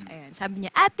Regado. Ayan, sabi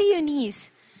niya, Ate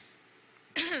Eunice,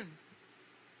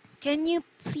 can you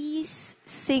please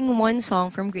sing one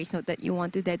song from Gracenote that you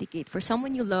want to dedicate for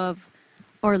someone you love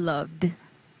or loved?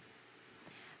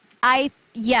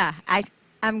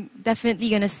 I'm definitely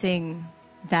gonna sing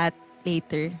that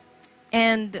later.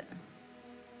 And,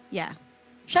 yeah.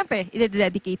 Siyempre,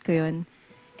 i-dedicate ko yun.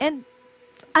 And,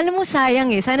 alam mo,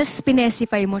 sayang eh. Sana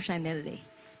specify mo, Chanel eh.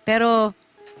 Pero,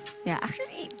 yeah,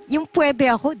 actually, yung pwede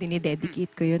ako,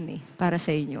 dinidedicate ko yun eh. Para sa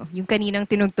inyo. Yung kaninang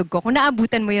tinugtog ko. Kung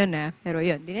naabutan mo yun pero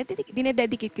yun.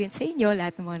 Dinidedicate ko yun sa inyo,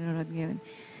 lahat ng mga nanonood ngayon.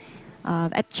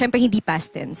 At syempre, hindi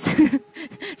past tense.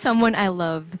 Someone I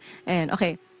love. And,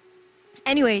 okay.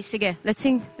 Anyway, sige. Let's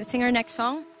sing our next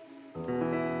song.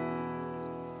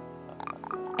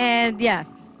 And, yeah.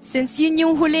 Since yun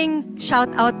yung huling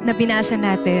shout-out na binasa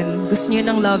natin, gusto nyo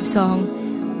ng love song,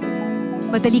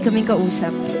 madali kaming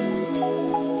kausap.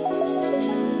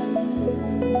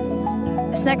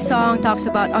 This next song talks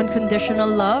about unconditional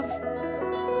love.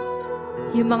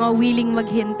 Yung mga willing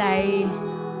maghintay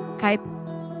kahit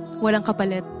walang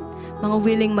kapalit. Mga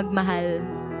willing magmahal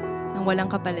ng walang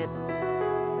kapalit.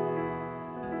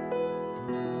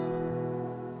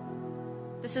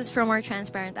 This is from our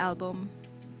Transparent album.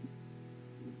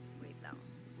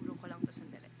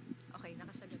 Sandali. Okay,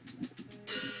 nakasagot.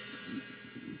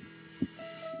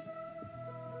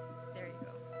 There you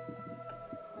go.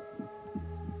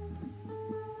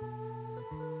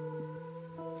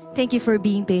 Thank you for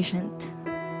being patient.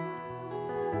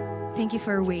 Thank you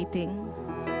for waiting.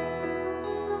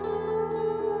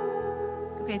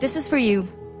 Okay, this is for you.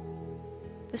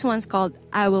 This one's called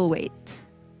I Will Wait.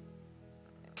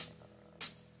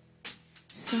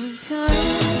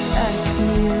 Sometimes I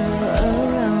feel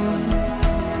alone.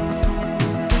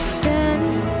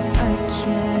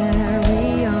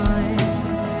 Carry on.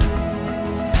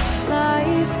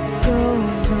 Life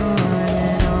goes on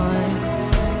and on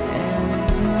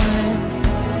and on.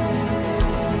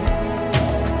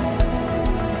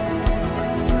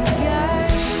 Some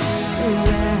guys are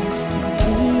asking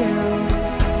me out,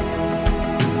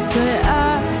 but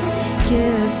I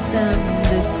give them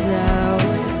the doubt.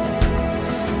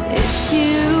 It's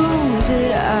you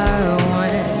that I want.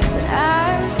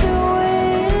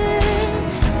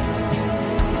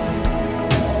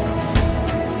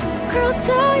 Girl,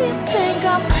 do you think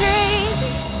I'm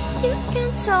crazy? You can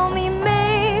tell me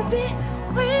maybe.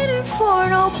 Waiting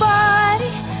for nobody,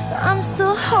 but I'm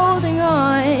still holding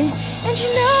on. And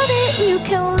you know that you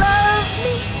can love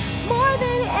me more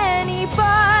than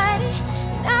anybody,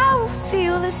 and I will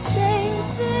feel the same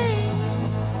thing.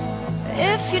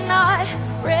 If you're not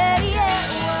ready yet,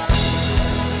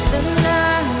 then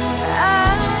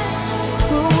I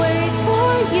will wait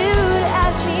for you to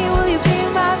ask me, will you be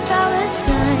my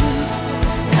Valentine?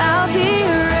 I'll be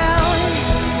around,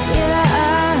 yeah,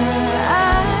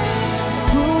 I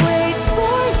will wait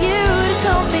for you to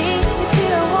tell me it's you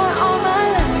I want all my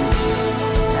life.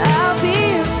 I'll be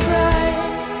your bride.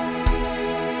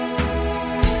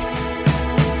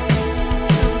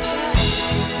 Sometimes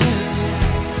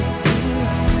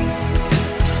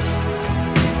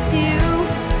you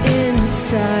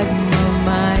inside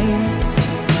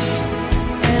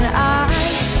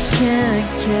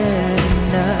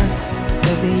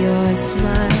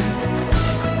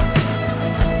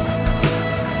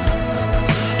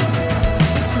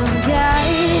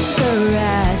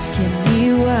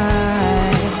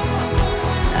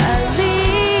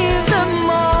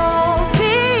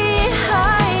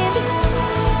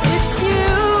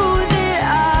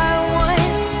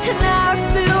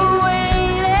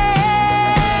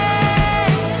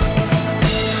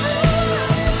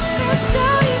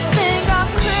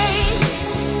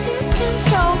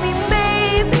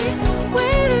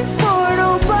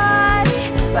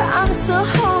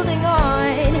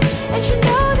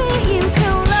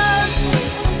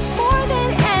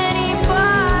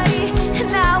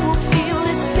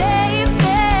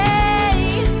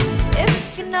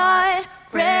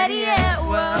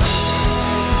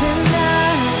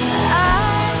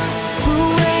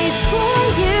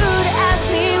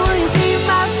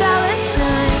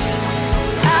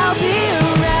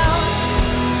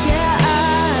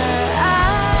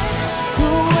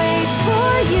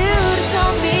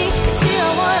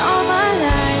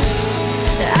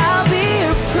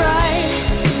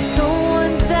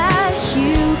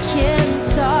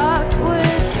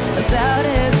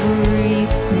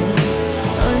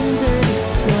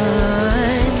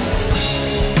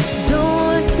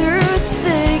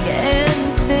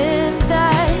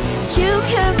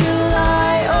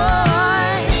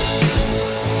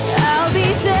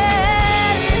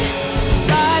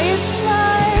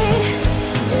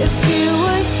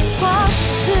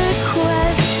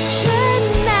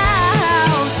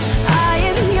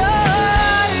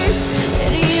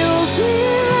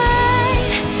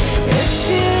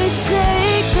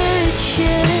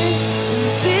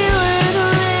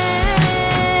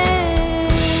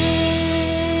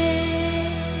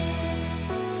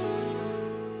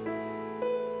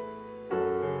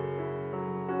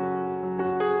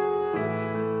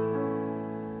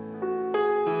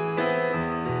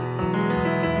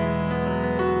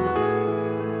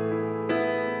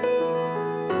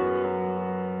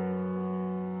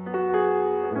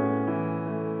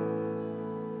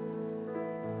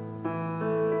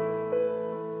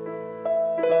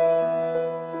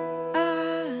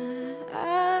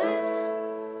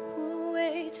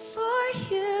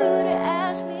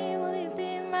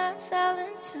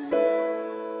time,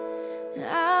 and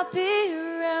I'll be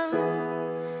around.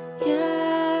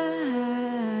 Yeah,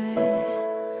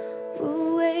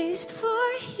 we'll wait for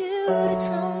you to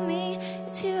tell me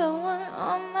it's you I want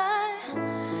all my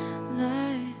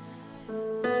life,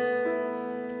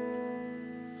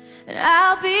 and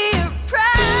I'll be your pride.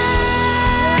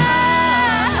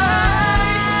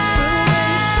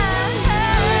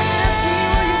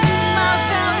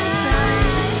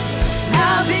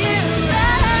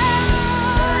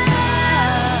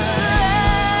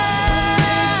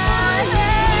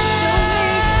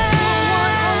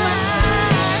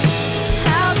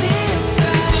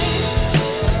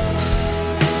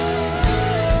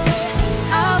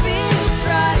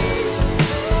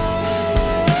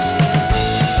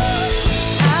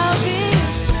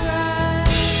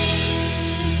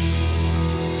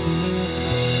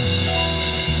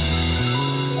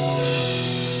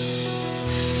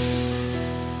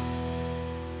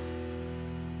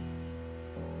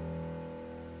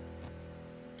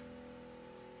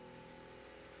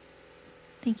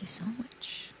 Thank you so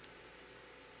much.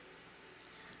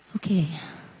 Okay,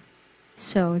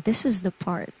 so this is the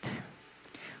part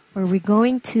where we're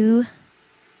going to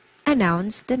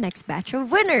announce the next batch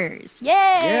of winners.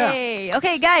 Yay!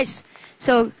 Okay, guys.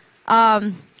 So,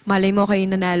 malay mo kayo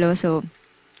nanalo. So,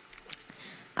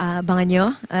 abangan nyo.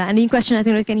 Ano yung question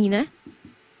natin ulit kanina?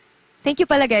 Thank you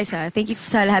pala, guys. Thank you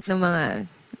sa lahat ng mga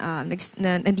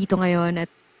nandito ngayon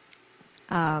at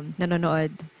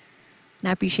nanonood.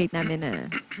 Na-appreciate namin na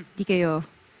di kayo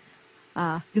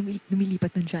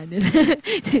lumilipat ng channel.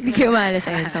 Di kayo maalas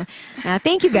ayun. So,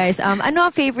 thank you guys. Ano ang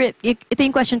favorite, ito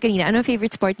yung question kanina, ano ang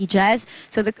favorite sport ni Jazz?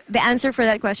 So the answer for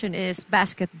that question is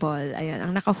basketball. Ayun,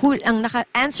 ang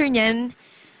naka-answer niyan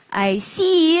ay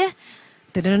si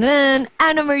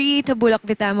Anna Marie Tabulak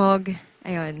Vitamog.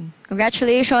 Ayun,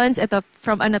 congratulations. Ito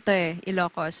from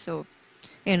Ilocos. So,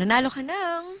 ayun, nanalo ka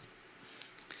ng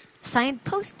signed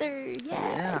poster.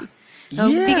 Yeah.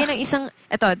 Magbibigay ng isang,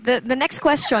 the next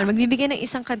question, magbibigay ng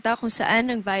isang kanta kung saan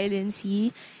ng violin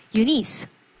si Eunice.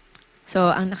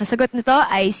 So, ang nakasagot nito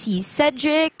ay si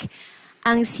Cedric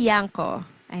Angsiangco.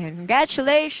 Ayun,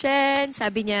 congratulations!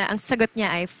 Sabi niya, ang sagot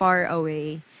niya ay Far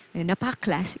Away. Ayun,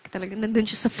 napaka-classic. Talaga nandun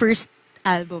siya sa first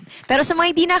album. Pero sa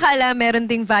mga hindi nakaalam, meron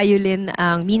ding violin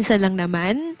ang Minsan Lang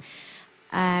Naman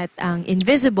at ang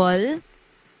Invisible.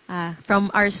 From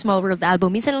our Small World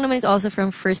album. Minsan Lang Naman is also from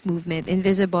First Movement,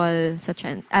 Invisible sa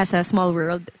Small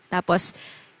World. Tapos,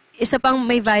 isa pang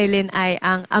may violin ay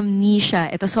ang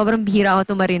Amnesia. Ito, sobrang bihira ako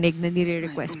ito marinig na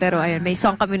nire-request. Pero ayun, may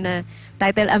song kami na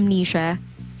title Amnesia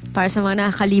para sa mga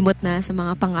nakakalimot na, sa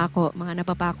mga pangako, mga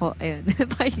napapako. Ayun,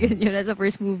 pakinggan yun sa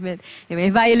First Movement. May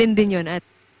violin din yun. At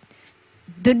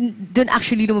dun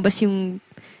actually lumabas yung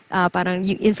parang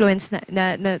yung influence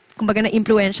na kumbaga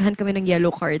na-influensyahan kami ng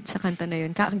Yellow Card sa kanta na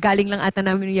yun. Galing lang ata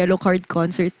namin yung Yellow Card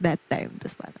concert that time.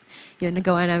 Tapos parang, yun,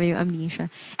 nagawa namin yung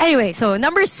Amnesia. Anyway, so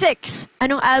number 6.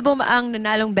 Anong album ang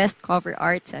nanalong Best Cover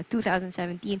Art sa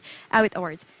 2017 Awit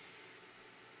Awards?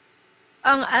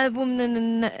 Ang album na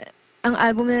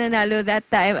nanalo that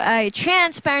time ay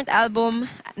Transparent Album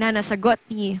na nasagot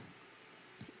ni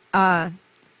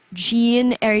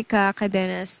Jean Erica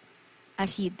Cadenas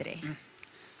Asidre.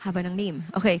 Haba ng name.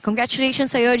 Okay,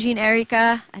 congratulations sa'yo, Jean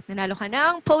Erica. At nanalo ka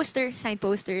ng poster, signed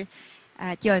poster.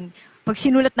 At yun, pag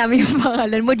sinulat namin yung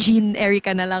pangalan mo, Jean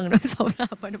Erica na lang. No? Sobrang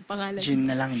haba ng pangalan. Jean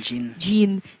na lang, Jean.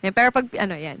 Jean. Pero pag,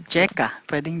 yan. Jeka.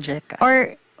 Pwedeng Jeka.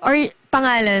 Or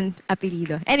pangalan,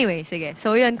 apelido. Anyway, sige.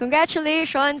 So yun,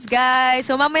 congratulations, guys.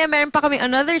 So mamaya meron pa kami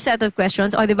another set of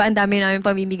questions. O, diba, ang dami namin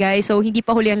pamimigay. So hindi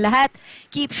pa huli ang lahat.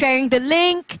 Keep sharing the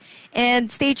link.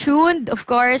 And stay tuned, of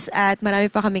course. At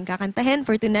marami pa kaming kakantahin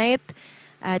for tonight.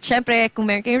 At syempre, kung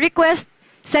meron kayong request,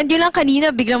 send nyo lang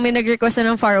kanina. Biglang may nag-request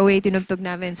na ng Far Away. Tinugtog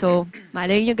namin. So,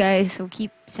 malay nyo, guys. So,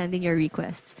 keep sending your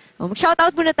requests. So,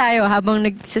 mag-shoutout muna tayo habang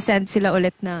nag-send sila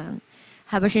ulit ng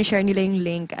habang share nila yung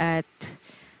link at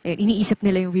iniisip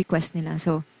nila yung request nila.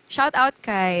 So, shout out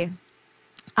kay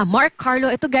Mark Carlo.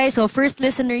 Ito guys, so first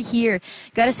listener here.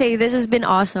 Gotta say, this has been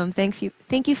awesome. Thank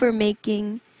you for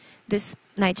making this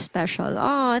night special.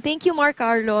 Oh, thank you Mark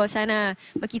Carlo. Sana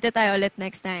makita tayo ulit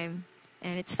next time.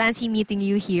 And it's fancy meeting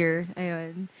you here.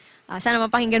 Ayun. Sana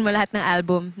mapakinggan mo lahat ng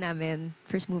album namin.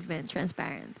 First Movement,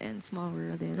 Transparent, and Small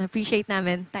World. Ayun. Appreciate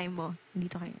namin time mo.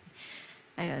 Dito kayo.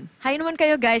 Ayun. Hi naman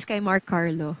kayo guys kay Mark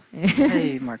Carlo.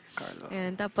 Hey, Mark Carlo.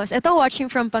 Ayun. Tapos, ito watching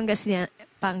from Pangasinan.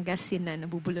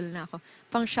 Nabubulol na ako.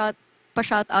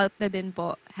 Pa-shout out na din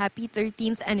po. Happy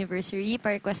 13th anniversary.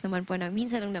 Pa-request naman po na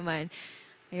minsan lang naman.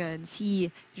 Ayun. Si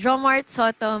Jomart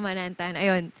Soto Manantan.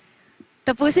 Ayun.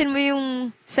 Tapusin mo yung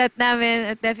set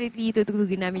namin at definitely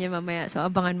tutugtugin namin yan mamaya. So,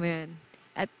 abangan mo yan.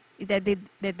 At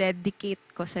i-dedicate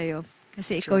ko sa'yo.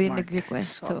 Kasi ikaw yung Mark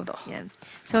nag-request. So, Soto. yan.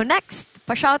 So, next,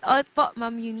 pa-shoutout po,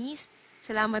 Ma'am Eunice.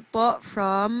 Salamat po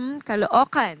from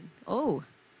Caloocan. Oh,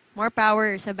 more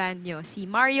power sa band nyo. Si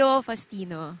Mario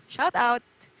Fastino. Shout out.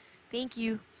 Thank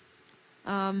you.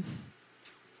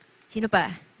 Sino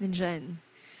pa? Nandyan.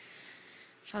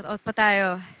 Shout out pa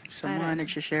tayo. Sa mga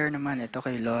nagsishare naman, ito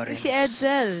kay Lawrence. Si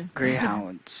Edsel.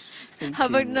 Greyhounds. Thank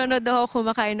Habang you. nanonood ako,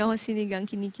 kumakain ako sinigang,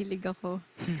 kinikilig ako.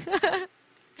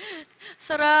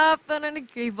 Sarap. Parang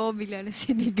nag-crave ako bigla na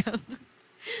sinigang.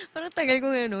 Parang tagal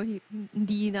ko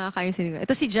hindi nakakain sinigang.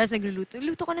 Ito si Jazz nagluluto.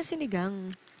 Luto ko na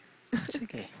sinigang.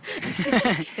 Sige.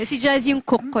 Si Jazz yung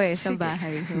cook ko sa Sige.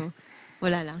 bahay. So,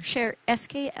 wala lang. Share.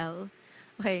 SKL.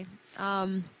 Okay.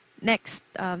 Next.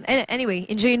 Anyway,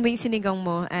 enjoyin mo yung sinigang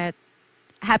mo at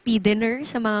happy dinner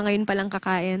sa mga ngayon palang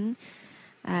kakain.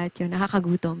 At yun,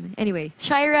 nakakagutom. Anyway,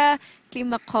 Shira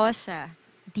Climacosa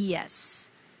Diaz.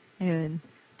 Ayun.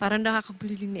 Parang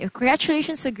nakakabuliling na.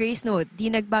 Congratulations sa Gracenote.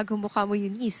 Di nagbago mukha mo,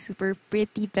 Eunice. Super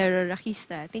pretty pero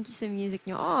rakista. Thank you sa music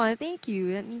nyo. Oh, thank you.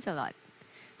 That means a lot.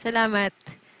 Salamat.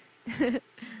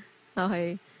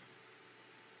 Okay.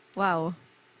 Wow.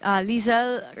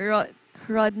 Lizel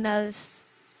Rodnals.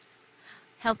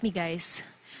 Help me, guys.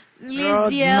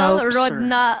 Liziel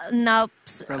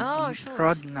Rodnalpser. Oh, sure.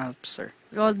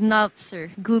 Rodnalpser.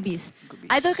 Goobies.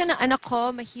 Idol ka ng anak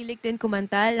ko. Mahilig din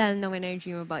kumanta. Lalo na when I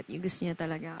dream about you. Gusto niya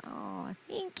talaga. Oh,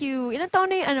 thank you. Ilang taon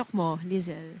na yung anak mo,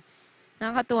 Lizel?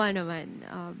 Nakakatuwa naman.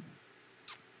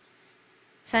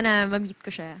 Sana ma-meet ko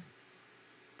siya.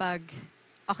 Pag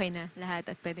okay na lahat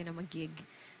at pwede na mag-gig.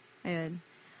 Ayun.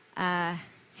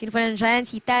 Sino pa nandiyan?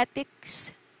 Si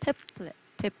Tatix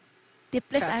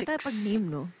Tipless ata pag name,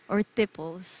 no? Or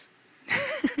Tipples.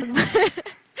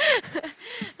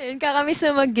 Ayun, kakamiss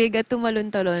na mag-gig at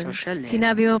tumalon-talon. Social, eh.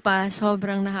 Sinabi mo pa,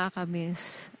 sobrang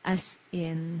nakakamiss. As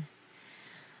in.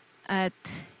 At,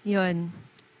 yun.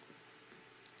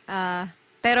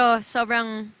 Pero,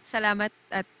 sobrang salamat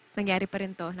at nangyari pa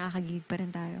rin to. Nakakagig pa rin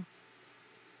tayo.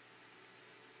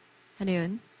 Ano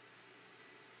yun?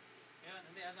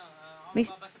 May...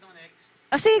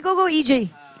 sige, go, EJ.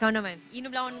 Ikaw naman.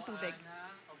 Inom lang ako ng tubig.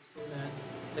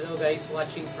 Hello guys,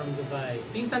 watching from Dubai.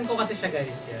 Pinsan ko kasi siya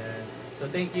guys. Yan. So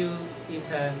thank you,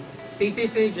 Pinsan. Stay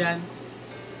safe kayo dyan.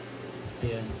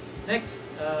 Ayan. Next,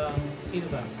 sino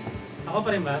ba? Ako pa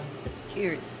rin ba?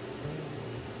 Cheers.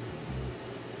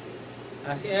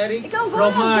 Si Eric Ikaw, go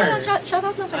Romar. lang.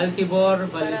 Shoutout lang kayo. Altibor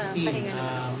Para Valentin. pahinga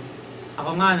naman. Ako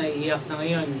nga, naiiyak na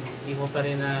ngayon. Hindi mo pa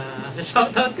rin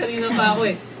shoutout kanina pa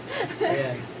ako eh.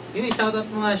 Ayan. Yun, shoutout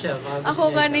mo nga siya.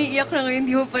 Ako nga naiiyak na ngayon,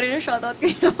 hindi mo pa rin na-shoutout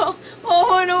kayo.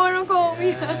 Oo, naman ako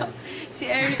umiyak. Si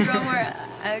Eric Romar,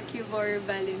 Alcubor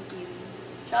Valentin.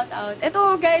 Shoutout.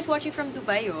 Ito guys, watching from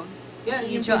Dubai, oh. Yeah,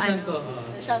 Si yung Joanna. pinsan ko.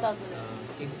 Shoutout mo na.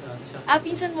 Shoutout.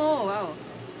 Pinsan mo, wow.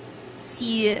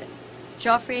 Si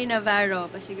Joffrey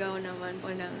Navarro, pasigaw naman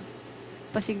po ng...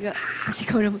 Pasigaw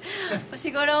naman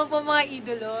po mga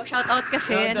idolo. Shoutout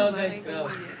kasi. Shoutout, ba? guys, May crowd.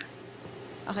 convenience.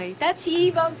 Okay,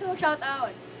 Tatsi, Bagso,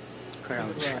 shoutout.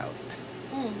 Crowd shout.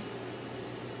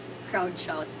 Crowd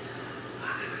shout.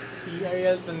 Si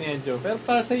Ariel Tonejo. Pero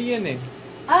para sa yan eh.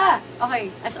 Okay.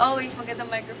 As always,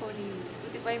 magandang microphone ni Eunice.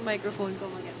 Buti pa yung microphone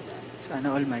ko maganda. Sana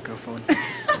all microphone.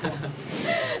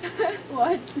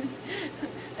 What?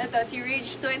 Ito, si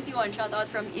Rage21, shoutout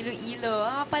from Iloilo.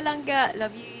 Palangga.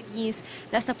 Love you, Eunice.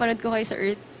 Last na panood ko kayo sa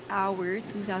Earth Hour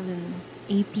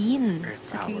 2018. Earth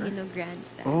sa Hour? Quirino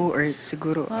Grandstand. Oh, or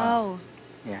siguro. Wow.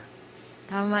 Yeah.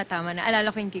 Tama. Naalala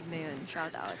ko yung gig na yun.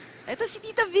 Shout out. Ito si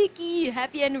Tita Vicky.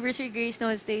 Happy anniversary,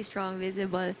 Gracenote. Stay strong,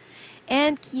 visible,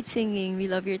 and keep singing.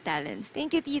 We love your talents.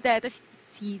 Thank you, Tita. Ito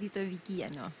si Tita Vicky.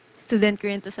 Student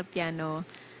ko rin to sa piano.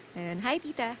 Ayan. Hi,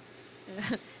 Tita.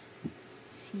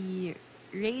 Si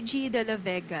Reggie de la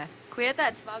Vega. Kuya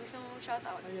Tats, baka gusto mo shout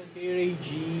out. Ayun, kay Ray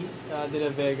G. De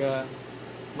la Vega.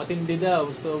 Matindi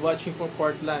daw. So, watching from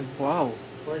Portland. Wow.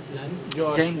 Portland.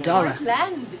 Josh. Jane Dora.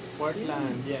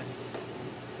 Portland, yes.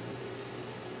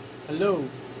 Hello.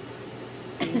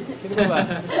 Sino ba?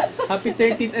 Happy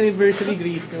 13th anniversary,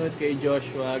 Gracenote, kay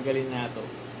Joshua Galinato.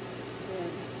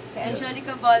 Kay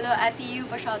Angelica Bolo, Ate Yu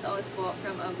pa shout out po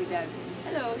from Abu Dhabi.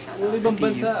 Hello, shout out. Ulo ibang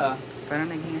bansa Parang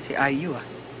naging si IU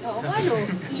Oo, ano?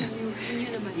 EU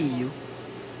naman. EU.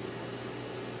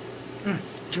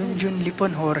 Junjun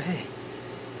Lipon Jorge.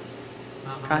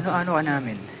 Kano-ano ka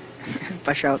namin?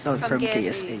 Pa-shoutout from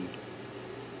KSA.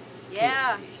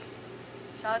 Yeah.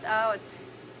 Shout out.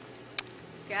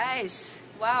 Guys,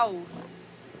 wow.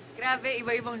 Grabe,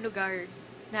 iba-ibang lugar.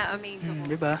 Na-amaze ako.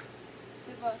 Diba?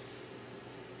 Diba?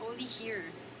 Only here.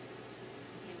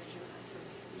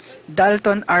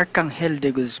 Dalton Arcangel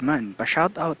de Guzman.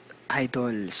 Pa-shoutout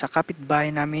idol. Sa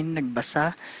kapitbahay namin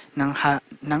nagbasa ng harap.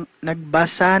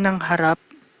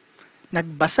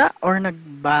 Nagbasa or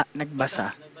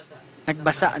nagbasa?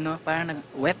 Nagbasa, ano? Parang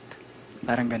nag-wet.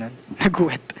 Parang ganun.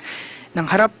 Nag-wet. Ng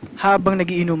harap habang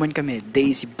nagiinuman kami.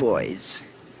 Daisy Boys.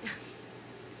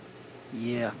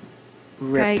 Yeah.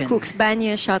 Kay Reppin'. Cooks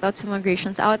Banya, shout out sa mga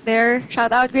Gracians out there.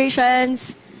 Shout out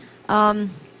Gracians! Ano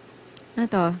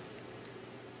to?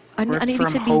 Ano Work ibig from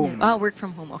sabihin? home. Work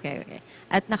from home. Okay.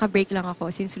 At naka-break lang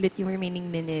ako. Sinusulit yung remaining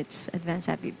minutes. Advance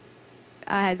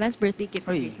birthday gift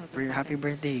for Oy, Gracenote. happy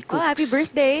birthday, Cooks. Oh, happy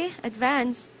birthday!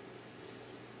 Advance!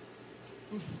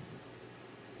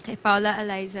 Kay Paula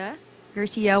Eliza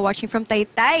Garcia, watching from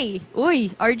Taytay.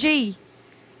 Uy, RJ!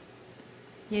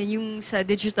 Yan yung sa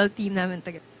digital team namin.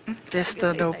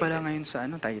 Fiesta daw Taytay pala ka. ngayon sa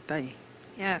Taytay.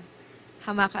 Yeah.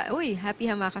 Hamaka. Uy,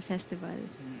 happy Hamaka Festival.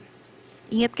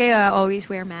 Ingat kayo, always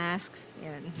wear masks.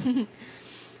 Yan.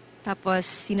 Tapos,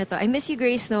 sino to? I miss you,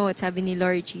 Gracenote, sabi ni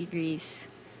Lori G. Grace.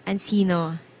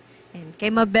 Ancino. And kay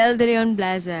Mabel de Leon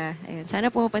Blaza. Ayun, sana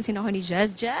pumapansin ako ni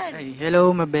Jazz. Ay,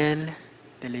 hello, Mabel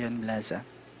de Leon Blaza.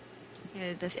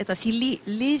 Yeah, tapos ito, si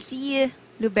Lizzie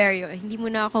Luberio. Hindi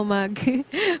muna ako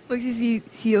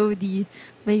magsi-COD.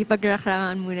 May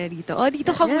pagrakrangan muna dito. Oh,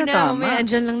 dito ka Yeah, muna. tama. Mamaya,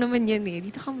 andyan lang naman yan eh.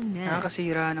 Dito ka muna.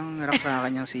 Nakakasira ng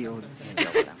rakrakan niyang CEO.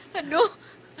 Joke lang. Ano?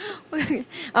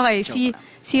 Okay, Joke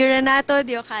si Renato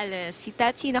Diocales. Si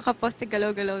Tatsi nakaposte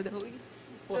galaw-galaw daw.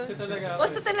 Poste talaga.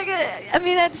 Poste talaga.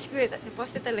 Amin natin si Kuya.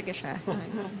 Poste talaga siya. Okay.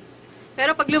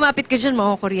 Pero pag lumapit ka dyan,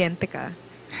 makukuryente ka.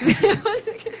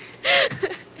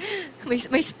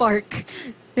 may spark.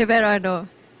 Pero ano,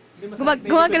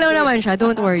 gumagalaw naman siya.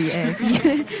 Don't worry.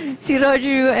 Si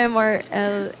Roger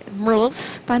MRL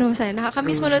Merles, paano mo sa'yo?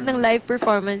 Nakakamiss manood ng live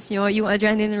performance nyo, yung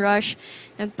adrenaline rush,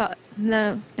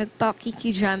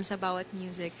 nagpa-kiki-jam sa bawat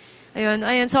music.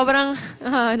 Ayun, sobrang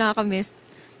nakakamiss.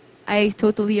 I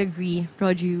totally agree,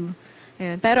 Roger.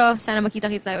 Ayun, pero sana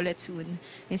makita-kita tayo ulit soon.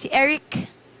 Ayun, si Eric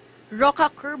Roca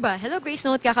Curba. Hello,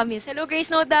 Gracenote. Kakamiss. Hello,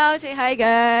 Gracenote daw. Say hi,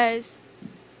 guys.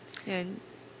 Ayun.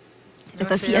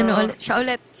 Ito si siya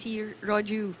ulit, si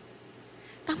Roju.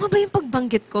 Tama ba yung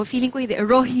pagbanggit ko? Feeling ko hindi.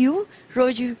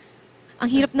 Roju? Ang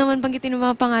hirap naman banggitin ng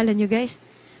mga pangalan nyo, guys.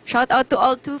 Shout out to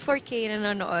all 24K na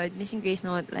nanonood. Missing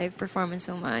Gracenote, live performance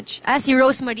so much. Si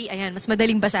Rosemary. Ayan, mas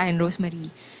madaling basahin,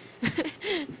 Rosemary.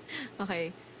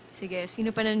 Okay. Sige,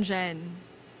 sino pa nandyan?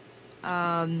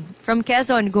 From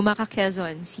Quezon, Gumaka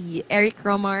Quezon, si Eric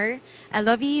Romar. I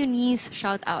love you, Eunice.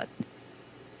 Shout out.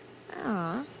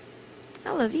 I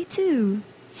love you too.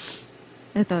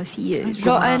 Ito, si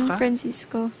Joanne Gumaka?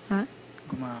 Francisco. Ha?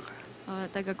 Gumaka.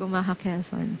 Taga Gumaka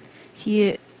Quezon.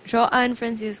 Si Joanne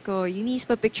Francisco, Eunice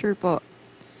pa picture po.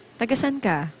 Taga saan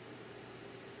ka?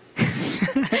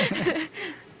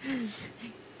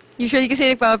 Usually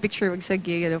kasi nagpapapicture pag sa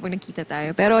gig, pag nakita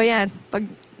tayo. Pero yan, pag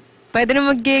pwede na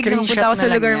mag-gig, nakapunta ako sa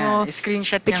lugar mo,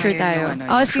 Screenshot picture niya tayo. yung, ano,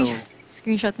 yung show.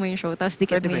 Screenshot mo yung show, tapos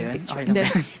dikit Pwede mo ba yung yun? picture. Okay Hindi, lang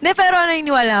ba? Hindi, pero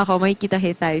naniniwala ako,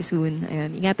 makikita-hit tayo soon.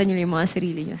 Ayun, ingatan nyo yung mga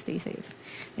sarili nyo, stay safe.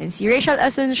 And si Rachel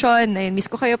Asuncion, ayun, miss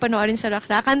ko kayo panoorin sa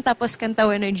Rakrakan, tapos kanta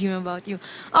When I Dream About You.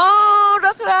 Oh,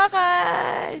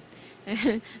 Rakrakan!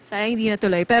 Sayang hindi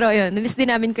natuloy. Pero ayun, namiss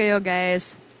din namin kayo,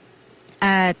 guys.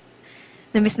 At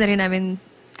namiss na rin namin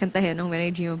kantahin ng When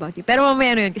I Dream About You. Pero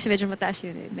mamaya na yun, kasi medyo mataas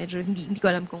yun eh. Medyo hindi ko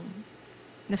alam kung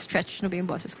na-stretch na ba yung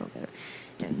boses ko. Pero,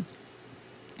 yan.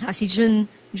 Si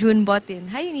June Botin.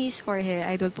 Hi, Eunice Jorge.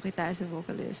 Idol po kita as a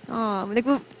vocalist.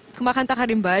 Kumakanta ka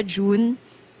rin ba, June?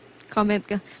 Comment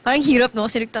ka. Parang hirap, no?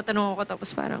 Kasi nagtatanong ako tapos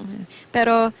parang...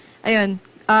 Pero, ayun.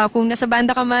 Kung nasa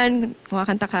banda ka man,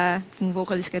 kumakanta ka, kung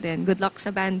vocalist ka din, good luck sa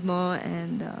band mo.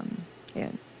 And,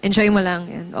 ayun. Enjoy mo lang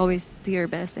and always do your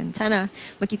best. And sana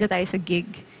magkita tayo sa gig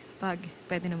pag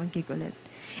pwede na mag-gig ulit.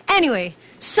 Anyway,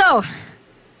 so,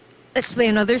 let's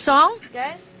play another song,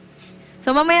 guys. So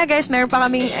mamaya guys, meron pa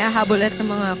kaming habol ulit ng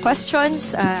mga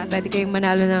questions. Pwede kayong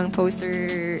manalo ng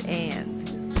posters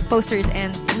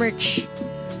and merch.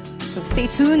 So stay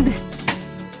tuned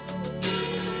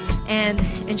and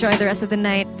enjoy the rest of the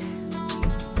night.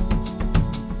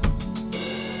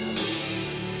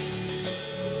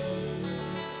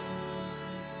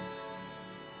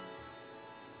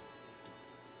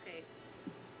 Okay.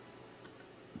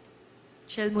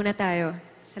 Chill muna tayo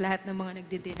sa lahat ng mga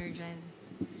nagdi-dinner dyan.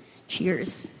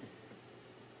 Cheers.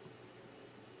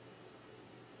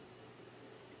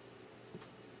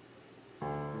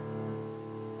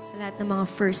 Sa lahat ng mga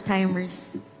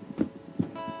first-timers.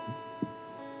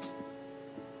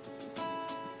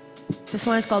 This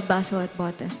one is called Baso at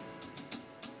Bote.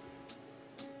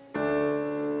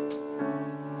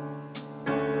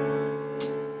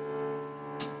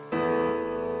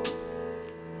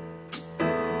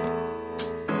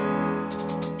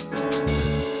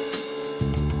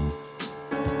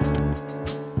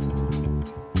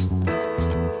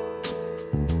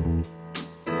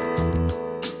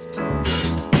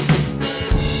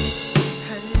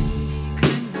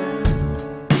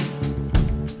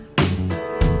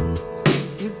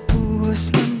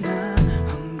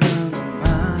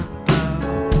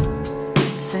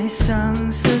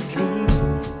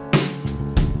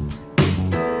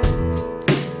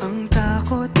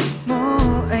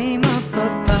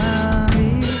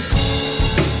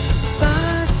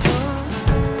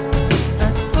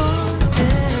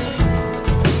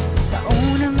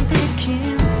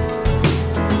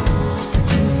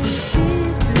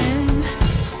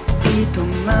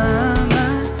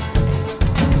 tumama.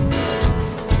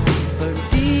 Pag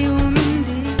di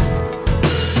umindi,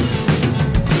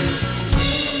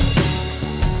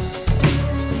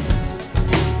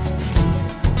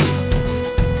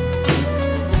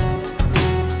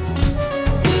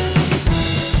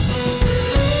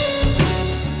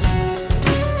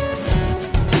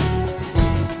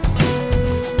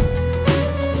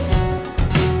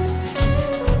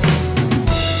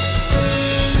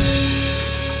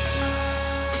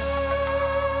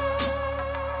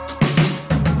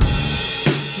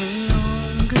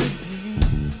 ngayong gabi,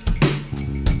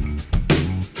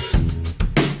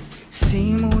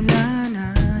 simula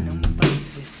na ng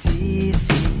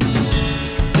pagsisisi.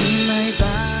 Di may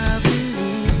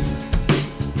babalik,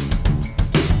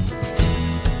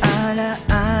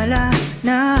 alaala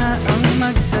na ang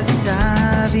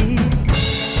magsasabi.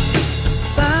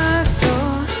 Paso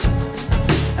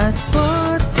at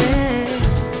bote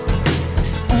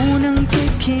sa unang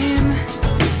tikim,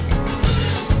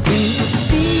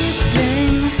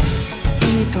 imposibleng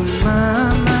di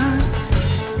tumama.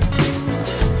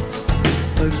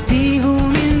 Pag di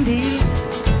humindi,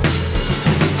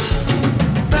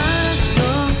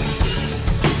 paso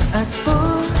at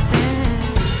bote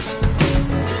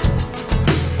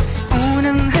sa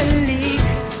unang halik,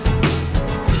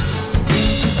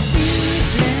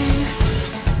 imposibleng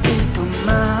di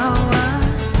tumawa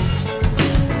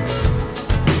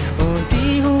o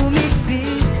di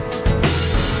humigpit.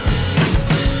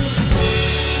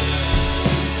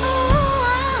 Oh,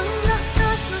 ang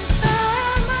lakas ng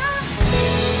tama.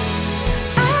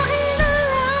 Akin na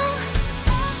lang.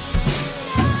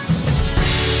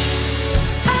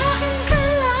 Akin ka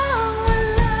lang,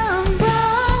 walang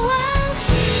bawal.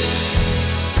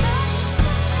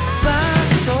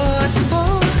 Paso at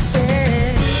bote,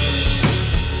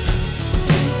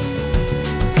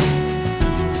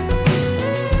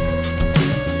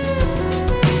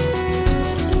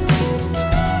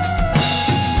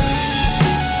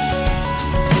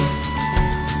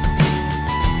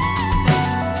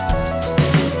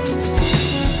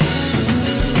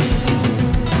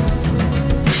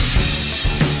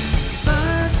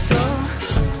 paso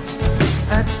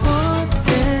at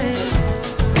bote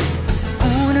sa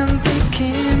unang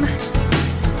tikim,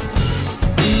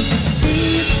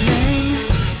 imposibleng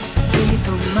di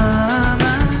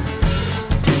tumama.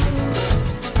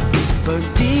 Pag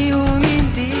di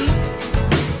umindi,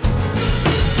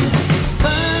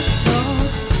 paso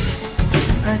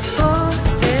at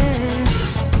bote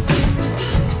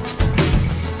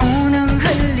sa unang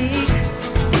halik,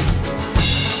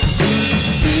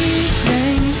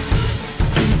 imposibleng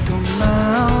di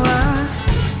tumawa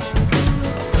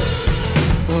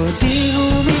o di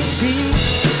humigpit.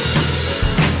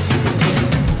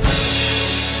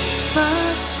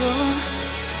 Paso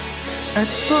at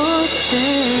bote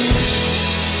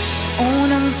sa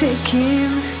unang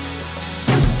tikim,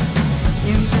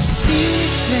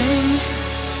 imposibleng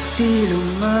di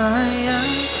lumaya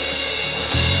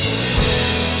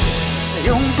sa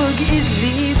iyong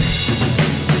pag-idlip.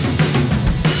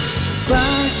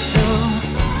 Paso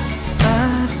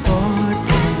at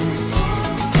bote,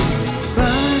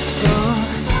 paso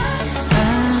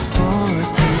at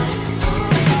bote,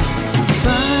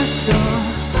 paso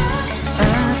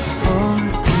at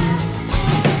bote,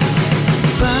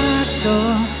 paso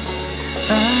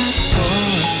at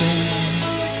bote.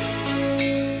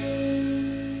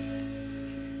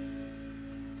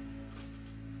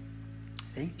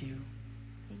 Thank you.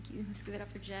 Thank you. Let's give it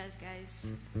up for Jazz,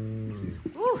 guys.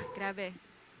 Woo! Grabe.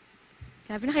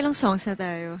 Grabe na kailang songs na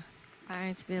tayo.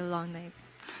 Parang it's been a long night.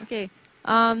 Okay.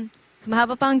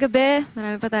 Mahaba pa ang gabi.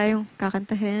 Marami pa tayong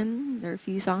kakantahin. There are a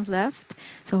few songs left.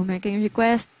 So, meron kayong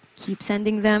request. Keep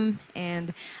sending them.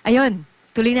 And, ayun.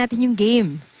 Tuloy natin yung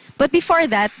game. But before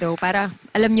that, though, para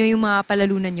alam nyo yung mga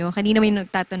palalunan nyo, kanina may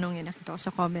nagtatanong yun, nakita ko sa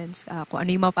comments, kung ano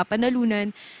yung mga papanalunan.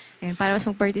 And para mas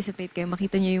mag-participate kayo,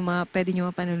 makita nyo yung mga pwede nyo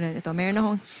mapanalunan. Ito,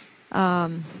 meron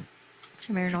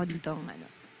ako dito,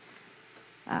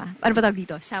 ano ba tawag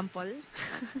dito? Sample?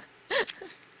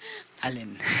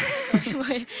 Alin?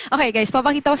 Okay, guys,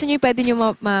 papakita ko sa inyo yung pwede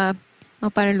nyo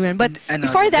mapanalunan. But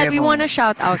before that, we want to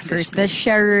shout out first the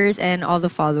sharers and all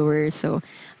the followers. So,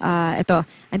 ito,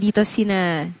 andito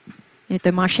ito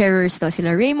mga sharers to,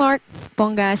 sila Raymark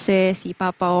Pongase, si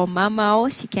Papao Mamaw,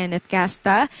 si Kenneth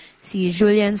Casta, si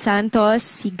Julian Santos,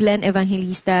 si Glenn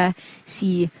Evangelista,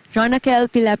 si Ronakel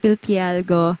Pilapil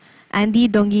Pialgo, Andy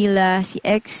Dongila, si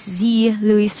XZ,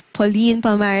 Luis Pauline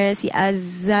Palmares, si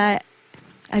Azaile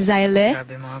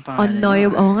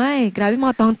Onoyob. Oh nga eh. Grabe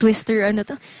mga tongue twister. Ano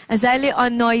to? Azaile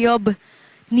Onoyob,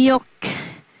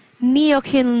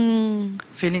 Neokin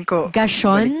Feeling ko,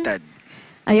 Gashon? baliktad.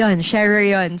 Ayun, sharer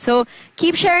yon. So,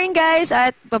 keep sharing, guys,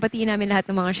 at papatiin namin lahat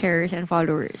ng mga sharers and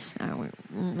followers.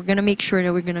 We're gonna make sure that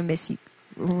we're gonna miss you.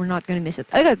 We're not gonna miss it.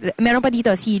 Ay, meron pa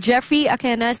dito, si Jeffrey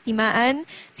Akenas Timaan,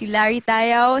 si Larry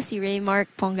Tayaw, si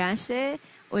Raymark Pongase,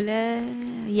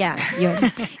 yeah, yun.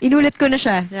 Inulit ko na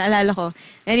siya, naalala ko.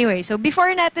 Anyway, so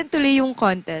before natin tuloy yung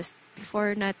contest,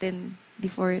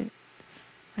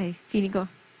 ay, feeling ko,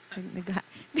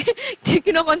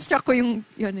 kino-construct ko yung,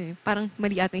 yun eh, parang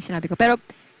mali ata yung sinabi ko. Pero,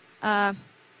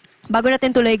 bago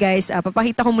natin tuloy guys,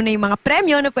 papakita ko muna yung mga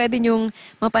premyo na pwede nyong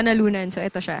mapanalunan. So,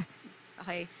 ito siya.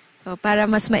 Okay. So, para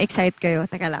mas ma-excite kayo,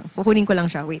 taka lang, kukunin ko lang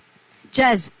siya. Wait.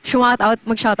 Jazz,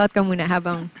 mag-shoutout ka muna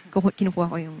habang kinukuha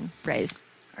ko yung prize.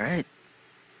 Alright.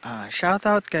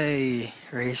 Shoutout kay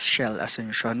Rachel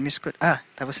Asuncion.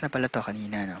 Tapos na pala to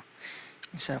kanina, no?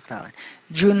 Yung sa Kraken.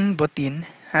 June Botin.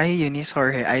 Hi, Eunice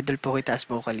Jorge. Idol po kita as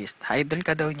vocalist. Idol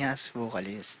ka daw niya as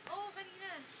vocalist. Oh, kanina.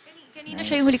 Kanina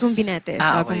siya yung huli kong binete.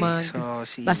 Okay. So,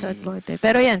 si... Baso at bote.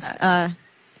 Pero yan,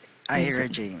 Ira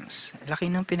James. Laki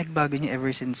ng pinagbago niya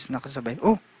ever since nakasabay.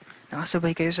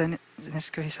 Nakasabay kayo sa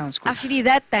Nescafe Sound School. Actually,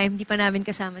 that time, di pa namin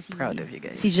kasama Proud of you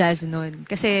guys. si Jazz noon.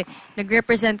 Kasi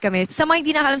nag-represent kami. Sa mga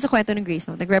hindi nakakalam sa kwento ng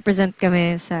Gracenote, nag-represent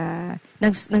kami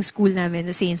ng school namin,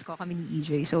 sa Saints ko kami ni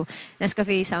EJ. So,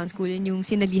 Nescafe Sound School, yun yung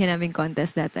sinalihan namin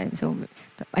contest that time. So,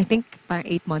 I think parang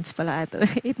 8 months pala ato.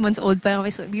 8 months old pa kami.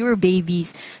 So, we were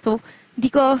babies. So,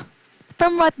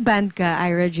 from what band ka,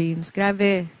 Ira James?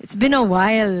 Grabe, it's been a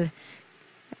while.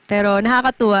 Pero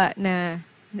nakakatuwa na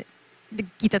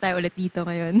nagkita tayo ulit dito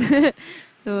ngayon.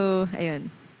 So,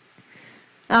 ayun.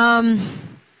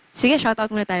 Sige, shoutout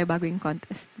muna tayo bago yung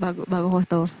contest. Bago ko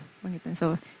to.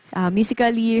 So,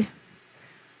 musically,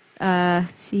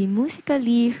 si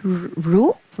Musically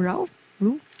Ru?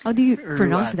 How do you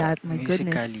pronounce that? My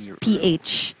goodness.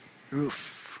 PH.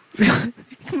 Roof.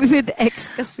 With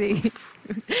X kasi.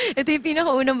 Ito yung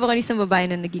pinakaunang vocalist ng babae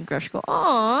na naging crush ko.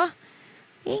 Aww.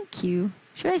 Thank you.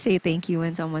 Should I say thank you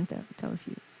when someone tells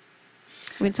you?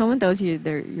 When someone tells you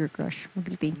they're your crush,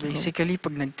 mag-thank you. Basically,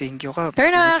 pag nag-thank you ka,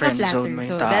 pero friendzone mo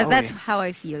yung tao. That's how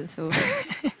I feel. So,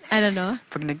 I don't know.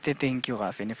 Pag nag-thank you ka,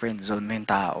 friendzone mo yung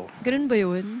tao. Ganun ba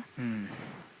yun?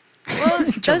 Well,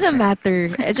 it doesn't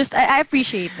matter. I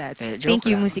appreciate that. Thank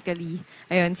you, Musically.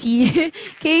 Ayun, si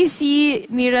Casey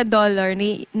Mira Dollar,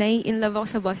 in love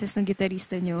ako sa boses ng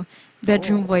gitarista nyo.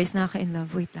 Bedroom voice, nakaka-in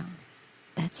love. Wait lang.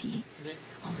 That's he.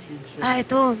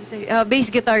 Ito. Bass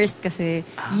guitarist kasi.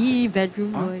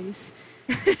 Bedroom voice.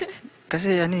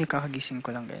 Kasi kakagising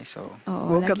ko lang guys. So,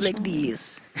 woke up like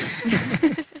this.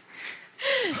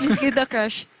 Miss kita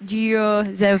crush. Gio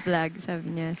Zevlag.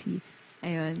 Sabi niya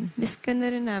ayun. Miss ka na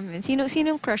rin namin.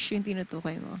 Sinong crush yung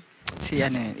tinutukay mo? Si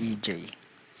EJ.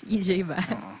 Si EJ ba?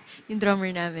 Oo. Yung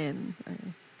drummer namin.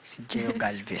 Si Gio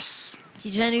Galvez.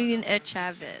 Si Janeline E.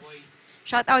 Chavez.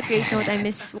 Shout out Gracenote. I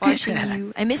miss watching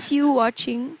you. I miss you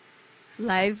watching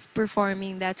live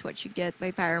performing That's What You Get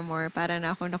by Paramore. Para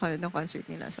na ako nakanood ng concert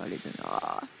nila. Solid dun.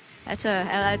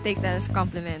 I'll take that as a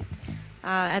compliment.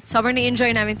 At sobrang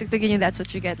na-enjoy namin tugtugin yung That's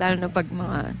What You Get. Lalo na pag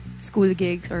mga school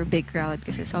gigs or big crowd.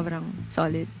 Kasi sobrang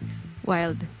solid.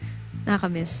 Wild.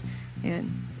 Nakakamiss. Ayun.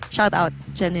 Shout out,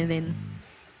 Janeline.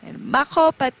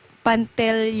 Mako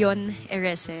Pantelion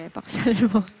Erese. Pakasalan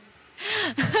mo.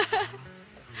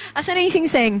 Asa na yung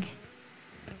sing-sing?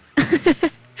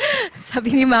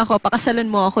 Sabi ni Mako, pakasalan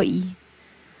mo ako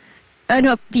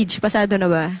Peach, pasado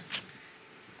na ba?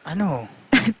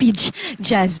 Peach,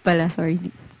 Jazz pala, sorry.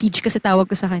 Peach kasi tawag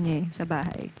ko sa kanya sa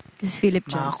bahay. Kasi Philip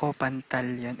Jazz. Mako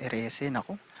Pantelion Erese,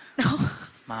 naku.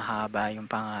 Mahaba yung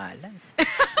pangalan.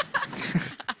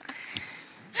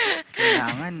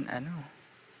 Kailangan,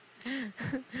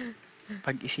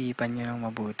 pag-isipan nyo ng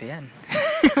mabuti yan.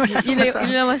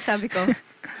 Yun lang masasabi ko.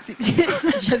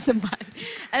 Just naman.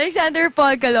 Alexander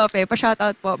Paul Calope,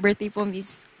 pa-shoutout po. Birthday ko.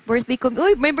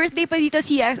 Uy, may birthday pa dito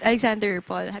si Alexander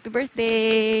Paul. Happy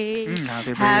birthday!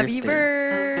 Happy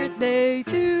birthday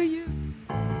to you.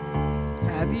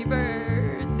 Happy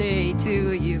birthday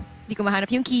to you. Hindi ko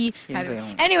mahanap yung key.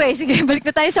 Anyway, sige, balik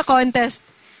na tayo sa contest.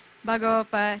 Bago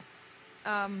pa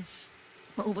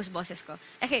maubos boses ko.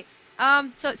 Okay.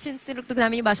 So, since nilugtog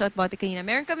namin yung baso at bote kanina,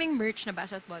 meron kaming merch na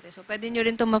baso at bote. So, pwede nyo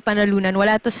rin itong mapanalunan.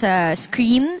 Wala to sa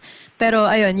screen. Pero,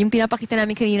 ayun, yung pinapakita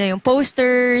namin kanina, yung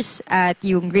posters at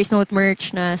yung Gracenote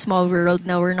merch na Small World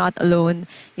na We're Not Alone.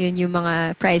 Yun yung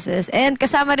mga prizes. And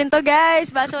kasama rin to,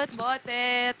 guys. Baso at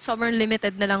bote. Sobrang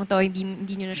limited na lang to. Hindi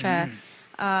nyo na siya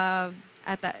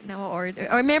na-order.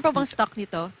 Or meron pa bang stock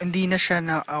nito? Hindi na siya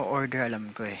na-order, alam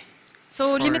ko eh.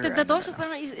 So, limited na to? So,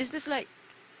 parang, is this like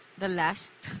the last.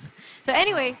 So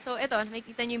anyway, so ito,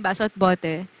 makikita niyo yung baso at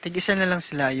bote. Tig-isa na lang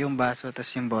sila, yung baso, tas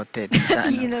yung bote. Sa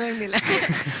Tingin na lang nila.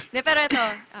 De, pero ito,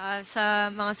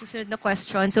 sa mga susunod na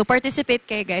question, so participate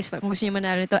kayo guys kung gusto niyo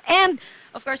manalo nito. And,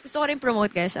 of course, gusto ko rin promote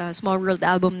guys, Small World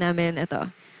album namin, ito.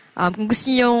 Kung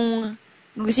gusto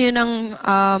niyo ng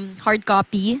hard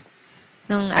copy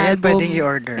ng Ayan, album. pwedeng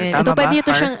i-order. Tama Tama ito, ba? pwede nyo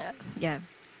ito siyang, yeah.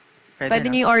 Pwede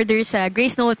no? nyo i-order sa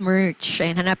Gracenote merch.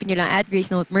 Ayan, hanapin nyo lang at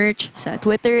Gracenote merch sa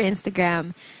Twitter,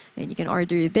 Instagram. And you can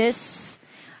order this.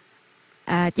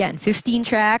 At yan, 15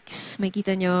 tracks.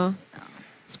 Makita nyo.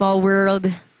 Small World.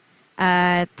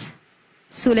 At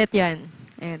sulit yan.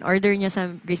 And order nyo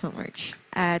sa Gracenote merch.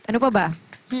 At ano pa ba?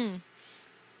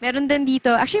 Meron din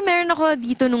dito. Actually, meron ako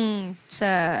dito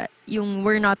yung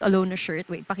We're Not Alone na shirt.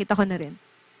 Wait, pakita ko na rin.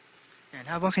 Yan,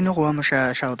 habang kinukuha mo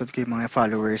siya, shoutout kay mga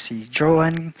followers, si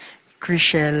Joan,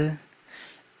 Chriselle,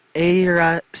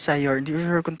 Aira Sayor, hindi ko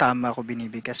sure kung tama ako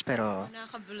binibigkas, pero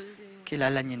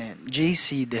kilala niyo na yan.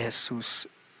 JC De Jesus,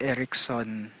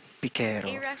 Erickson Piquero.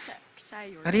 Aira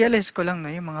Sayor. Na-realize ko lang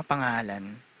na yung mga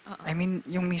pangalan. I mean,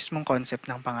 yung mismong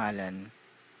concept ng pangalan,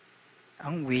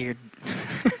 ang weird.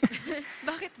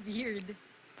 Bakit weird?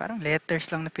 Parang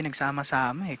letters lang na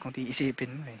pinagsama-sama kung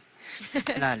tiisipin mo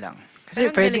Wala lang. Kasi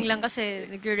pero galing lang kasi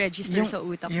nagre-register sa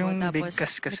utak mo yung tapos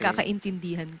bigkas kasi,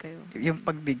 nagkakaintindihan kayo. Yung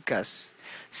pagbigkas,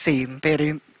 same, pero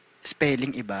yung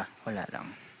spelling iba, wala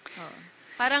lang. Oo.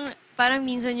 Parang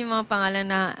minsan yung mga pangalan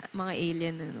na mga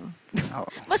alien, ano? Oo.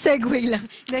 Mas-segue lang.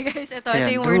 Guys, ito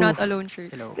yung We're Not Alone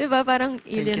shirt. Hello. Diba? Parang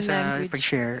alien Thank you language. sa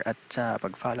pag-share at sa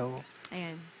pag-follow.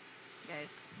 Ayan.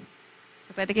 Guys.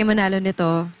 So, pwede kayo manalo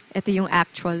nito. Ito yung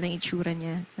actual na itsura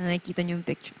niya. So, nakikita niyo yung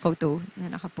photo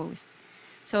na nakapost.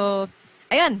 So,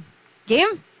 ayun.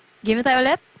 Game? Game na tayo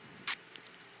ulit?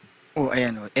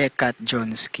 Ayan Ekat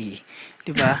Jonski.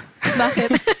 Diba? Bakit?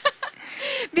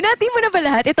 Binati mo na ba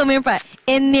lahat? Ito, mayroon pa.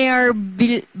 Ener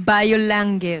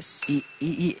Biolanges.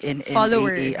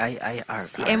 Follower. E-E-N-N-A-I-I-R.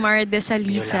 Si MR De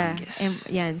Salisa. Biolanges.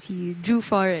 Yan, si Drew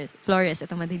Flores.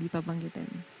 Ito, madali pa banggitin.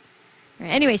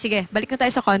 Anyway, sige. Balik na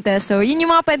tayo sa contest. So, yun yung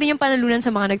mga pwede yung panalunan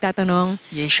sa mga nagtatanong.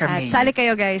 Yay, Charmaine. At sali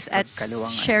kayo, guys. At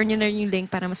Pagkaluwangan. share nyo na rin yung link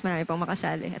para mas marami pang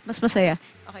makasali. At mas masaya.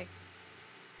 Okay.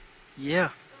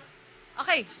 Yeah.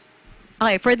 Okay.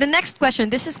 Okay, for the next question,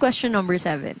 this is question number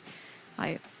 7.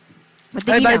 Okay.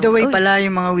 Ay, by the way pala,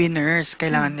 yung mga winners,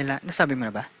 kailangan nila, nasabi mo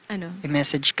na ba? Ano?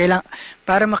 I-message.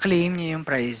 Para ma-claim niyo yung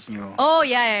prize niyo. Oh,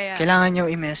 yeah. Kailangan niyo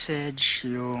i-message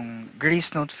yung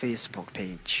Gracenote Facebook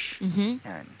page. Mhm.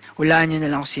 Yan. Hulaan niyo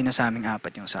na lang kung sino sa aming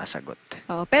 4 yung sasagot.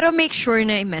 Oh, pero make sure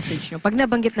na i-message nyo pag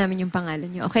nabanggit namin yung pangalan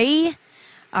nyo. Okay?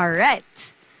 Alright.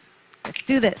 Let's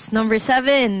do this. Number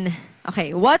 7.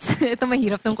 Okay, ito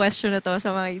mahirap tong question na to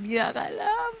sa mga hindi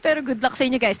nakakalam. Pero good luck sa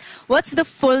inyo, guys. What's the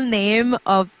full name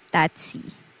of Tatsi?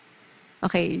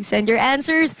 Okay, send your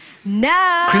answers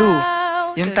now! Clue.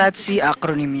 Yung Tatsi,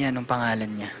 acronym yan ng pangalan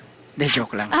niya. De,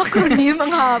 joke lang. Acronym,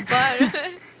 ang haba.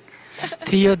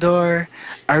 Theodore,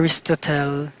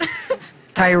 Aristotle,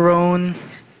 Tyrone,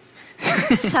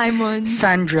 Simon.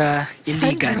 Sandra,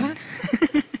 Iligan.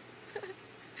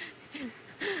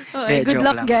 Okay, good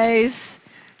luck, guys.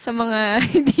 Sa mga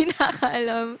hindi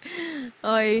nakakaalam.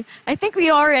 Okay. I think we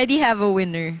already have a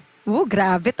winner. Oh,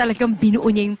 grabe. Talagang binuo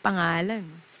niya yung pangalan.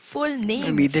 Full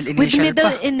name. Middle With initial middle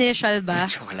pa. initial ba?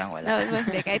 Joke lang, wala. No,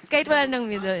 hindi. Kahit wala ng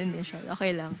middle initial.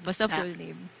 Okay lang. Basta full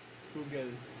name. Google.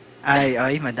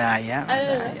 Ay, madaya.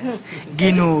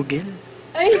 Ginugil.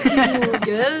 Ay,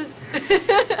 Google.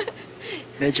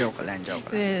 De, joke lang.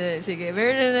 Sige,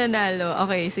 meron na nanalo.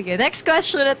 Okay, sige. Next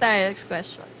question na tayo. Next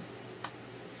question.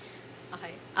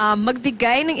 Okay.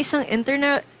 Magbigay ng isang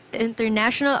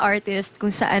international artist kung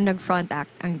saan nag-front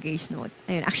act ang Gracenote.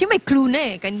 Ayun. Actually, may clue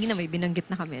na Kanina may binanggit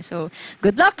na kami. So,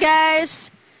 good luck, guys!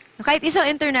 Kahit isang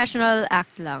international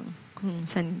act lang kung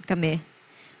saan kami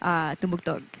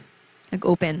tumugtog.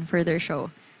 Nag-open for their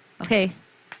show. Okay.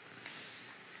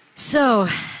 So,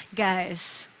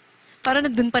 guys, parang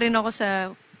nandun pa rin ako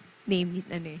sa name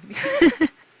ni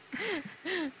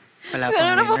Wala pang Pero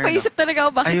winner, napapaisip talaga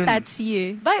ako bakit Ayun.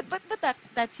 Tatsi Ba't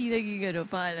Tatsi naging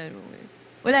pangalan mo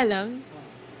Wala lang?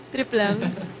 Trip lang?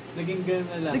 Naging gano'n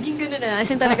na lang. Naging gano'n na. As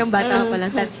in talagang bata ka pa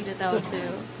lang, Tatsi na tawag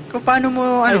sa'yo. Kung paano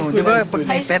mo, school, di ba high pag school.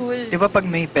 may High pet, school. di ba pag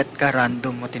may pet ka,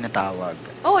 random mo tinatawag?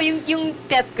 Oh, yung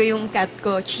cat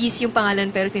ko, Cheese yung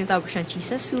pangalan pero tinatawag ko siyang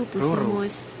Chisasu,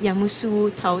 Pusamus, Yamusu,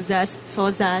 Tauzas,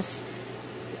 Sozas.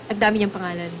 Ang dami niyang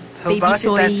pangalan. Baby Bakit si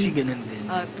Soy. Tatsi ganun din?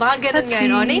 Baka ganun nga, Tatsi.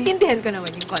 no? Naiintindihan ko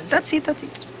naman yung concept. Tatsi.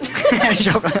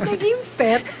 Joke lang. Naging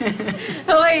pet.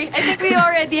 Okay, I think we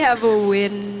already have a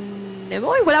win.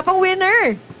 Uy, wala pang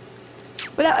winner.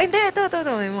 Wala, hindi, ito.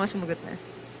 May mga sumagot na.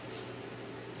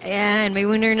 Ayan, may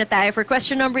winner na tayo for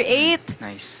question number 8.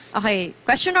 Nice. Okay,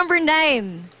 question number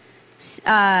 9.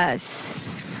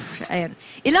 Ayan.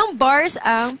 Ilang bars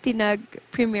ang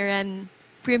pinag-premieran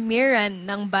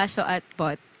ng Baso at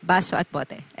Bote?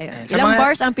 Ayun. Ayan. Sa Ilang mga-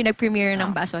 bars ang pinag-premiere ng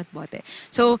Baso at Bote?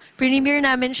 So, premiere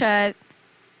namin siya,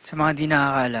 Sa mga di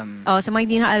nakakaalam, sa mga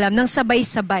hindi na alam, nang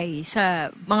sabay-sabay sa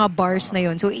mga bars na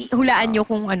yon. So, hulaan nyo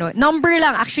kung ano. Number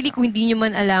lang. Actually, kung hindi nyo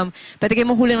man alam, pwede kayo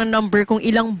manghulang ng number kung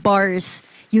ilang bars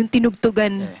yung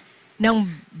tinugtugan ng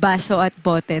Baso at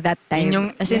Bote that time. Yun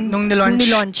yung, As in, nung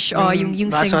nilaunch,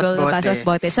 yung Baso at single Bote. Baso at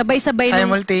Bote. Sabay-sabay ng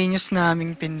simultaneous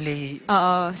naming pinlay.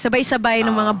 sabay-sabay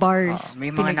ng mga bars.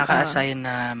 May mga naka-assign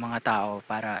na mga tao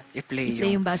para i-play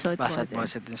I-play yung Baso at Baso at Bote.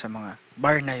 Bote dun sa mga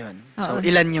bar na yon. So, Oo.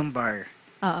 ilan yung bar?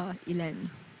 Ilan?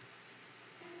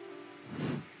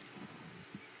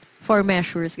 4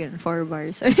 measures, ganun. 4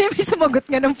 bars. May sumagot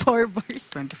nga ng 4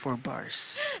 bars. 24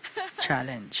 bars.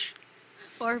 Challenge.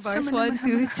 4 bars. 1,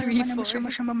 2, 3, 4.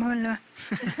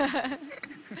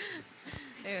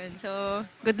 Ayun, so,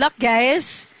 good luck,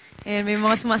 guys. And may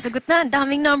mga sumasagot na. Ang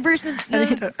daming numbers na.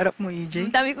 Harap mo,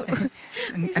 EJ. Ang dami ko.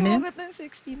 May Ano yun? sumagot ng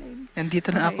 69. Nandito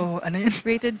na Okay. ako. Ano yun?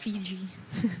 Rated PG.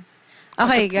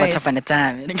 Okay, guys. What's up na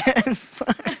namin?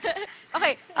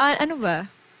 Okay, ano ba?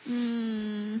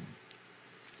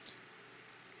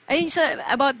 Ayun,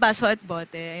 about Baso at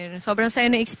Bote, ayun, sobrang saya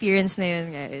na experience na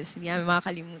yun, guys. Hindi namin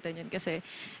makakalimutan yun kasi,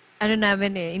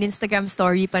 namin in-Instagram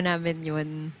story pa namin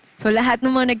yun. So, lahat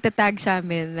ng mga nagtatag sa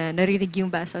amin na narinig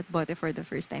yung Baso at Bote for the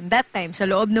first time. That time, sa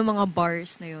loob ng mga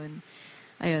bars na yun,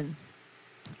 ayun,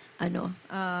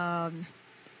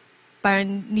 parang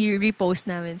ni-repost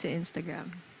namin sa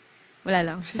Instagram. Wala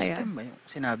lang, saya. System ba yung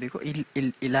sinabi ko?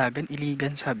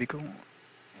 Iligan, sabi ko.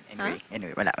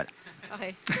 Anyway, wala.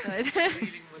 Okay.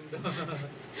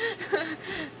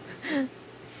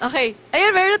 Okay.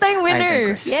 Ayun, meron na tayong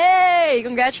winner. I digress. Yay!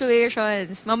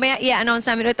 Congratulations. Mamaya i-announce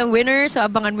namin ulit ang winner. So,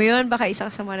 abangan mo yun. Baka isa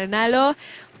ka sa mga nanalo.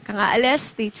 Kang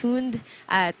aalis. Stay tuned.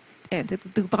 At,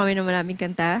 tutugtog pa kami ng maraming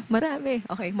kanta. Marami.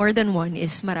 Okay, more than one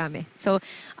is marami. So,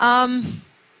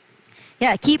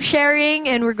 keep sharing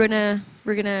and we're gonna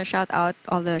shout out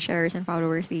all the sharers and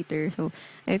followers later. So,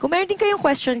 kung meron din kayong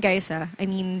question, guys, I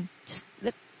mean, just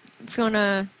if you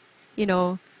wanna,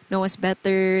 know us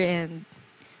better and,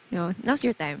 now's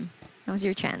your time. Now's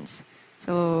your chance.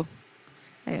 So,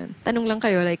 ayun. Tanong lang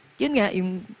kayo, like, yun nga,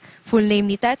 yung full name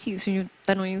ni Tatsi, gusto nyo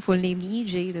tanong yung full name ni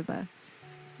EJ, diba?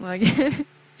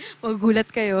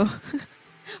 Magugulat kayo.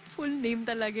 Full name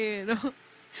talaga no?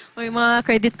 O yung mga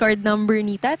credit card number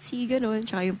ni Tatsi, gano'n.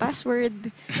 Tsaka yung password.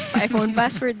 iPhone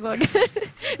password, wag.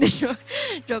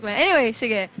 Joke lang. Anyway,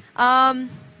 sige.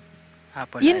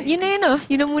 Yun na yun,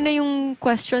 Yun na muna yung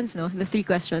questions, no? The 3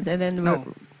 questions. And then,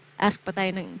 ask pa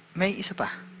tayo ng... May isa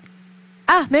pa.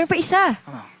 Meron pa isa.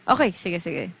 Oh. Okay, sige.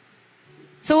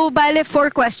 So, bale,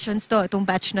 4 questions to, itong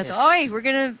batch na to. Yes. Okay, we're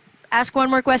gonna ask one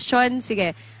more question.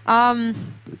 Sige.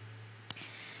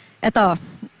 Eto.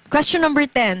 Question number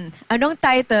 10. Anong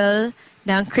title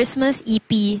ng Christmas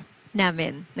EP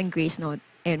namin ng Gracenote?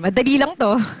 Ayun, madali lang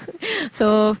to.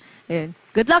 So, ayun.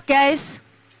 Good luck, guys!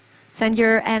 Send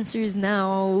your answers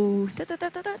now.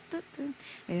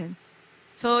 Ayun.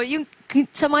 So,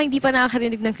 sa mga hindi pa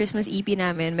nakakarinig ng Christmas EP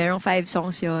namin, merong 5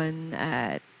 songs yon.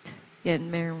 At, yan,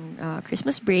 merong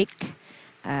Christmas Break,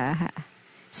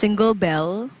 Single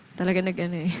Bell, talaga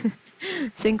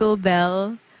Single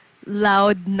Bell,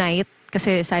 Loud Night,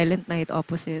 kasi Silent Night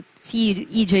opposite. Si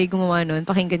EJ gumawa nun.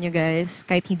 Pakinggan nyo, guys.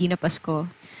 Kahit hindi na Pasko.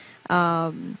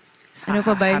 Ano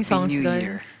pa ba yung Happy songs New doon?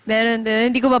 Year. Meron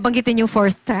din. Hindi ko babanggitin yung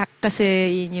 4th track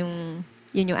kasi yun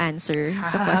yung answer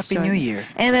sa question. Happy New Year.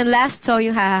 And then last song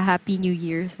yung Happy New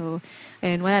Year. So,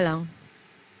 ayun, wala lang.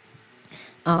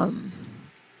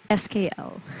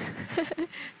 SKL.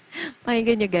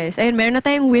 Pakinggan nyo, guys. Ayun, meron na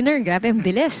tayong winner. Grabe, ang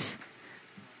bilis.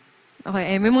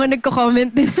 Okay, may mga nagko-comment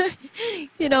din.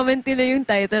 Sinoment nila yung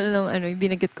title ng yung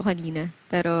binagit ko kanina.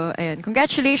 Pero, ayun.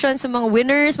 Congratulations sa mga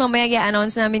winners. Mamaya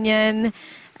i-announce namin yan.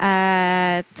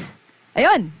 At,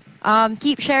 ayun.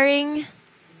 Keep sharing.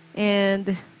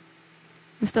 And,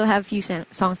 we still have few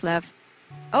songs left.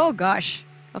 Oh, gosh.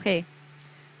 Okay.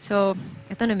 So,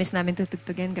 ito na-miss namin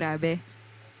tutugtugin. Grabe.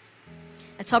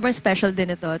 At sobrang special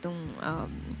din ito. Itong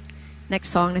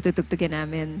next song na tutugtugin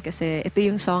namin. Kasi ito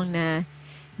yung song na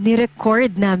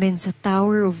ni-record namin sa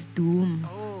Tower of Doom.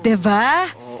 Oh. Diba?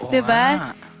 Oo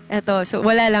diba? nga. Eto, so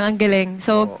wala lang, ang galing.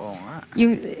 So, Oo nga.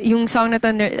 yung song na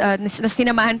to,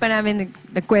 sinamahan pa namin,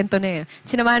 nagkwento na yun.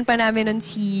 Sinamahan pa namin nun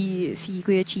si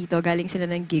Kuya Chito, galing sila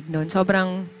ng gig nun.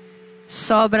 Sobrang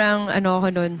ako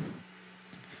nun,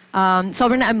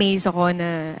 sobrang na-amaze ako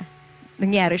na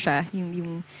nangyari siya.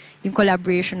 yung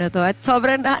collaboration na to. At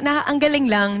sobrang, ang galing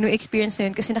lang no experience na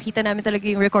yun kasi nakita namin talaga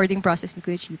yung recording process ni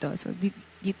Kuya Chito. So,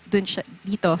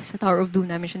 dito, sa Tower of Doom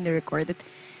namin siya ni-record. At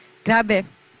grabe.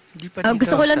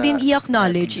 Gusto ko lang din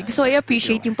i-acknowledge. Gusto ko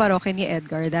i-appreciate yung parokya ni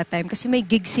Edgar that time. Kasi may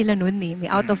gig sila nun eh.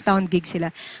 May out-of-town gig sila.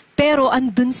 Pero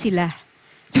andun sila.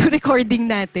 Yung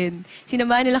recording natin.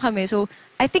 Sinamahan nila kami. So,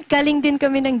 I think galing din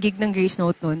kami ng gig ng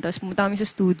Gracenote nun. Tapos pumunta kami sa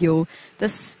studio.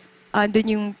 Tapos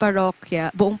andun yung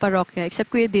parokya, buong parokya. Except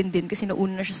Kuya din kasi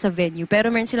nauna na siya sa venue. Pero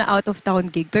meron silang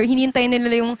out-of-town gig. Pero hinintay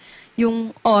nila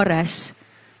yung oras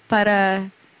para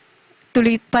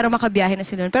para makabiyahe na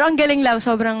sila. Pero ang galing lang,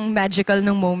 sobrang magical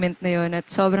ng moment na yon at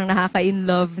sobrang nakaka-in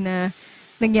love na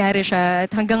nangyari siya.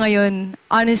 At hanggang ngayon,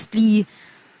 honestly,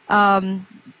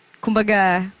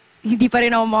 kumbaga, hindi pa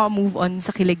rin ako maka-move on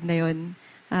sa kilig na yon.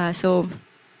 So,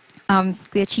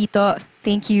 Kuya Chito,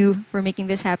 thank you for making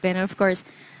this happen. And of course,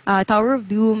 Tower of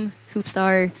Doom,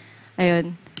 Superstar,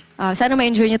 ayun. Sana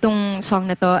ma-enjoy niyo tong song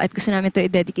na to at gusto namin to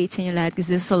i-dedicate sa inyo lahat because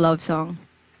this is a love song.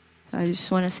 I just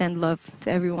want to send love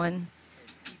to everyone.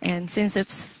 And since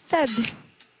it's Feb,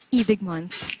 Ibig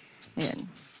Month, ayan,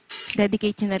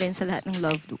 dedicate nyo na rin sa lahat ng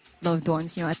loved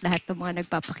ones nyo at lahat ng mga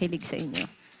nagpapakilig sa inyo.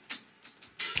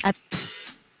 At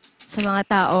sa mga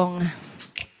taong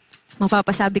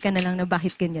mapapasabi ka na lang na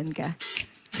bakit ganyan ka.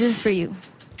 This is for you.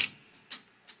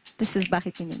 This is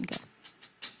bakit ganyan ka.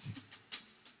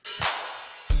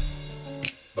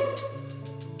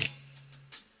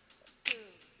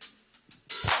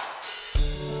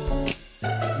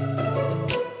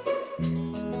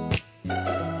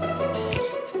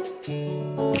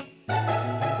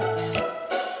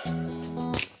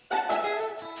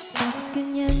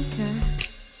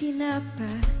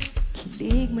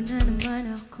 Kilig mo na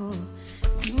naman ako.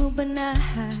 Di mo ba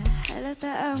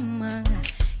nahalata ang mga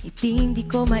iting di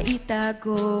ko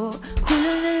maitago?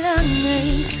 Kulang na lang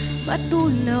ay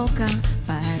matunaw kang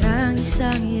parang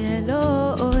isang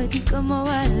yelo. O di ka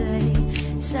mawalay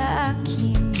sa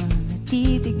aking mga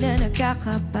titig na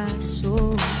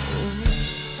nagkakapaso.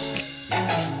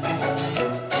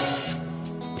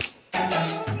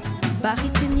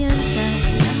 Bakit ganyan ka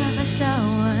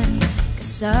nakakasawan?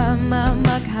 Kasama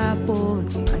maghapon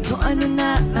kung ano-ano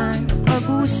na ang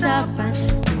pag-uusapan,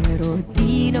 pero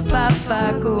di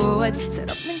napapagod.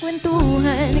 Sarap ng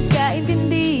kwentuhan,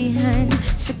 nagkaintindihan,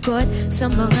 sagot sa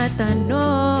mga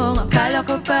tanong. Akala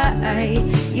ko pa ay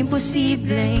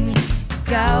imposibleng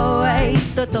ikaw ay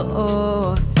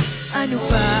totoo. Ano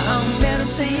ba ang meron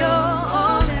sa'yo?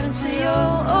 Oh, meron sa'yo.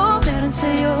 Oh, meron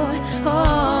sa'yo.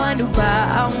 Oh, ano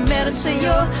ba ang meron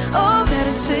sa'yo? Oh,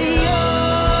 meron sa'yo.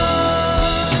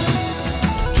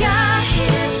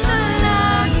 Kahit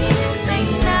malangit ay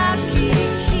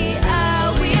nakikiawit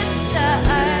sa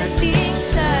ating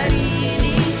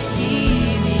sariling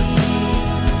himig.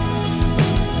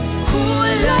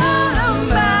 Kulang ang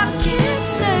bakit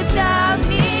sa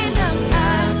dami ng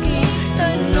aking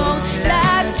tanong,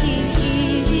 laging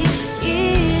iniisip.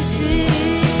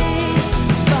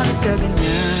 Bakit ka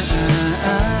ganyan?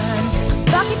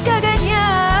 Bakit ka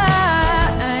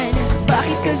ganyan?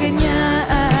 Bakit ka ganyan?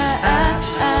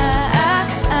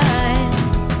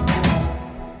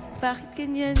 Bakit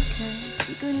ganyan ka?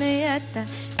 Di ko na yata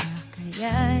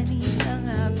kakayanin ang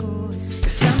agos.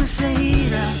 Kasama sa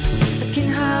hirap At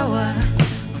ginhawa,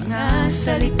 mga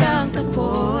salitang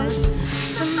tapos.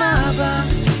 Sama bang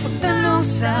magtanong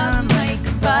sa may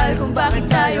kapal kung bakit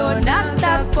tayo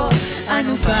nagtagpo?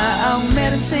 Ano ba ang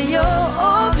meron sa'yo?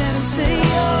 Oh, meron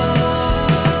sa'yo.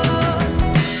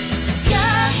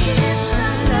 Kahit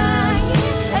ang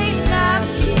langit ay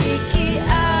nakikiawit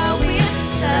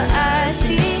sa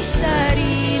ating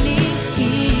sariling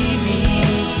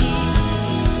himig.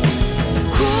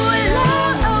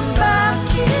 Kulang ang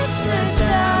bakit sa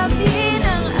dami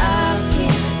ng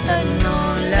aking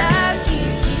tanong,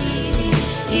 laging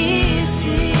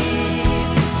iniisip.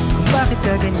 kung bakit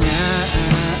ka ganyan.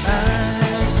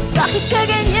 Bakit ka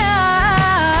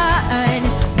ganyan?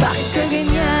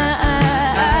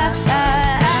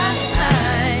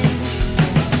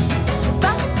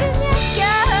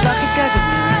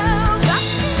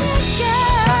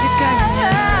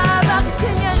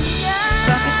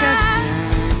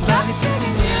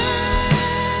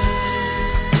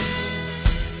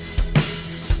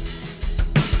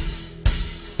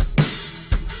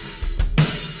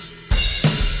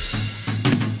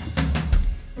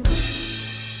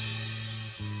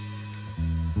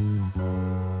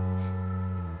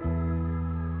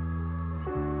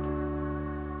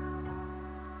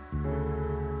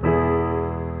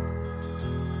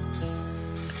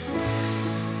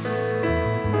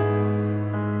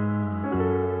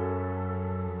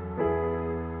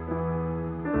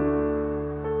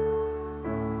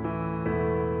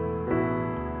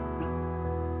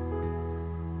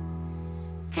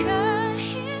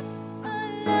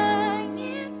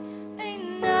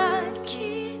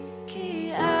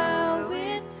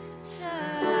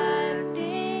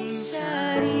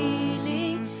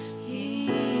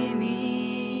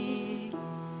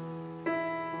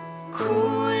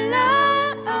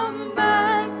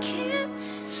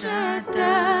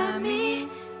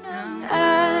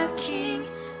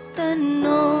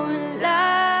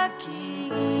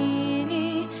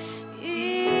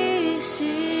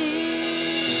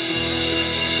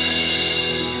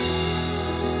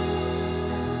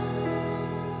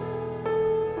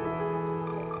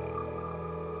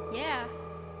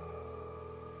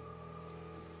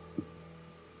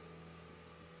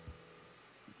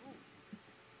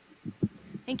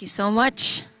 Thank you so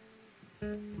much.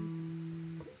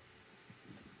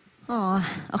 Oh,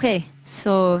 okay.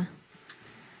 So,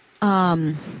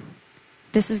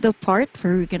 this is the part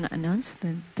where we're gonna announce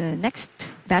the next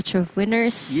batch of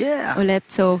winners. Yeah. Ulit.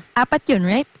 So, apat yun,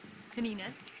 right? Kanina?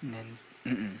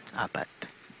 Apat.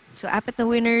 So, apat na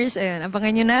winners. Ayan,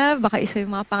 abangan nyo na. Baka isa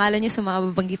yung mga pangalan nyo sa mga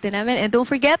babanggitin namin. And don't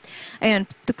forget, ayan,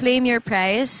 to claim your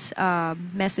prize,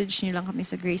 message nyo lang kami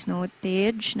sa Gracenote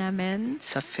page namin.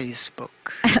 Sa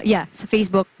Facebook. Yeah, sa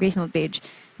Facebook Gracenote page.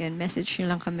 Yun, message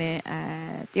nyo lang kami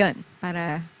at yun,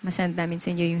 para masend namin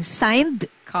sa inyo yung signed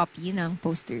copy ng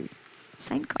poster.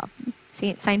 Signed copy?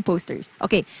 Signed posters.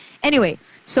 Okay. Anyway,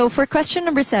 so for question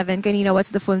number 7, kanina,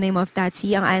 what's the full name of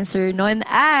Tatsi? Ang answer nun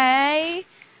ay...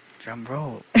 Drum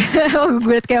roll.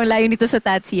 Gulat kayo, layo nito sa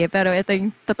Tatsi eh. Pero ito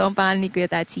yung totoong pangalan ni Kuya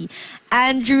Tatsi.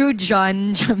 Andrew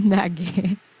John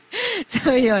Jamnage.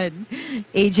 So, yun.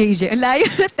 AJJ. Ang layo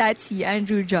na Tatsi.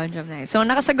 Andrew John Jamnage. So,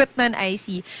 nakasagot nun ay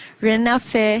si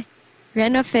Renafe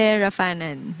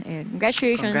Rafanan. Ayun.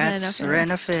 Congratulations, Congrats,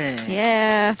 Renafe.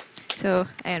 Yeah. So,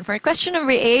 ayun. For question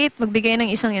number 8, magbigay ng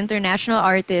isang international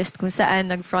artist kung saan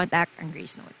nag-front act ang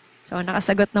Gracenote. So,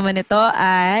 nakasagot naman ito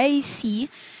ay si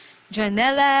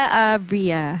Janela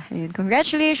Abria. Ayun.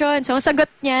 Congratulations. So, ang sagot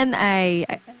niyan ay...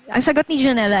 Ang sagot ni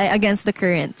Janela ay Against the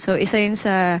Current. So, isa yun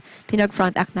sa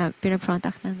pinag-front act na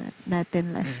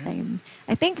natin last time.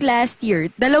 I think last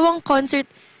year, 2 concert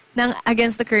ng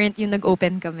Against the Current yung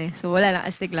nag-open kami. So, wala lang,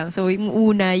 astig lang. So, yung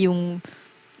una, yung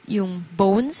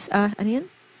Bones. Ano yun?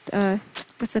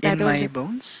 What's the title? In My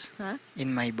Bones? Huh?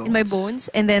 In My Bones. In My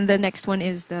Bones. And then the next one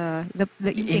is the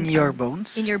In Your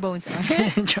Bones? In Your Bones.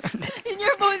 In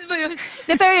Your Bones ba yun?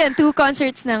 De, pero yun, 2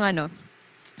 concerts ng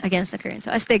Against the Current.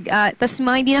 So, astig. Tapos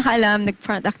mga hindi nakaalam,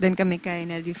 nag-front act din kami kay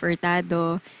Nelly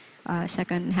Furtado,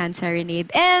 Second Hand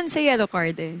Serenade, and sa Yellow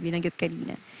Card, binanggit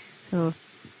kanina. So,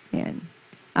 ayan.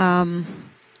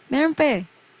 Meron pa eh.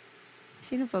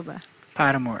 Sino pa ba?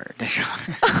 Paramore.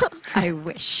 I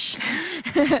wish.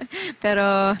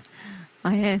 Pero,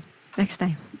 ayan. Next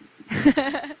time.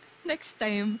 Next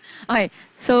time. Okay.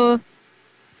 So,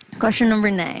 question number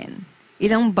 9.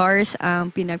 Ilang bars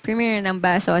ang pinag-premiere ng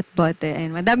Baso at Bote?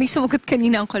 And madaming sumagot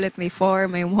kanina ang kulit. May 4,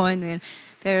 may 1.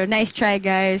 Pero nice try,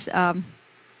 guys. Ang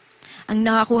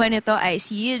nakakuha nito ay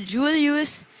si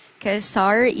Julius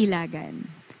Kesar Ilagan.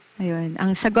 Ayun.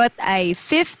 Ang sagot ay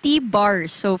 50 bars.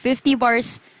 So, 50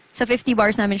 bars. Sa 50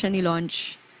 bars namin siya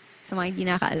ni-launch. Sa mga hindi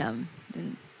nakaalam.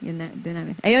 Doon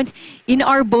namin. Ayun. In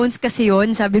Our Bones kasi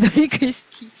yun, sabi doon ni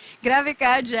Christy. Grabe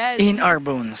ka, Jazz. In Our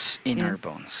Bones. In Our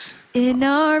Bones. In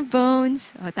Our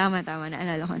Bones. Oh, tama.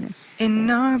 Naalala ko na. In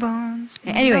Our Bones.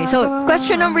 Anyway, so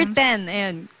question number 10.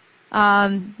 Ayan.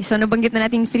 So nabanggit na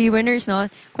natin 3 winners, no?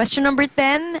 Question number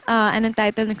 10. Anong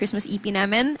title ng Christmas EP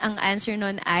namin? Ang answer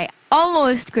nun ay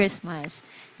Almost Christmas.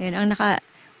 Ayan, ang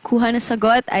nakakuha na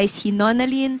sagot ay si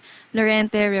Nonalyn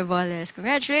Lorente Revoles.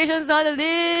 Congratulations,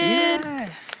 Nonalyn!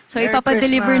 Yeah! So, Merry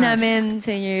ipapadeliver Christmas. namin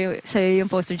sa iyo yung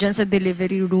poster. Diyan sa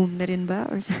delivery room na rin ba?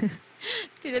 Or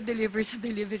deliver sa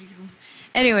delivery room.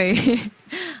 Anyway.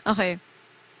 Okay.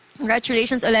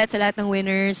 Congratulations ulit sa lahat ng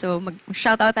winners. So,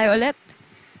 mag-shoutout tayo ulit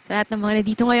sa lahat ng mga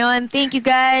nandito ngayon. Thank you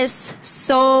guys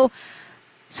so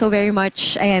very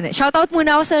much. Ayan. Shoutout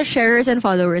muna ako sa sharers and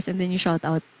followers and then you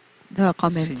shoutout the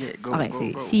comments. Sige, go, okay, go,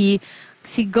 sige. go.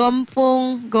 Si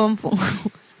Gompong.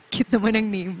 Cute naman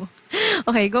ang name mo.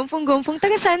 Okay, Gompong.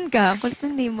 Taga saan ka? Ang kulit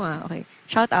ng name mo Okay.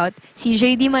 Shout out. Si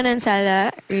JD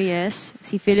Manansala Reyes,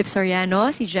 si Philip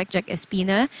Soriano, si Jack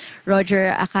Espina,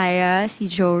 Roger Akaya,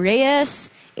 si Joe Reyes,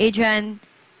 Adrian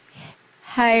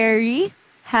Hairi,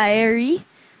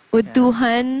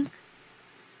 Utuhan,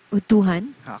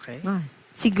 Okay.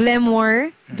 si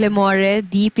Glemore,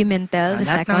 D. Pimentel, the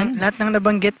second. Lahat ng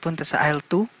nabanggit, punta sa aisle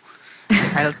 2.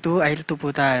 Aisle 2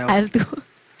 po tayo. Aisle 2.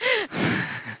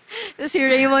 Si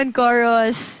Raymond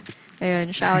Coros.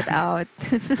 Ayun, shout out.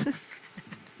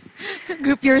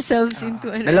 Group yourselves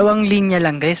into ano. 2 linya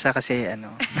lang guys kasi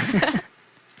ano.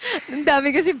 Ang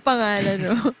dami kasi pangalan,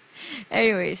 no?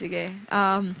 Anyway, sige.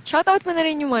 Shout out mo na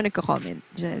rin yung mga nagko-comment,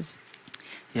 Jez.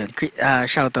 Yun,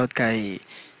 shoutout kay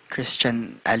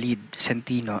Christian Alid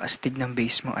Sentino. Astig ng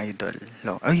bass mo, idol.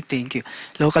 Ay, thank you.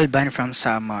 Local band from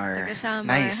Samar. Taga Samar.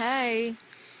 Nice. Hi,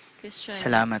 Christian.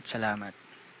 Salamat.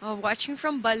 Oh, watching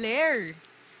from Baler.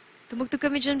 Tumugtog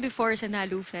kami dyan before sa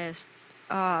Nalu Fest.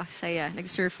 Saya.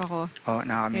 Nag-surf ako.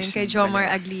 Nakamiss. Yun, kay Jomar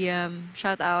Agliam.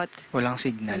 Shout out. Walang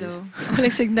signal. Hello.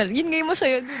 Walang signal. Yun ngayon mo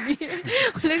sa'yo, Dubi.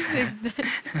 Walang signal.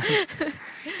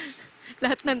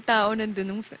 Lahat ng tao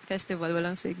nandun ng festival,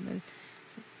 walang signal.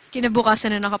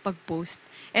 Kinabukasan na nakapag-post.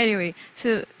 Anyway,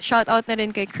 so shout out na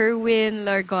rin kay Kerwin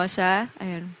Largosa.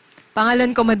 Ayun.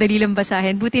 Pangalan ko madali lang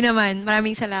basahin. Buti naman.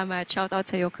 Maraming salamat. Shout out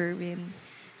sa'yo, Kerwin.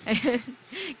 Ayun.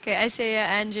 Kay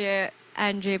Isaiah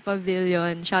Andre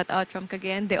Pavilion. Shout out from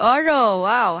Cagayan de Oro.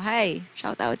 Wow. Hi.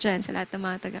 Shout out dyan sa lahat ng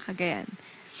mga taga Cagayan.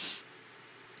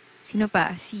 Sino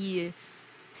pa? Si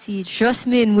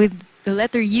Jasmine with the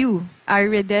letter U.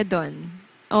 Arededon.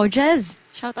 Oh, Jazz.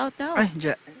 Shout out daw. Ay,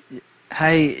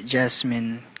 hi,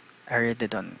 Jasmine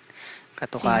Arededon.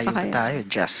 Katukayo Sino pa ba kaya? tayo?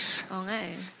 Jazz. Oo nga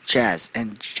eh. Jazz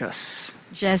and Just.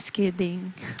 Just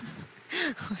kidding.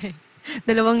 Okay.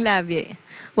 2 labi.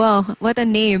 Wow, what a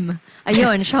name.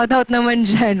 Ayun, shoutout naman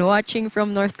dyan, watching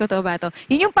from North Cotabato.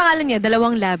 Yun yung pangalan niya,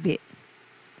 2 labi.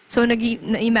 So,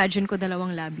 na-imagine ko 2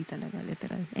 labi talaga,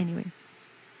 literal. Anyway.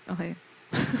 Okay.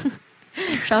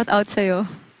 Shoutout sa'yo.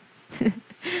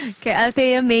 Kay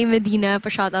Althea May Medina,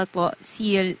 pa-shoutout po.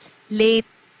 Si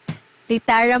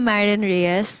Tara Maren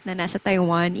Reyes, na nasa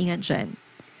Taiwan. Ingat dyan.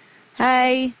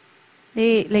 Hi!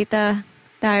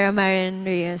 Tara Maren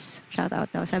Reyes. Shoutout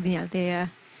daw, sabi ni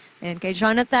Althea. And kay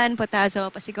Jonathan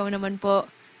Potazo, pasigaw naman po.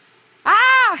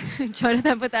 Ah!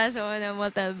 Jonathan Potazo na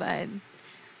Montalban.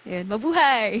 Ayan,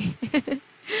 mabuhay!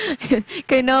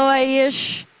 Kay Noah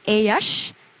Ayash,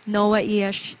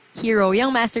 Hero.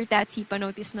 Yung Master Tatsi pa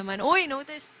notice naman. Uy,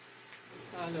 notice!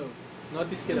 Ano?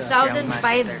 Notice kita. 2005 Young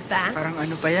Master. banks? Parang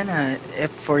ano pa yan ha?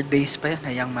 F4 days pa yan ha?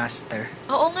 Young Master.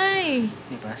 Oo nga eh.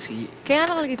 Diba? Si Kaya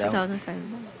nakalagay Daw. 2005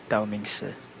 banks. Daomings.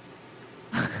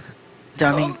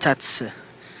 Daming tats.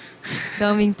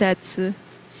 Daming tatsu.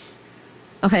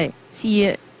 Okay. Si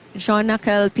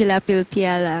Jonakel Pilapil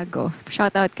Pialago.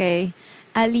 Shout out kay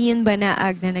Alien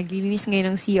Banaag na naglilinis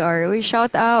ngayon ng CR. Uy,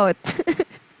 shout out!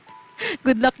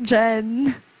 Good luck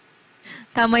dyan.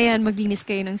 Tama yan, maglinis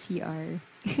kayo ng CR.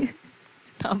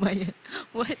 Tama yan.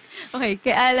 What? Okay,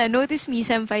 kay Alan. Notice me,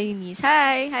 Senpai Eunice.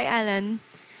 Hi! Hi, Alan.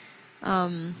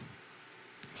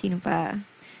 Sino pa?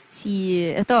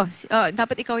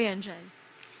 Dapat ikaw yan, Jazz.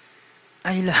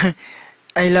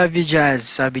 I love you, Jazz,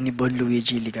 sabi ni Bon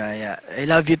Luigi Ligaya. I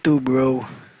love you too, bro.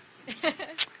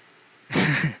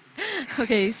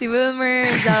 Okay, si Wilmer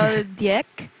Zaldiek.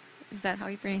 Is that how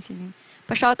you pronounce your name?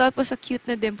 Pa-shoutout po sa cute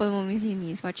na dimple mo, Miss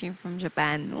Eunice, watching from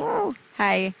Japan. Woo!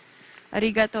 Hi.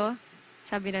 Arigato.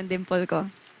 Sabi ng dimple ko.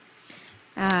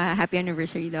 Happy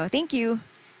anniversary daw. Thank you.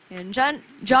 Yan.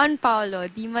 John Paulo.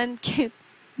 Di man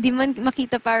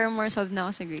makita para more solved na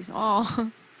ako sa Grace. Oh.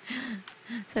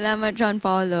 Salamat, John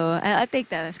Paulo. I'll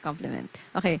take that as a compliment.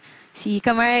 Okay. Si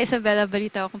Camara Isabella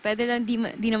Balita, kung pwede lang,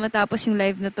 di na matapos yung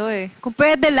live na to eh. Kung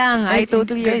pwede lang, I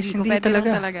totally agree. Kung pwede lang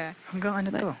talaga. Hanggang ano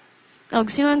to?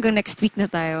 Gusto nyo hanggang next week na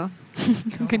tayo.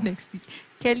 Hanggang next week.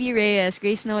 Kelly Reyes,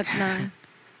 Gracenote ng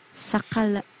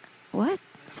What?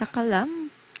 Sakalam?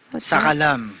 What's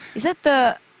Sakalam. that? Is that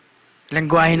the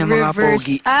Lengguwahe ng mga reverse?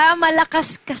 pogi.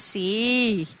 Malakas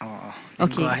kasi. Oo.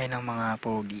 Okay. Lengguwahe ng mga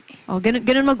pogi. Oh,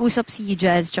 ganun mag-usap si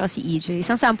Jazz tsaka si EJ.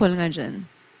 Isang sample nga dyan.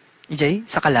 EJ,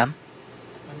 Sakalam?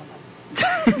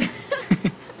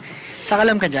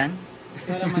 Sakalam ka dyan?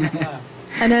 Kaya lang man ako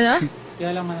Ano na?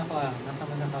 Kaya lang man ako Nasa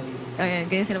man ako Ayan,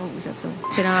 ganyan sila mag-usap. So,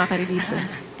 sila nakaka-relate doon.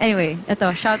 Anyway, ito.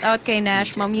 Shout out kay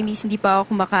Nash. Ma'am Eunice, hindi pa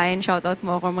ako kumakain. Shout out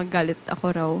mo ako magalit ako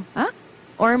raw. Ha?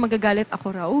 Or magagalit ako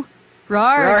raw?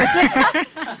 Rar! Kasi...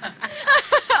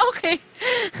 Okay.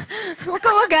 Huwag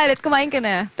kang magalit. Kumain ka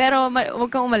na. Pero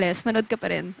huwag kang umalis. Manood ka pa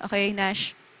rin. Okay,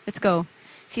 Nash? Let's go.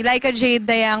 Si Laika Jade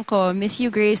Dayanko. Miss you,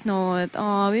 Gracenote.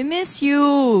 Oh, we miss you.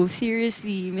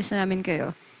 Seriously. Miss na namin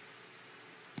kayo.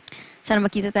 Sana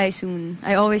makita tayo soon.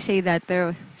 I always say that,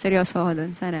 pero seryoso ako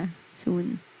dun. Sana.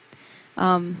 Soon.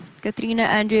 Katrina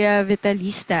Andrea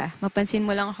Vitalista. Mapansin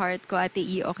mo lang heart ko, Ate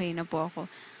E, okay na po ako.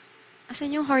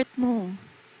 Asan yung heart mo?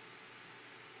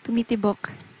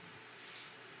 Tumitibok.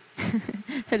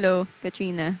 Hello,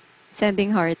 Katrina.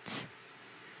 Sending hearts.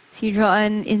 Si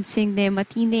Joanne Insigne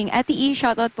Matining. Ate E,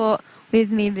 shoutout po with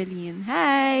Maybelline.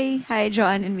 Hi! Hi,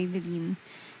 Joanne and Maybelline.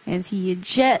 And si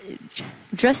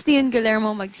Justin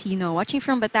Guillermo Magsino. Watching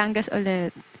from Batangas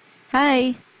ulit.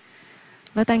 Hi!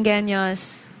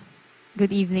 Batangueños.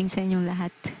 Good evening sa inyong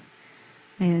lahat.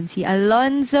 Ayan, si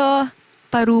Alonzo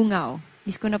Parungaw.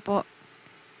 Miss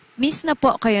na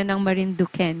po kayo ng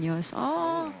Marinduqueños.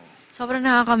 Oh, sobrang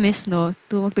nakaka-miss, no?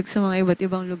 Tumugtog sa mga iba't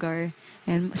ibang lugar.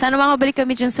 And sana makabalik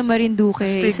kami dyan sa Marinduque.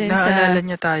 Steve, naalala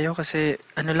niya tayo kasi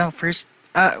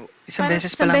isang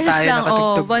beses pa lang tayo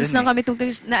nakatugtog dun. Once lang kami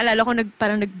tugtog. Naalala ko,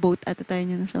 parang nag-boat ata tayo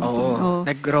niya. Oo,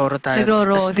 nag-roro tayo.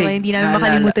 Nag-roro. So, hindi namin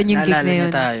makalimutan yung gig na yun. Naalala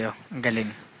niya tayo. Ang galing.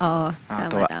 Oo,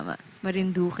 tama.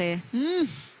 Marinduque.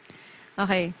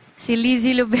 Okay. Si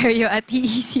Lizzie Luberio at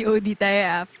ECOD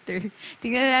tayo after.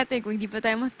 Tingnan natin kung hindi pa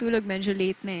tayo matulog. Medyo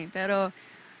late na eh. Pero,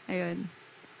 ayun.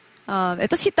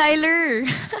 Ito si Tyler.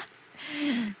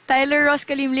 Tyler Ross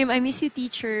Kalimlim, I miss you,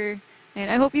 teacher. And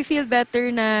I hope you feel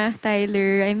better na,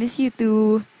 Tyler. I miss you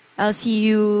too. I'll see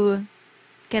you...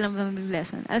 Kailan ba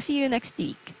mag-lesson? I'll see you next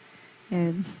week.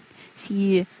 And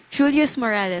si Julius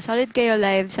Morales, solid kayo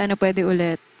live. Sana pwede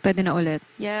ulit. Pwede na ulit.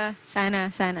 Yeah,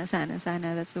 sana.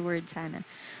 That's the word, sana.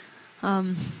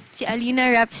 Si Alina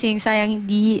Rapsing, sayang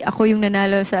hindi ako yung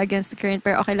nanalo sa Against the Current,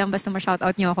 pero okay lang basta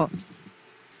ma-shoutout niyo ako.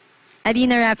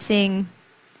 Alina Rapsing,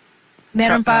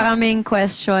 meron pa kaming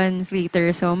questions later.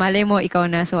 So, malay mo, ikaw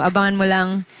na. So, abangan mo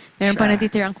lang. Meron pa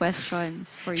natitirang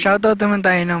questions for you. Shoutout naman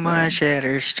tayo ng mga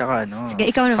sharers tsaka Sige,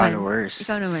 ikaw naman. followers.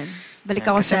 Ikaw naman. Balik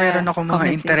ako Kasi sa meron ako mga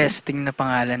comments interesting na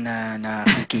pangalan na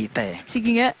nakikita eh.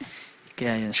 Sige nga.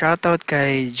 Kaya yun. Shoutout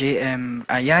kay JM,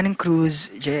 Yaning Cruz,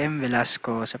 JM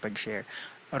Velasco sa pag-share.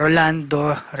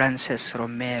 Rolando Rances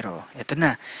Romero. Ito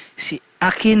na. Si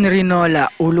Akin Rinola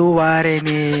Uluware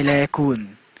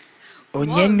Milekun.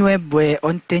 Onyenyebwe,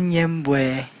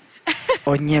 Ontenyembwe,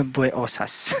 Onyebwe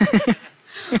Osas.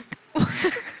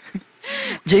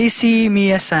 JC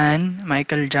Miyasan,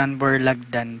 Michael John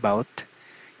Borlagdan Bout.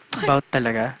 Bout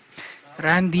talaga.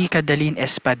 Randy Cadalin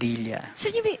Espadilla.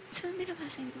 Saan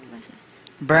binabasa? Hindi ko mabasa.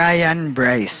 Brian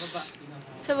Bryce.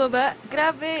 Sa baba?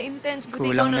 Grabe, intense.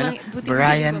 Buti Kulang ikaw na na lang. lang.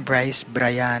 Brian Bryce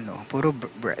Briano. Puro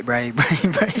Bry.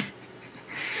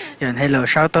 Yun, hello.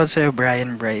 Shoutout sa'yo,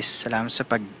 Brian Bryce. Salamat sa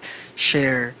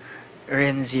pag-share.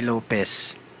 Renzi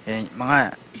Lopez. Yan,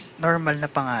 mga normal na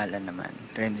pangalan naman.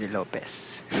 Renzi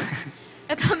Lopez.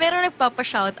 Ito, meron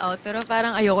nagpapa-shoutout, pero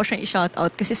parang ayoko siyang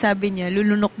i-shoutout kasi sabi niya,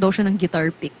 lulunok daw siya ng guitar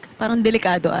pick. Parang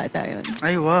delikado ata yun.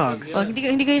 Ay, wag.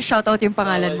 Hindi ko shoutout yung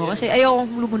pangalan mo kasi ayoko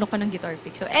lumunok ka ng guitar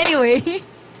pick. So, anyway.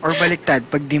 Or baliktad,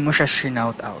 pag di mo siya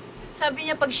shinout out. Sabi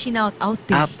niya pag shinout out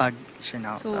eh. Pag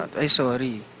shinout So, out. Ay,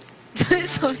 sorry.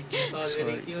 Sorry.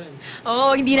 Tolerate yun.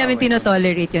 Oo, hindi namin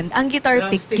tinotolerate yun. Ang guitar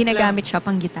pick, Drumstick ginagamit siya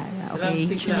pang gitara. Okay,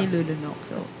 hindi Drumstick siya lang. nilulunok.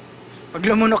 So. Pag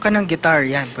lumunok ka ng guitar,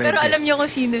 yan, pwede. Pero alam niyo kung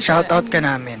sino siya. Shoutout ka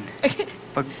namin.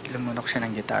 Pag lumunok siya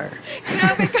ng guitar.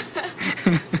 Grabe ka.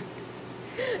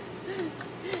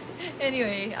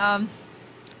 Anyway,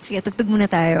 sige, tugtog muna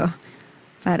tayo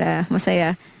para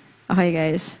masaya. Okay,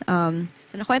 guys.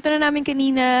 So, nakwento na namin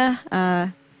kanina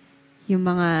yung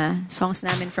mga songs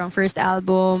namin from first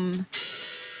album,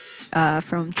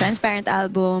 from Transparent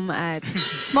album, at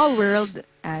Small World.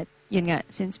 At yun nga,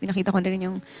 since pinakita ko na rin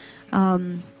yung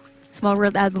Small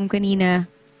World album kanina,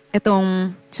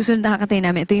 itong susunod na kakantay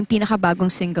namin, ito yung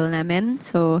pinakabagong single namin.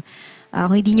 So,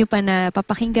 kung hindi nyo pa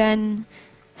napapakinggan,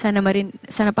 sana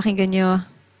pakinggan nyo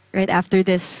right after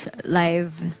this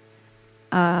live.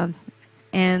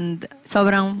 And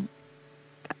sobrang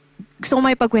gusto ko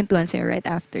may pagkwentuhan sa'yo right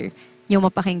after yung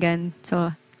mapakinggan.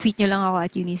 So, tweet nyo lang ako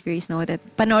at Eunice Gracenote. At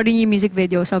panoorin nyo yung music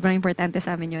video. Sobrang importante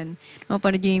sa amin yun.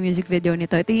 Mapanood nyo yung music video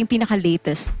nito. Ito yung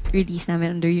pinaka-latest release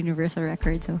namin under Universal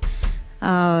Records. So,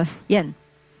 yan.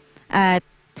 At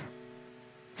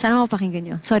sana mapakinggan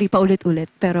nyo. Sorry,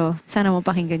 paulit-ulit. Pero sana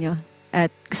mapakinggan nyo.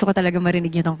 At gusto ko talaga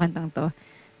marinig nyo tong kantang to.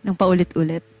 Nang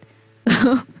paulit-ulit.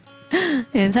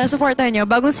 Yan. Sana supportan nyo.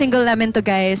 Bagong single namin to,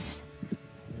 guys.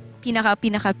 Pinaka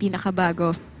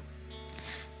bago.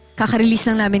 Kaka-release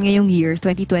lang namin ngayong year,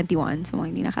 2021. So, mga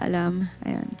hindi nakaalam.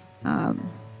 Ayan.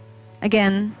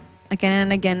 Again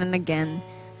and again.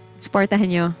 Supportahan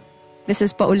nyo. This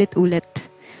is paulit-ulit.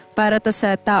 Para to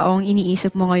sa taong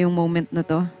iniisip mo ngayong moment na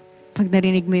to. Pag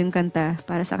narinig mo yung kanta,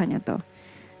 para sa kanya to.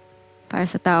 Para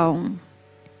sa taong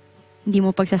hindi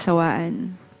mo pagsasawaan.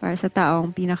 Para sa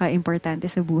taong pinaka-importante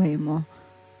sa buhay mo.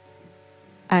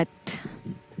 At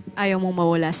ayaw mong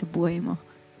mawala sa buhay mo.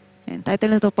 Ayan.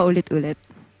 Title na to, paulit-ulit.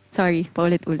 Sorry,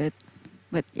 paulit-ulit.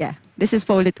 But yeah, this is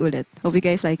paulit-ulit. Hope you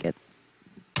guys like it.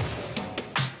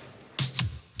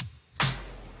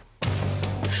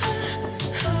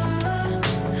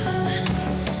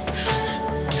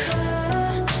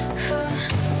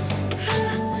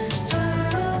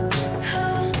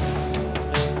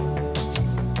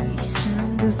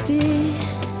 Isang gabi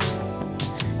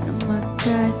na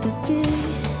magkatabi,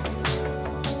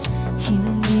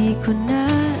 hindi ko na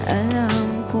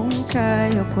alam kung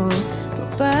kaya ko pa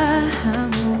ba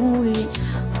umuwi.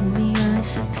 Huminga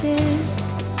saglit,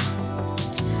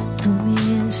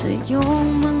 tumingin sa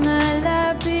iyong mga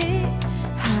labi,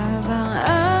 habang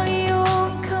ang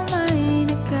iyong kamay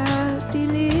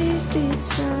nakapilipit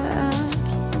sa akin.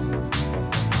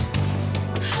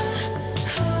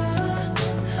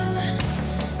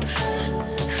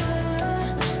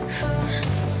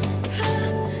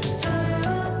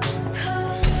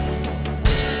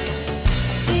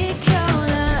 Ikaw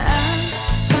na ang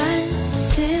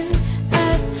pansin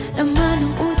at laman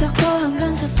ng utak ko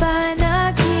hanggang sa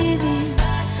panaginip.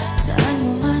 Saan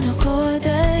mo man ako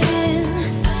dalhin,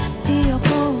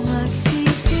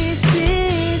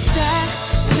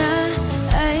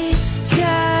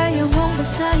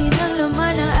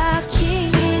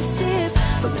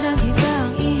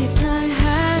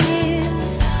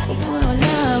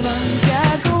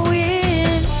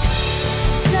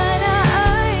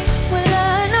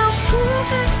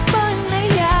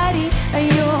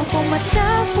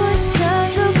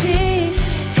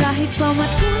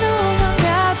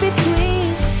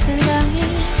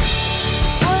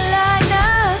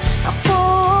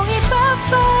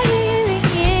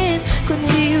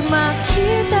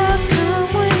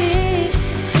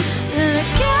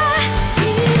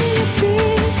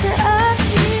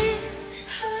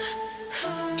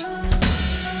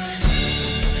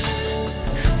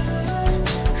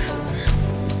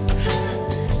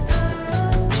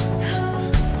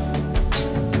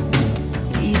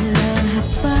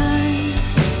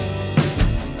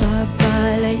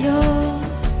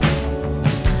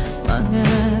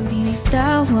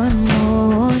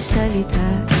 salita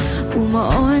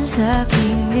umaon sa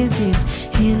aking dibdib.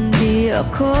 Hindi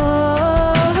ako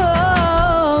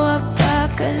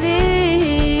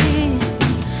mapakali,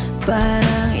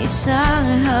 parang isang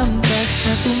hampas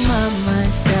na tumama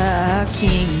sa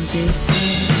aking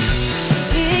pisngi.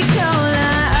 Ikaw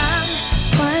lang ang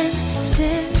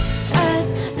pansin at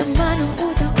laman ng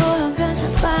utak ko hanggang sa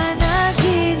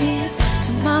panaginip.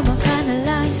 Sumama ka na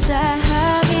lang sa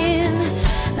hangin,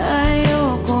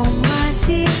 ayokong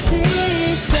masisi.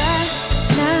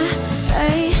 Sana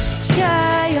ay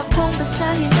kaya kong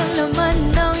basahin ang laman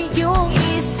ng iyong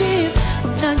isip.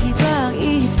 Pag nag-iba ang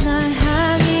ihip ng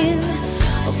hangin,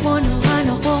 huwag mo naman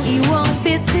akong iwang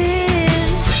bitin.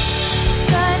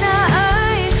 Sana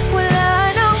ay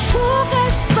wala nang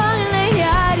bukas pang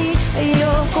nangyari.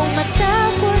 Ayokong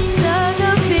matapos sa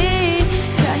gabi,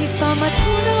 kahit pa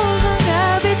matunaw mga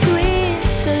bituin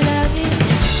sa langit.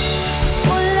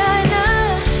 Wala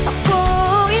na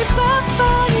akong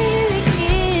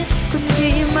ipapahilingin,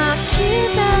 kundi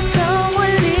makita kang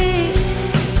muli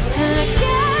na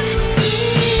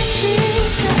nag-iibig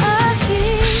sa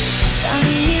akin. Ang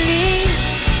hiling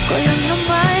ko lang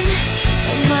naman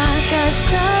ay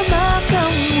makasama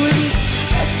kang muli,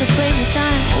 at sabay na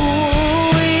tayong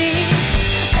uuwi,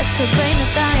 at sabay na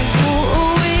tayong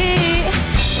uuwi.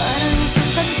 Parang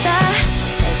isang kanta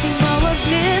na di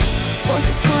mawaglit,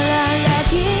 boses mo lang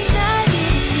laging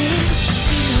narinig.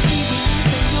 Di nabibigay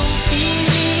sa iyong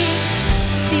piling,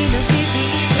 di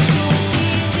nabibigay sa iyong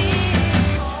piling.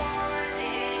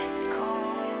 Ulit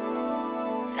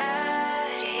kong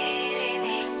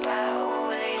naririnig pa,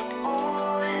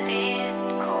 ulit-ulit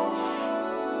kong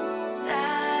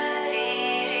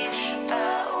naririnig pa,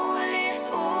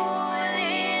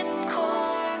 ulit-ulit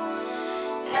kong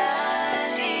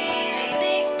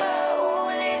naririnig pa,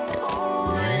 ulit-ulit kong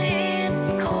naririnig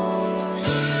pa,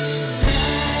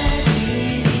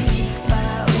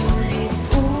 ulit-ulit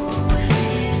kong naririnig pa,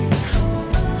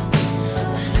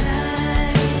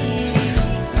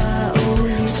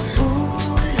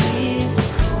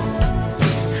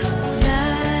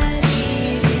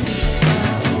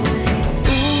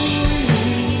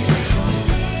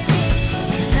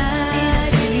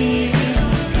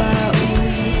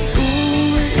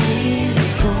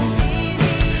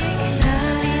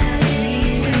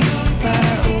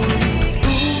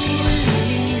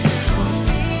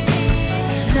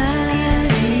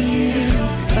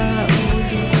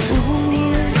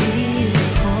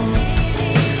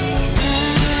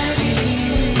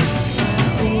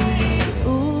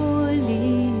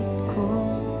 ulit-ulit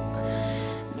kong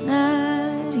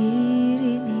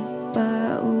naririnig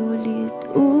pa,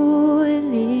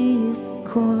 ulit-ulit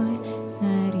kong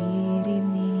naririnig.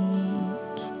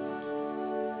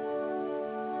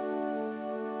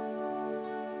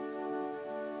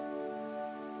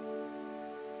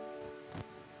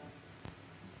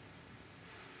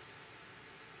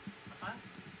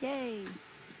 Yay!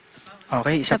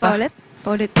 Okay, isa Isa pa pa. ulit?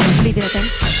 Ulitin natin.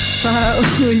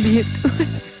 Paulit-ulit.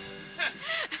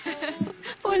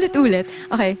 Paulit-ulit.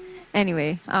 Okay.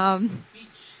 Anyway.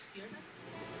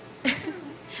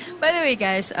 By the way,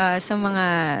 guys, sa mga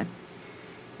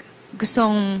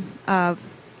gustong,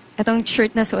 itong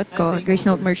shirt na suot ko,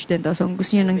 Gracenote merch din to. So, kung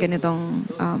gusto nyo ng ganitong,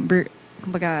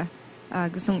 kumbaga,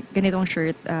 gustong ganitong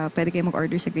shirt, pwede kayo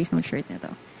mag-order sa Gracenote shirt na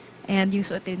to. And yung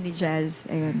suot din ni Jazz,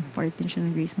 ayun, part din siya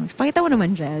ng Gracenote. Pakita mo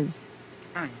naman, Jazz.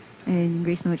 Ayun, yung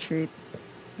Gracenote shirt.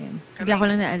 Ayun. Bigla ko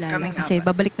lang naalala kasi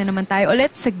babalik na naman tayo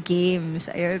ulit sa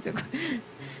games. Ayun.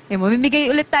 Ayun,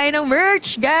 mamimigay ulit tayo ng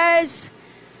merch, guys!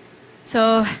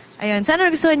 So, ayun. Sana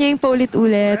nagustuhan niyo yung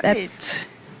paulit-ulit. At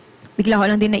bigla ko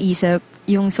lang din naisip,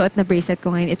 yung suot na bracelet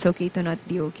ko ngayon, it's okay to not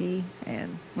be okay.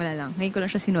 Ayun, wala lang. Ngayon ko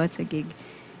lang siya sinuot sa gig.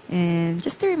 And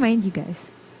just to remind you guys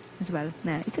as well,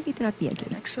 na it's okay to not be okay.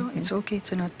 Next song, it's okay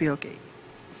to not be okay.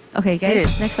 Okay, guys,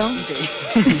 next song.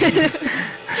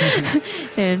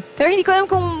 Ayun. Pero hindi ko alam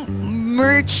kung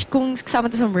merch, kung kasama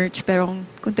to sa merch, pero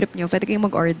kung trip nyo, pwede kayong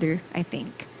mag-order, I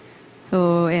think.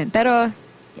 So, ayan. Pero,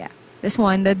 yeah. This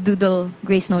one, the Doodle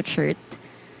Gracenote shirt.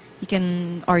 You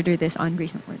can order this on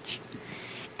Gracenote merch.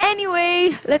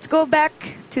 Anyway, let's go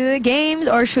back to the games.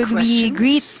 Or should we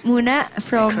greet muna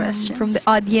from the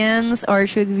audience? Or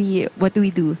should we, what do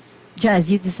we do? Jazz,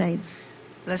 you decide.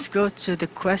 Let's go to the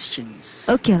questions.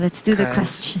 Okay, let's do the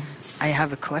questions. I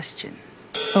have a question.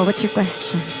 Oh, what's your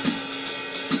question?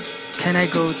 Can I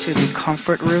go to the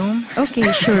comfort room? Okay,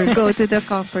 sure. Go to the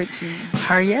comfort room.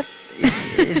 Harriet,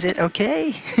 is it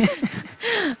okay?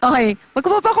 Okay.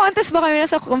 Magpapakontest ba kayo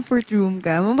nasa comfort room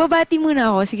ka? Mababati muna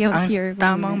ako. Sige, mag-share.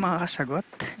 Ang tamang makakasagot?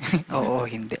 Oo,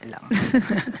 hindi lang.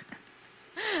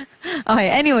 Okay,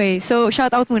 anyway. So,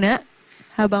 shout out muna.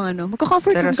 Habang ano,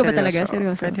 magka-comfort room ka ba talaga?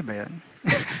 Seryoso? Pwede ba yun?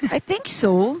 I think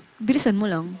so. Bilisan mo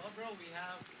lang.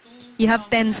 You have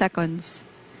 10 seconds.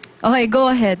 Okay, go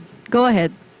ahead. Go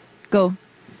ahead. Go.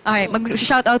 Okay,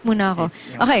 mag-shoutout muna ako.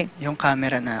 Okay. Yung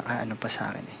camera na ano pa sa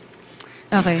akin eh.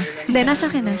 Okay. Hindi, nasa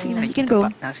akin na. Sige na, you can go.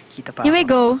 Nakikita pa You may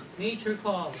go. Nature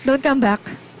call. Don't come back.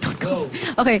 Go.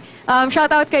 Okay.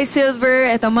 Shoutout kay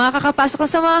Silver. Ito, mga kakapasok ko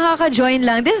sa mga kaka-join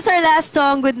lang. This is our last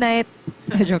song. Good night.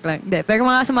 Joke lang. Hindi. Pero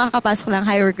sa mga kakapasok lang,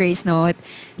 hi, we're Gracenote.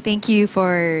 Thank you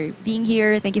for being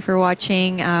here. Thank you for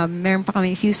watching. Meron pa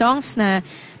kami a few songs na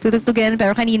tutugtugin.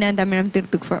 Pero kanina, ang dami namin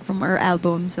tutugtog from our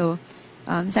album. So,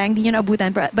 sayang di nyo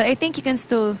naabutan. But I think you can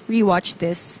still rewatch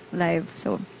this live.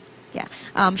 So, yeah.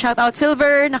 Shout out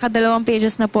Silver. Nakadalawang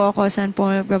pages na po ako. Saan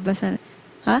po nagbabasa?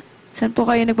 Ha? Saan po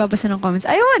kayo nagbabasa ng comments?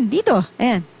 Ayun! Dito!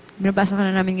 Ayan. Binabasa ka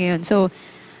na namin ngayon. So,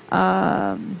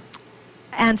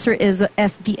 answer is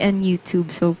FB and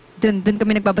YouTube. So, dun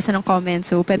kami nagbabasa ng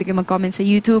comments. So, pwede kayo mag-comment sa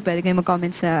YouTube. Pwede kayo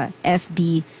mag-comment sa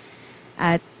FB.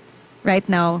 At right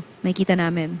now, nakikita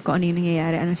namin kung ano yung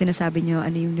nangyayari. Anong sinasabi nyo.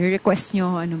 Ano yung request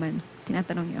nyo. Ano man.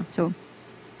 Tinatanong nyo. So,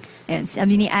 ayan,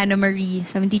 sabi ni Anna Marie,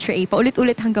 sabi ni Teacher A,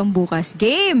 paulit-ulit hanggang bukas.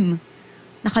 Game!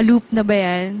 Naka-loop na ba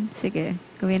yan? Sige,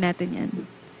 gawin natin yan.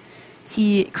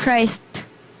 Si Christ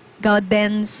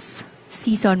Gaudens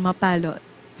Season Mapalo.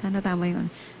 Sana tama yun.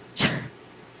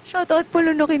 Shoutout,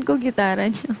 pulunukin ko gitara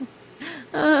niyo.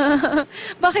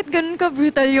 Bakit ganun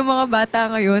ka-brutal yung mga bata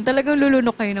ngayon? Talagang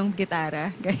lulunok kayo ng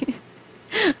gitara, guys.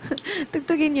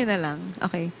 Tugtugin niyo na lang.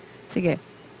 Okay, sige.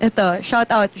 Ito, shout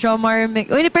out, Jomar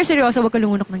Uy, pero seryoso, huwag ka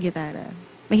lumunok ng gitara.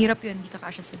 Mahirap yun, hindi ka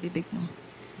kasya sa bibig mo.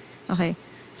 Okay.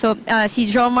 So,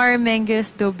 si Jomar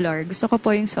Menges Doblar. Gusto ko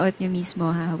po yung suot niya mismo,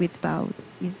 ha? With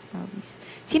pawis.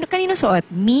 Kanino suot?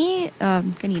 Me?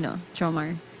 Kanino?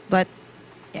 Jomar. But,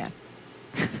 yeah.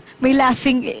 May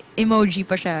laughing emoji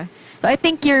pa siya. So, I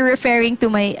think you're referring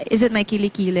to is it my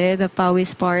kilikili, the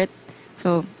pawis part?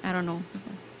 So, I don't know.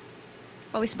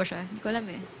 Pawis ba siya? Hindi ko alam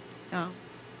eh.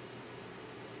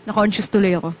 Na-conscious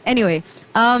tuloy ako. Anyway,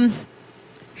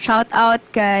 shout out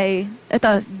kay,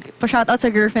 pa-shout out sa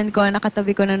girlfriend ko,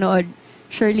 nakatabi ko nanood,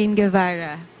 Sherlyn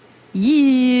Guevara.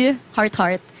 Yee!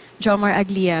 Heart. Jomar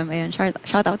Agliam. Ayan,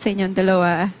 shout out sa inyong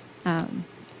dalawa.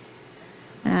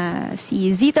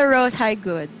 Si Zita Rose, hi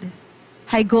good.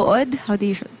 Hi good? How do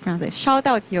you pronounce it? Shout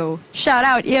out, yo. Shout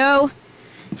out, yo!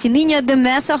 Si Nina de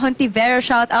Mesa Hontivero,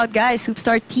 shout out, guys.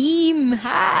 Superstar team,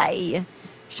 hi!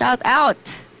 Shout out!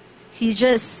 Si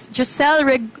Giselle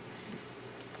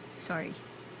Sorry.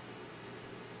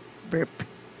 Burp.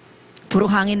 Puro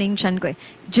hangin na yung chan ko eh.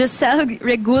 Giselle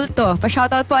Regulto.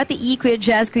 Pa-shoutout po Ate E, Kuya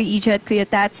Jazz, Kuya Ejad, Kuya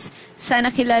Tats.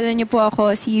 Sana kilala niyo po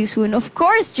ako. See you soon. Of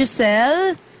course,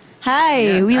 Giselle!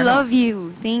 Hi! Yeah, we love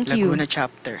you. Thank you. Laguna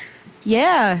chapter.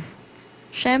 Yeah.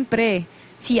 Siyempre.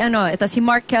 Si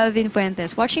Mark Kelvin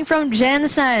Fuentes. Watching from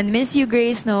Jensen. Miss you,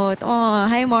 Gracenote.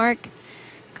 Oh, hi Mark.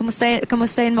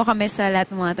 Kamustahin mo kami sa lahat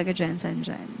ng mga taga-Jensen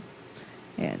dyan.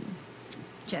 Ayan.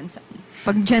 Jensen.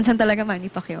 Pag Jensen talaga,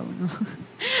 Manny Pacquiao, no?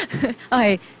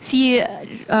 Okay. Si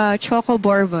Choco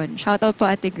Bourbon. Shoutout po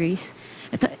Ate Grace.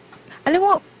 Ito, alam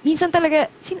mo, minsan talaga,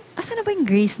 asa na ba yung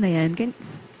Grace na yan?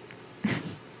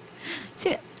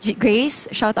 Grace?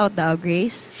 Shoutout daw,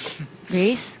 Grace?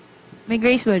 Grace? May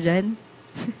Grace ba dyan?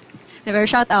 Never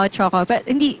shoutout, Choco. But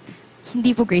hindi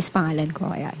po Grace pangalan ko.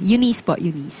 Kaya, Eunice po,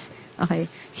 Eunice. Okay.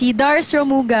 Si Dars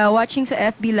Romuga, watching sa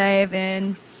FB Live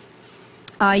and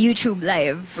YouTube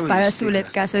Live. Para sulit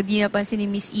ka. So, di napansin ni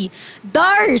Miss E.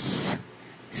 Dars!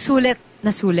 Sulit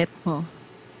na sulit mo.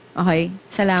 Okay?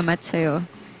 Salamat sa'yo.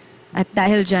 At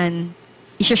dahil dyan,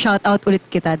 isha-shoutout ulit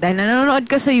kita. Dahil nanonood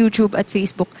ka sa YouTube at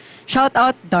Facebook,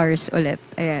 shoutout Dars ulit.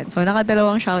 Ayan. So,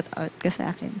 nakadalawang shoutout ka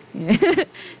sa akin.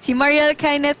 Si Mariel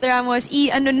Kenneth Ramos,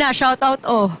 shoutout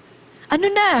Ano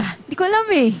na? Di ko alam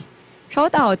eh.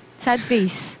 Shoutout. Sad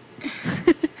face.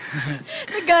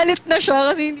 Nagalit na siya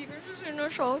kasi hindi ko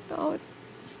siya shoutout.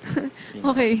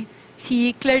 Okay.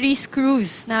 Si Clarice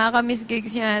Cruz. Nakaka-miss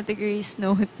gigs niya, Ate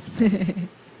Gracenote.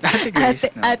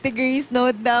 Ate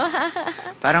Gracenote daw.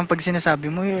 Parang pag sinasabi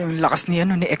mo, yung lakas ni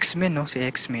X-Men, no? Si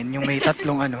X-Men. Yung may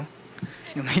tatlong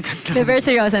Yung may tatlong. Very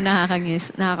seryoso,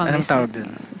 nakaka-miss. Anong tawag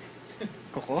doon?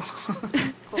 Kuko?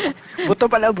 Buto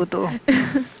pala, buto.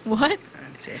 What?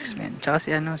 Si X-Men. Tsaka si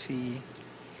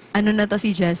Ano na to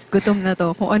si Jess? Gutom na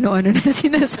to. Kung ano-ano na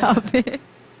sinasabi.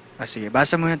 Sige,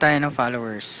 basa muna tayo ng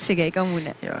followers. Sige, ikaw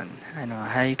muna. Yun.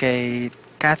 Hi kay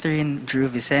Catherine Drew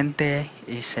Vicente,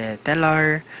 Ise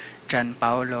Telar, John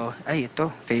Paulo. Ay,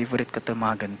 ito. Favorite ko to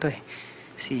mga ganito eh.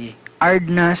 Si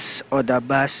Ardnas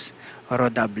Odabas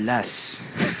Rodablas.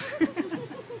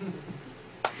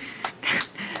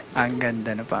 Ang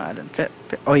ganda na pangalan.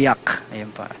 Oyak.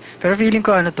 Ayun pa. Pero feeling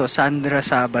ko ano to, Sandra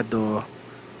Sabado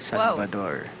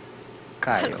Salvador.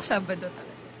 Kayo. Sabado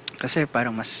talaga. Kasi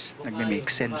parang mas nagme-make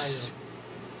sense.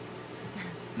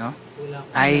 No? Kulang.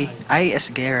 I.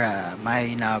 Esguera,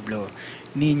 May Nablo,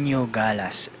 Nino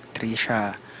Galas,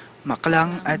 Trisha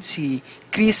Maklang at si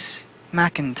Chris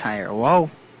McIntyre. Wow!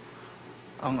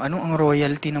 Ang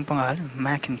royalty ng pangalan?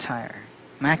 McIntyre.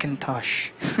 Macintosh.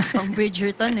 Pang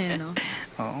Bridgerton no?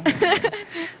 Oo.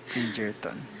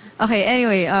 Bridgerton. Okay,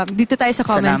 anyway, dito tayo sa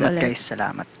comments Salamat ulit. guys,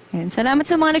 salamat. Ayan, salamat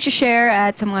sa mga nag-share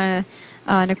at sa mga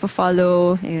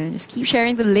nagpo-follow. Ayan, just keep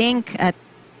sharing the link at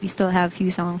we still have few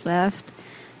songs left.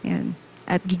 Ayan.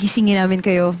 At gigisingin namin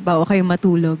kayo bago kayo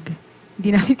matulog.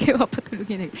 Hindi namin kayo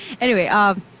papatulogin. Anyway,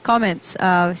 comments.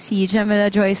 Si Jamila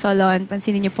Joy Solon,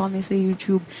 pansinin niyo po kami sa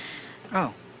YouTube. Oh.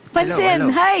 Pansin!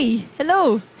 Hello. Hi! Hello!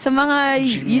 Sa mga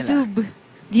Jamila. YouTube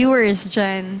viewers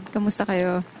dyan. Kamusta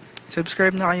kayo?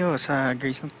 Subscribe na kayo sa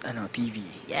Gracenote TV.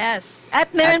 Yes!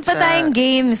 At meron At pa sa tayong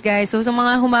games, guys. So, sa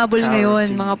mga humabol Tower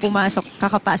ngayon, TV. mga pumasok,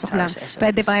 kakapasok lang, Towers SOS.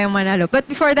 pwede pa kayong manalo. But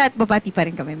before that, babati pa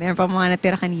rin kami. Meron pa mga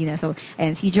natira kanina. So,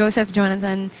 ayan, si Joseph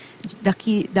Jonathan,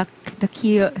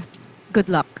 good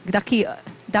luck.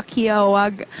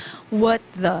 Dakiawag, what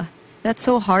the? That's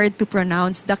so hard to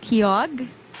pronounce. Dakiawag?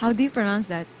 How do you pronounce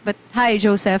that? But, hi,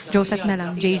 Joseph. Joseph na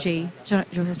lang. JJ.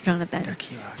 Joseph Jonathan.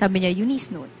 Dakiawag. Sabi niya, Eunice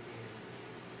Note.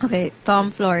 Okay, Tom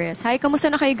Flores. Hi,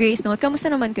 kamusta na kayo, Grace Note? Kamusta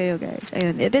naman kayo, guys?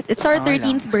 Ayun, it's our Okay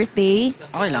lang. 13th birthday.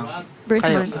 Okay lang. Birth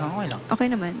Kayo, month. okay lang. Okay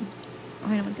naman.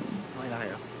 Okay naman kami. Okay lang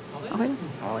kayo. Okay lang.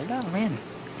 Okay lang, men.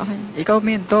 Okay. Ikaw,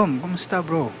 men, Tom. Kumusta,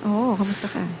 bro? Oo, kamusta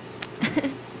ka?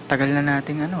 Tagal na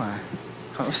nating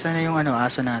Kamusta na yung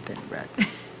aso natin, Brad?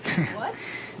 What?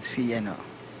 Si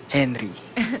Henry.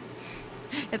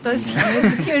 Ito si,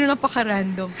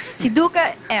 napaka-random. Si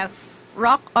Duka F.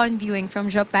 Rock on viewing from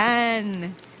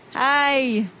Japan.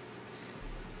 Hi!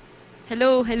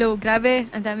 Hello.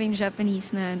 Grabe, ang daming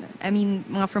Japanese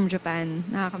mga from Japan.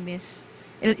 Nakakamiss.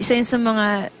 Isa yun sa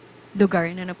mga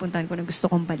lugar na napuntahan ko na gusto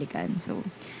kong balikan. So,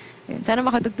 ayun. Sana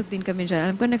makatugtog din kami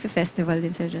dyan. Alam ko nagfe-festival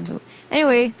din sila dyan. So,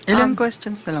 anyway. Ilang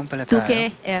questions na lang pala tayo?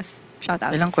 Duke F. Shout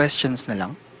out. Ilang questions na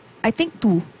lang? I think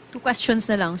 2. 2 questions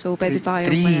na lang. So, pwede pa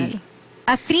kayong 3. manalo.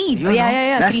 3. Yun,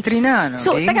 Yeah. Last 3 na.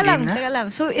 So, Game, teka lang. game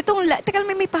na. So,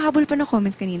 may pahabol pa na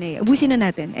comments kanina eh. Ubusin na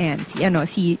natin. Ayan,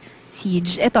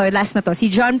 ito, last na to.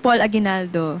 Si John Paul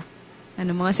Aguinaldo.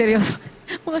 Mga seryoso.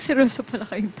 Mga seryoso pala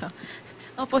kayong tao.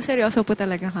 Opo, seryoso po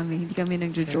talaga kami. Hindi kami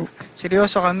nagjo-joke.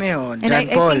 Seryoso kami, And John I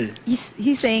Paul. think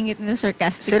he's saying it in a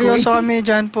sarcastic Seryoso way. kami,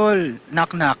 John Paul.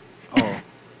 Knock. Oh.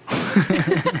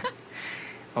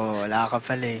 Oh, wala ka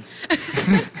pala eh.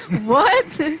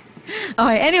 What?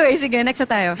 Okay, anyway, sige, next na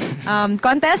tayo.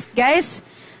 Contest, guys.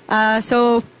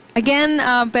 So, again,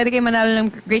 pwede kayo manalo ng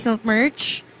Gracenote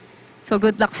merch. So,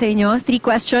 good luck sa inyo. 3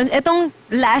 questions. Itong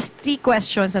last 3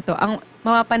 questions na to, ang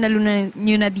mapapanalunan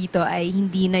nyo na dito ay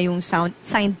hindi na yung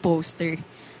signed poster.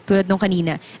 Tulad nung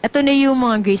kanina. Ito na yung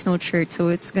mga Gracenote shirt.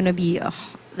 So, it's gonna be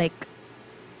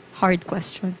hard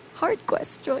question. Hard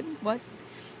question? What?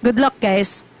 Good luck,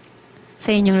 guys, sa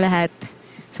inyong lahat.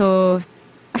 So,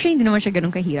 actually, hindi naman siya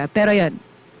ganun kahirap. Pero yun,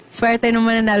 swerte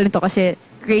naman nanalo nito kasi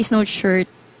Gracenote shirt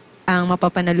ang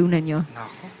mapapanalunan nyo.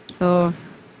 Nako. So,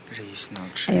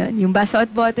 Gracenote shirt. ayun, yung baso at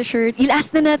bote shirt.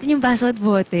 I-last na natin yung baso at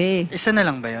bote. Isa na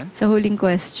lang ba yun? Sa huling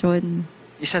question.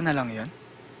 Isa na lang yun?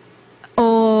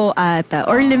 O ata.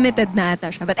 Or limited na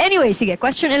ata siya. But anyway, sige.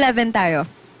 Question 11 tayo.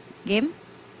 Game?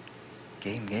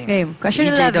 Game. Question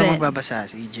si EJ 11. daw magbabasa.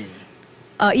 Si EJ.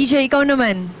 EJ, ikaw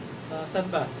naman. Saan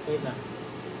ba? Wait lang.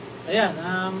 Ayan,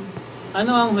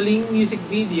 ano ang huling music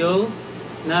video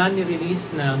na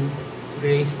nirelease ng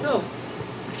Gracenote?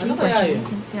 Ano kaya yun?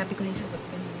 Sinabi ko na yung sagot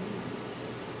kanina.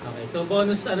 Okay, so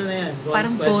bonus na yan?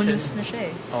 Parang question. bonus na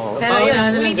siya eh. Oo. Pero Paunahan yun, na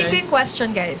lang, ulitin ko guys. yung question,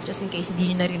 guys, just in case hindi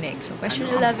nyo narinig. So, question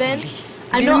 11, Hindi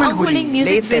ano naman ang huling huli.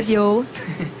 music Latest. video?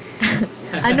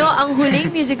 Ano ang huling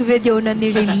music video na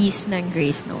nirelease ng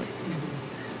Gracenote?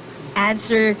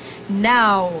 Answer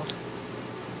now.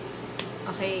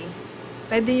 Okay.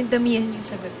 Pwede yung damihan yung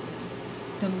sagot.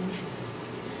 Damihan.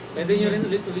 Pwede nyo rin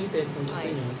ulit-ulitin kung gusto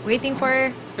Okay. nyo. Waiting for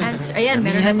answer. Ayan,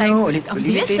 meron Damihan na tayong... nyo, Ang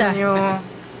bilis ulitin ah. nyo.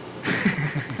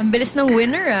 Ang bilis ng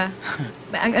winner ah.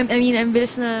 Ang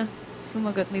bilis na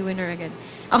sumagot. May winner agad.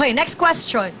 Okay, next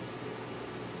question.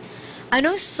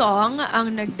 Anong song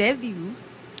ang nag-debut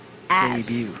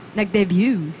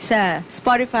sa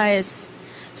Spotify's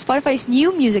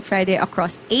New Music Friday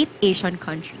across 8 Asian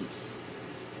countries?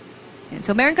 And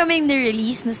so, meron kaming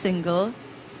nirelease na single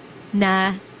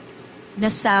na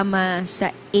nasama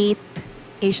sa 8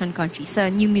 Asian countries sa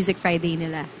New Music Friday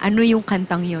nila. Ano yung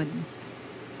kantang yon?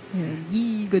 Yun.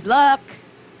 Yee, good luck!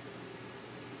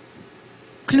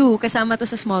 Clue, kasama to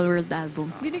sa Small World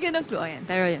album. Binigyan ng clue. Ayan,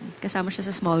 pero yan, kasama siya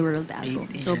sa Small World album.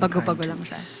 So, bago-bago lang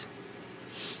siya.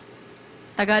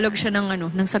 Tagalog siya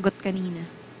ng ng sagot kanina.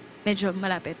 Medyo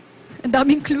malapit. Ang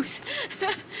daming clues.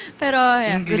 Pero,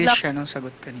 yeah, good English luck. siya nung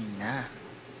sagot kanina.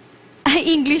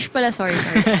 Ay, English pala. Sorry.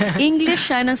 English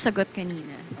siya ng sagot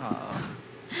kanina. Oo.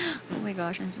 Oh my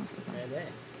gosh, I'm so sorry.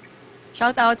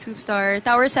 Shout out, Superstar.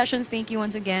 Tower Sessions, thank you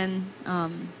once again.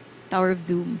 Tower of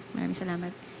Doom, maraming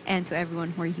salamat. And to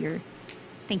everyone who are here,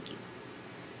 thank you.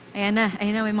 Ayan na,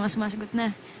 may mga sumasagot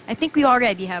na. I think we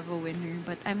already have a winner,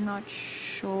 but I'm not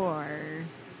sure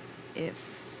if...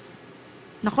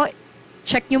 Nako,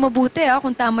 check nyo mabuti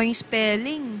kung tama yung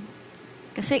spelling.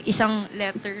 Kasi isang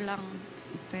letter lang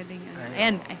pwedeng...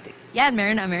 Ayan, I think. Yan,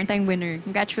 meron tayong winner.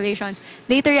 Congratulations.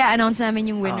 Later, announce namin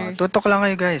yung winner. Tutok lang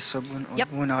kayo, guys. So, Yep.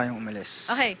 muna kayong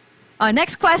umalis. Okay.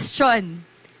 Next question.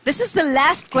 This is the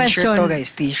last question. T-shirt to,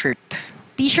 guys. T-shirt.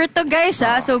 T-shirt to, guys,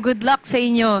 So, good luck sa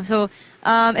inyo. So,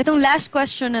 itong last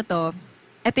question na to,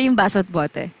 ito yung baso at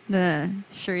bote na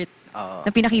shirt na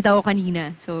pinakita ko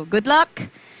kanina. So, good luck.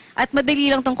 At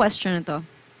madali lang tong question na to.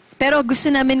 Pero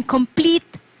gusto namin complete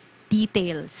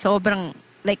detail. Sobrang,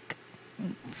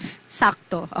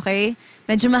 sakto, okay?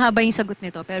 Medyo mahaba yung sagot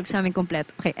nito, pero gusto namin kompleto.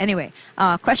 Okay, anyway.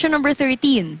 Question number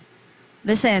 13.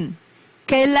 Listen.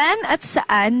 Kailan at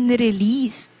saan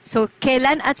nirelease? So,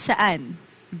 kailan at saan?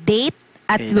 Date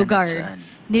at Kailan lugar. at saan?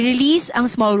 Nirelease ang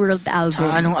Small World album.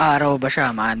 Anong araw ba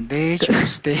siya? Monday,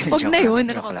 Tuesday? Huwag na yun.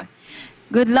 Ano ka ba?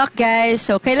 Good luck, guys.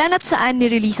 So, kailan at saan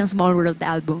nirelease ang Small World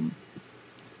album?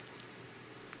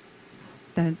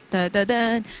 Dun, dun, dun,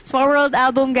 dun. Small World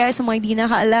album, guys, sa mga hindi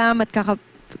nakaalam at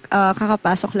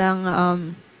kakapasok lang,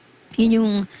 yun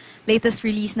yung latest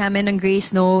release namin ng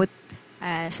Gracenote.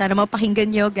 Sana mapakinggan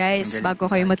nyo, guys,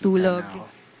 bago kayo matulog.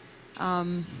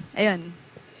 Ayun.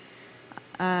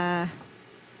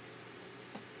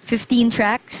 15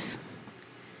 tracks.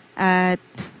 At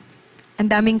ang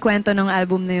daming kwento ng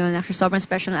album na yun. Actually, sobrang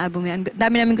special na album yun. Ang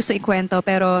dami namin gusto ikwento,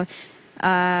 pero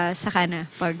saka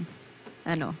na.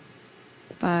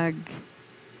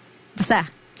 Basta,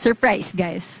 surprise,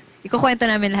 guys. Ikukwento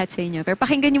namin lahat sa inyo. Pero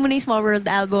pakinggan nyo muna yung Small World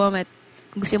album at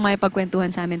kung gusto yung makipagkwentuhan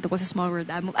sa amin tungkol sa Small World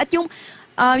album. At yung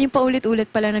paulit-ulit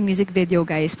pala ng music video,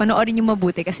 guys, panoorin nyo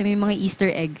mabuti kasi may mga Easter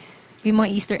eggs. May mga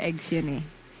Easter eggs yun eh.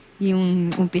 Yung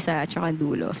umpisa at saka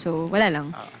dulo. So, wala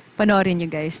lang. Panoorin nyo,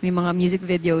 guys. May mga music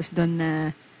videos doon na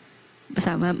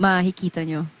basta makikita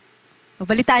nyo. O,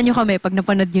 balitaan nyo kami pag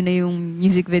napanood nyo na yung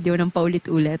music video ng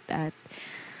paulit-ulit. At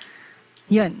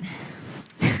yun.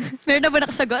 Meron na ba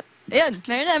nakasagot? Ayun,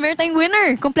 meron tayong winner.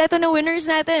 Kompleto na winners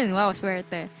natin. Wow,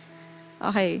 swerte.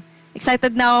 Okay.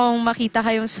 Excited na akong makita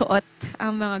kayong suot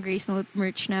ang mga Gracenote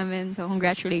merch namin. So,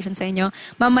 congratulations sa inyo.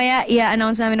 Mamaya,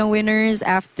 i-announce namin ng winners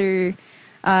after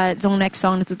itong next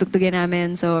song na tutugtugin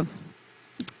namin. So,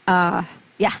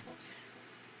 yeah.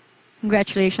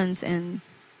 Congratulations and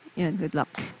yun, good luck.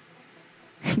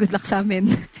 Good luck sa amin.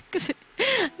 Kasi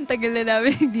ang tagal na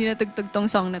namin hindi natugtog tong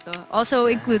song na to. Also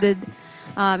included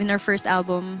in our first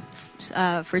album,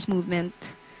 First Movement.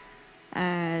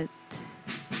 At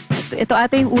ito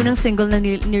ata yung unang single na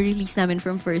ni-release namin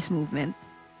from First Movement.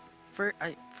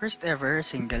 First ever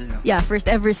single, no? Yeah, first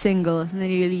ever single na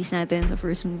ni-release natin sa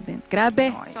First Movement.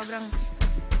 Grabe. Nice. Sobrang...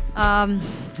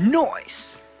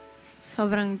 Noise!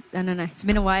 Sobrang, it's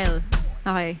been a while.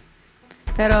 Okay.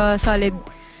 Pero solid.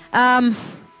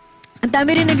 Ang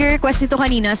dami rin nag-request nito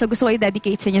kanina, so gusto ko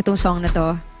i-dedicate sa inyo tong song na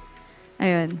to.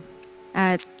 Ayun.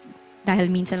 At dahil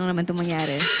minsan lang naman itong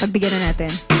mangyari, pagbigyan na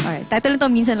natin. Alright. Title nito,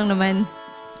 minsan lang naman.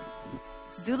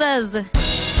 Let's do this!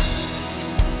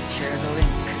 Share the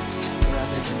link.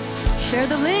 Share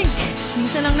the link!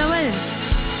 Minsan lang naman.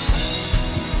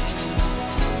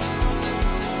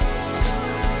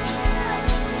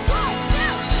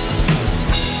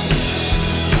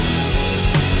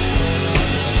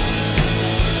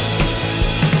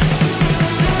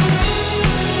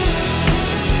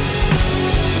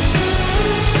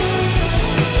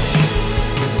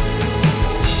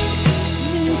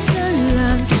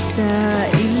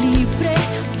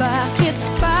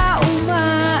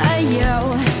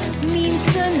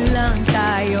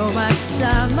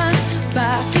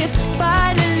 Bakit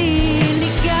pa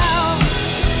naliligaw?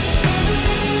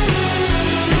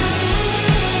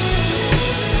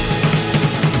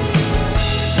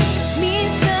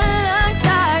 Minsan lang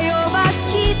tayo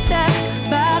makita.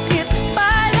 Bakit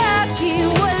palagi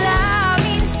wala?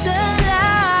 Minsan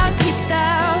lang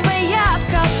kita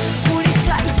mayakap. Ngunit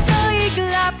sa isang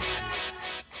iglap,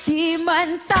 di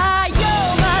man tayo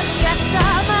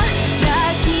magkasama.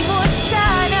 Lagi mo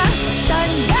sana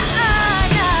tandaan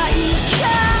na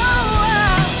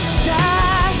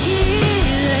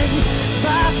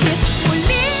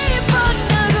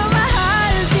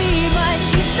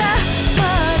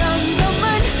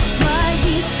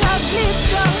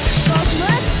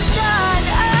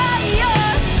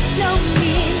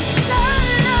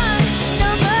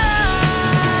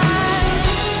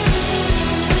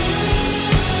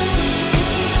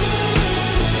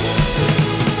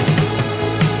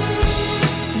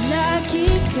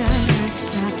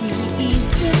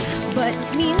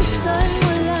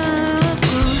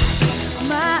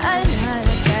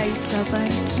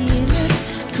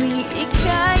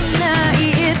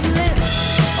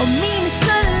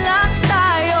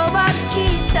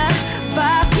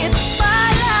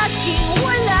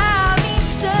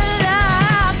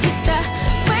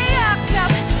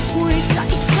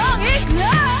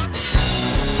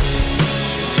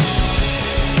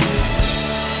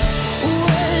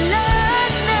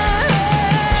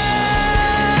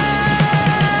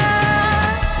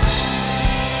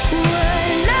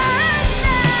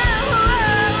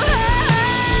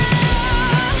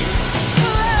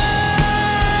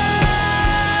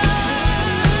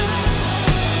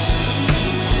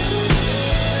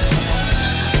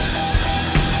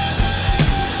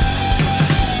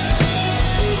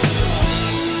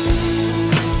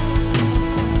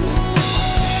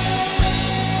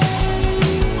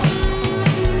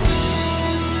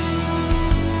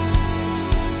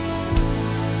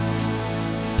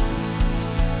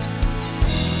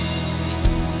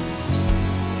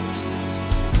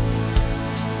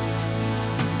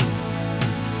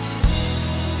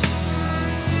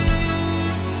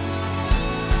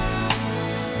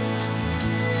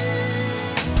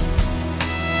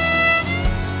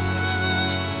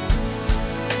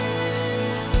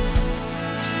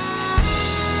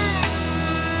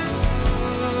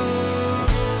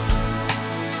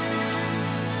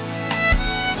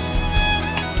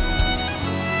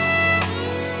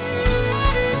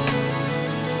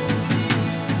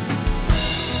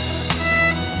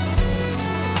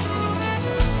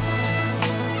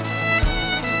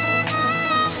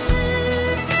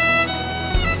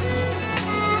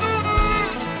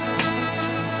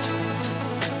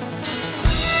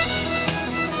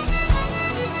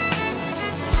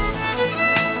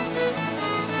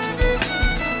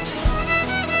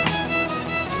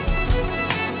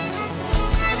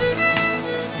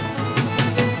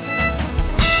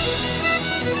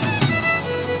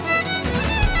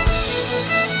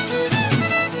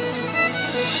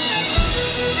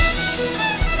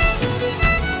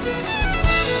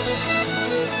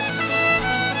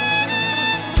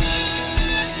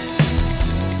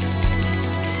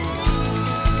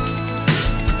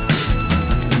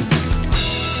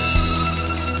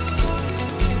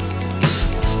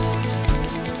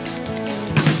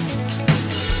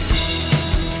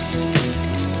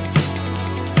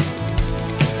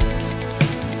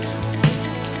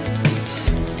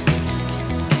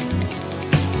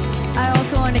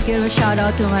want to give a shout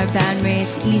out to my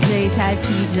bandmates, EJ,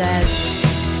 Tatsy, Jazz,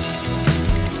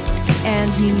 and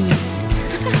Eunice.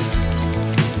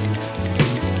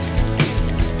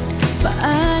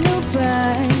 Paano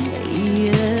ba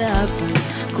ilalapit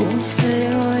kung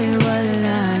sa'yo'y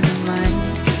wala naman?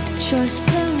 Diyos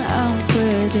lang ang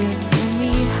pwedeng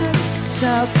umihap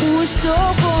sa puso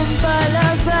kong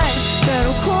palaban.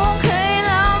 Pero kung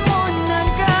kailan mo ng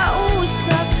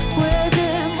kausap,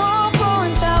 pwede mo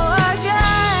kong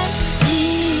tawagan.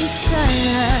 Isa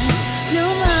lang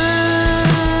naman.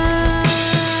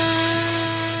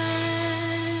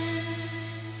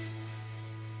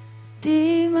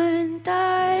 Di man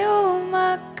tayo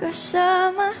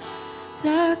magkasama,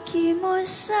 lagi mo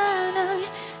sanang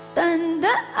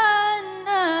tandaan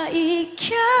na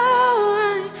ikaw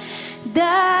ang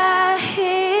dahilan.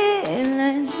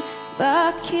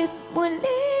 Bakit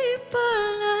muli pa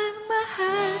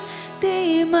nagmahal?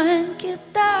 Di man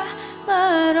kita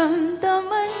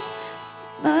maramdaman,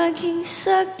 maging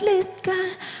saglit ka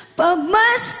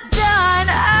pagmasdan.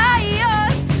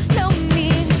 Ayos lang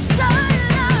minsan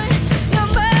lang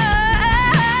naman.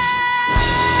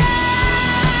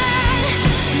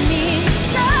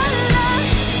 Minsan lang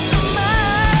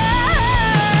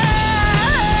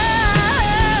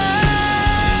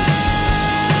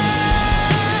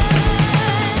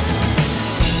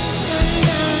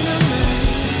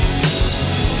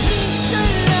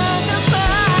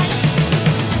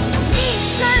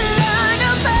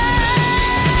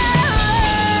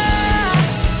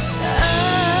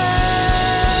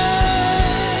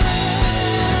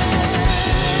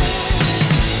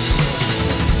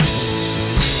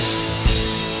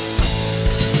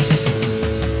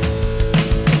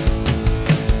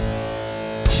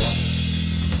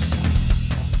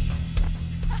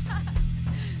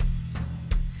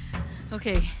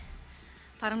Okay.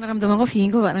 Parang naramdaman ko, feeling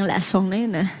ko parang last song na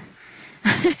yun, ah.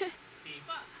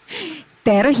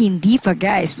 Pero hindi pa,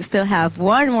 guys. We still have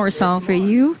one more song for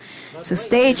you. So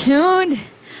stay tuned.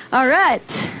 Alright.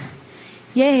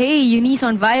 Yay! Eunice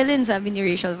on violin, sabi ni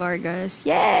Rachel Vargas.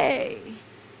 Yay!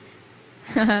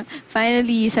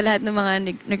 Finally, sa lahat ng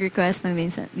mga nag-request ng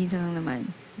minsan lang naman.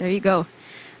 There you go.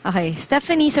 Okay.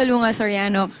 Stephanie Salunga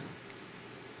Soriano.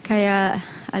 Kaya,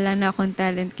 ala na akong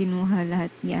talent, kinuha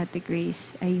lahat ni Ate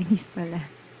Grace. Ay, Eunice pala.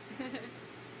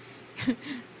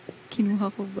 Kinuha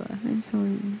ko ba? I'm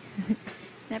sorry.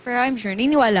 Pero I'm sure,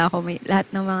 niniwala ako may lahat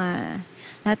ng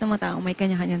mga tao may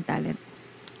kanya-kanyang talent.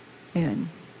 Ayun.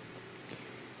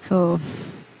 So,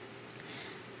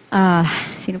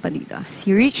 sino pa dito?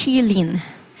 Si Richie Lin.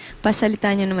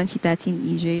 Pasalita niyo naman si Tatsin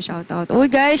EJ. Shoutout. Uy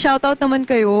guys, shoutout naman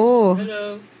kayo.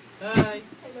 Hello. Hi.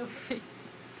 Hello.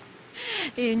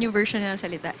 Yun yung version na ng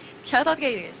salita. Shoutout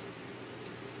kayo guys.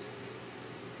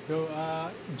 So,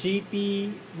 JP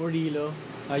Murillo.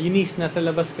 Eunice, nasa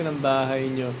labas ka ng bahay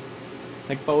nyo.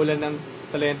 Nagpaulan ng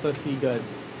talento si God.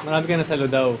 Marami ka nasalo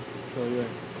daw. So, yun.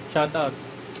 Shout out.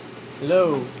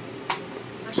 Hello.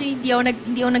 Actually,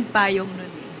 hindi ako nagpayong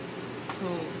nun eh. So,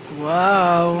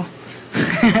 Wow!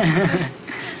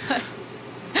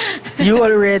 You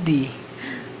already.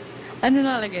 ano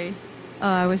nakalagay?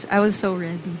 I was so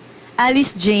ready.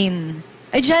 Alice Jane.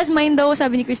 Ay, Jasmine daw,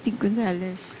 sabi ni Christine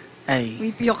Gonzalez. Ay.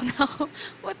 May piyok na ako.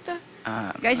 What the?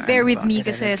 Guys, ano bear with ba? me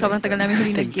kasi sobrang tagal namin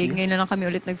huli Thank nag-gig. you. Ngayon na lang kami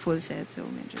ulit nag-full set. So,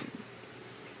 medyo...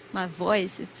 My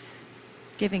voice, it's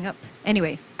giving up.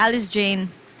 Anyway, Alice Jane.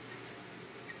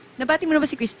 Nabati mo na ba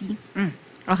si Christy?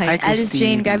 Okay, Hi, Alice Christy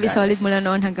Jane, Gabi Gonzalez. solid mula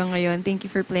noon hanggang ngayon. Thank you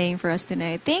for playing for us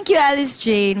tonight. Thank you, Alice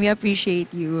Jane. We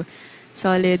appreciate you.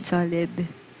 Solid, solid.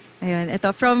 Ayun, ito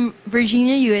from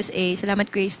Virginia, USA. Salamat,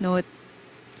 Gracenote.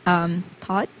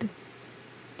 Todd?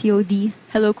 T.O.D.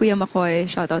 Hello, Kuya Makoy.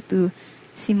 Shout out to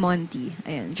si Monty.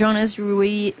 Ayan. Jonas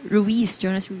Ruiz.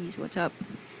 Jonas Ruiz, what's up?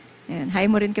 Ayan. Hi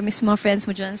mo rin kami sa mga friends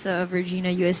mo dyan sa Virginia,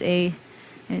 USA.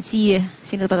 Ayan.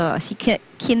 Sino pa to? Si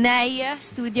Kinaya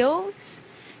Studios.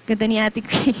 Ganda ni Ate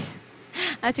Grace.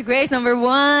 Ate Grace, number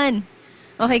 1.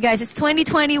 Okay, guys, it's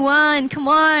 2021. Come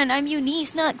on. I'm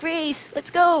Eunice, not Grace.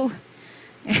 Let's go.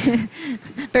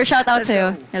 Pero shout out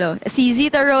sa'yo. Hello. Si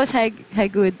Zita Rose, hi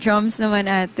good. Drums naman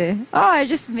ate. Oh, I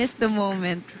just missed the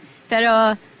moment.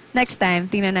 Pero next time,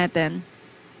 tingnan natin.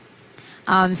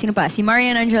 Sino pa? Si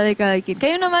Marian Angelica.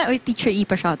 Kayo naman, Teacher E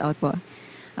pa shout out po.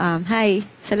 Hi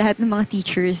sa lahat ng mga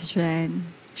teachers dyan.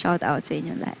 Shout out sa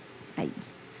inyo lahat. Hi.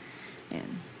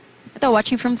 Ayan. Ito,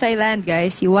 watching from Thailand,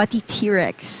 guys. Si Wati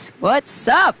T-Rex. What's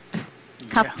up?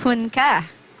 Yeah. Kapun ka.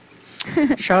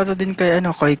 Shoutout din kay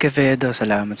Koy Quevedo.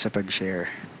 Salamat sa pag-share.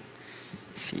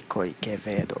 Si Koy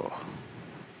Quevedo.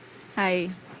 Hi.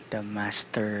 The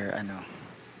master,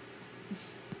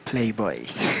 playboy.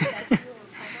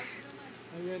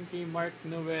 Yun, kay Mark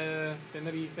Noel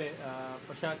Tenerife.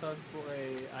 Pa-shoutout po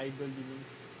kay Idol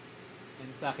Denise.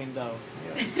 And sa akin daw.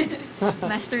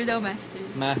 Master daw, master.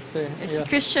 Master. It's Ayun.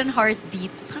 Christian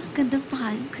Heartbeat. Parang gandang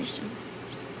pangalan, Christian.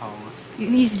 Oo nga.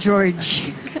 Eunice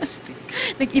George. Stick.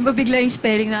 Nag-iba bigla yung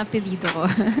spelling ng apelido ko.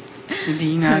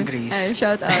 Hindi nga, Grace.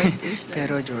 Shout out.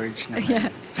 Pero George naman. Yeah.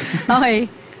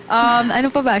 Okay. Ano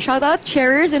pa ba? Shout out,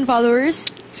 sharers and followers.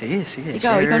 Sige.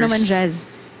 Ikaw Shares. naman, Jazz.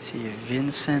 Si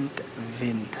Vincent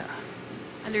Vinta.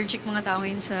 Allergic mga tao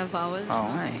ngayon sa vowels. Oo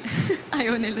no? nga eh.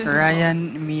 Ayaw nila. ng Ryan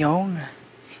Myong.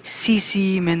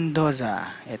 Cici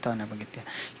Mendoza. Ito, nabanggit niya.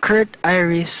 Kurt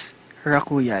Iris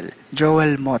Rakuyal.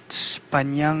 Joel Mots.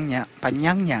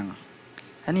 Panyang-nyang.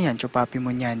 Ano yan? Chupapi mo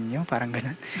niyan nyo? Parang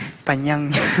ganun.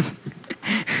 Panyang-nyang.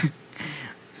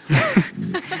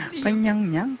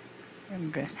 Panyang-nyang?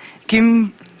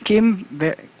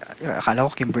 Akala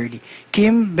ko Kimberly.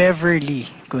 Kim Beverly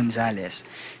Gonzalez.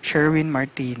 Sherwin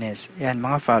Martinez. Yan,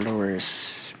 mga followers.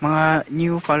 Mga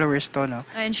new followers to, no?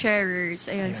 And sharers.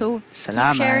 Ayun. Ayun. So,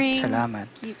 Salamat, keep sharing. salamat.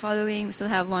 Keep following. We still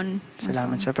have one more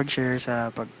Salamat song. sa pag-share, sa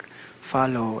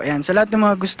pag-follow. Ayan, sa lahat ng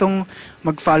mga gustong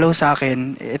mag-follow sa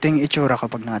akin, ito yung itsura ko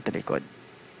pag nakatalikod.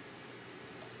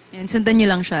 Yan, sundan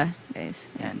nyo lang siya,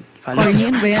 guys. Ayan. Corny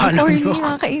yun ba yan? Follow Corny, nyo ako.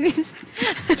 nakakainis.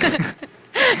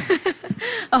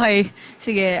 Okay,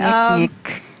 sige.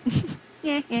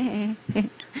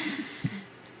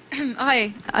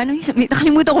 Okay, ano yung sabihin?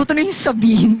 Nakalimutan ko ito na yung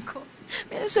sabihin ko.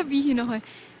 May sabihin ako.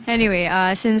 Anyway,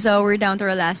 since we're down to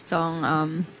our last song,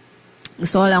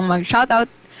 gusto ko lang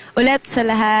mag-shoutout ulit sa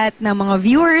lahat ng mga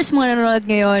viewers, mga nanonood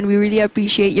ngayon. We really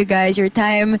appreciate you guys, your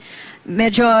time.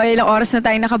 Medyo ilang oras na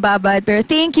tayong nakababad, pero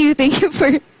thank you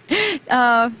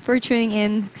for tuning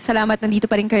in. Salamat, nandito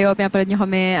pa rin kayo. Pinapanood nyo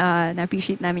kami.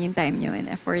 Na-appreciate namin yung time nyo and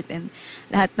effort and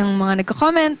lahat ng mga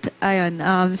nagko-comment. Ayun.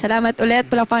 Salamat ulit.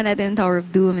 Palakpakan natin Tower of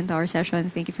Doom and Tower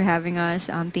Sessions. Thank you for having us.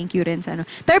 Thank you rin sa ano.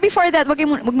 Pero before that, wag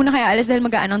muna kayo alis dahil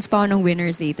mag-a-announce pa ako ng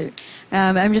winners later.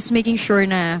 I'm just making sure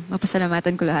na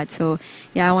mapasalamatan ko lahat. So,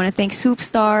 yeah, I want to thank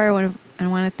Soupstar. I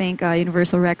want to thank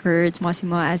Universal Records,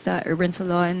 Massimo Asda, Urban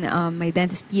Salon, my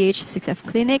dentist PH, 6F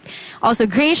Clinic. Also,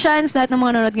 Gracians, lahat ng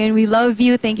mga nanonood ngayon, we love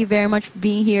you. Thank you very much for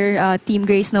being here. Team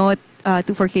Gracenote,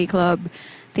 24K Club.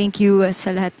 Thank you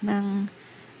sa lahat ng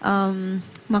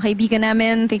mga kaibigan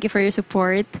namin. Thank you for your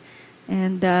support.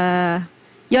 And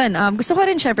yun, gusto ko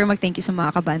rin syempre mag-thank you sa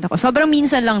mga kabanda ko. Sobrang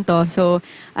minsan lang to. So,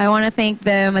 I wanna thank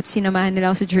them at sinamahan nila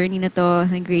ako sa journey na to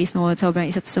ng Gracenote. Sobrang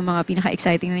isa to sa mga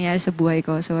pinaka-exciting na nangyari sa buhay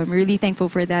ko. So, I'm really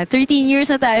thankful for that. 13 years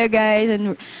na tayo, guys.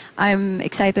 And I'm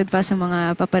excited pa sa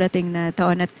mga paparating na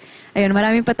taon. At ayun,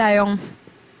 maraming pa tayong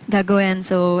gagawin.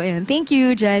 So, ayun, thank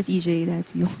you, Jazz, EJ.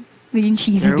 That's you. Yung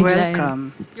cheesy You're bigla.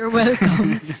 welcome. You're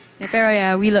welcome. Yeah, pero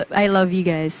yeah, I love you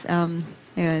guys.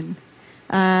 Ayun.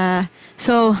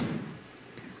 So,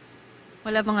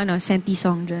 wala bang senti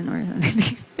song dyan or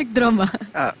nag-drama?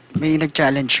 May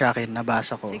nag-challenge sa akin,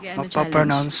 nabasa ko. Sige, ano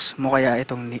Magpa-pronounce mo kaya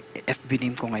itong FB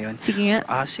name ko ngayon? Sige nga.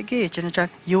 Sige,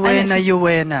 Yuena, sige.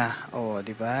 Yuena. Oh,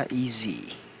 di ba?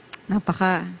 Easy.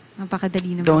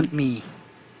 Napakadali naman. Don't me.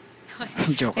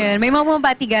 Joke. Ayun, may mga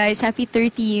bumabati guys. Happy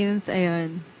 13th.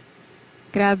 Ayun.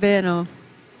 Grabe, no?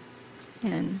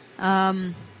 Ayun.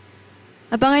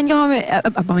 Abangan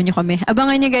nyo kami.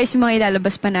 Abangan nyo guys yung mga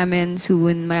ilalabas pa namin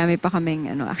soon. Marami pa kaming,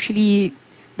 actually,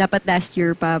 dapat last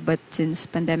year pa, but since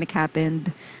pandemic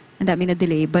happened, ang dami na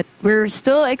delay. But we're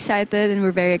still excited and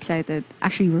we're very excited.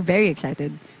 Actually, we're very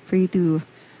excited for you to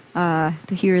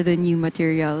hear the new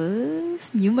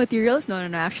materials. New materials? No.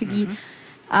 Actually,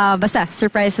 basta,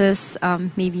 surprises,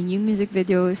 maybe new music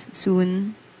videos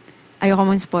soon. Ayoko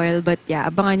mong spoil, but yeah,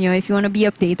 abangan nyo. If you wanna be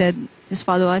updated, just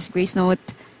follow us, Gracenote,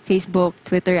 Facebook,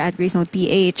 Twitter,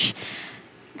 @GraceNotePH.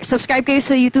 Subscribe kayo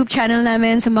sa YouTube channel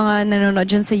namin. Sa mga nanonood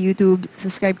dyan sa YouTube,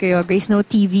 subscribe kayo. Gracenote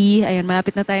TV. Ayun,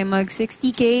 malapit na tayo mag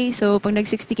 60K. So, pag nag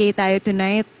 60K tayo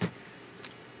tonight,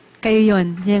 kayo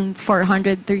yon, yung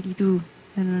 432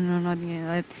 nanonood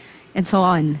ngayon. And so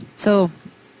on. So,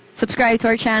 subscribe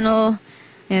to our channel.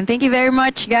 And thank you very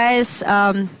much, guys.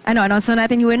 Announce na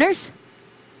natin yung winners?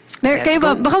 Kayo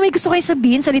ba, baka may gusto kayo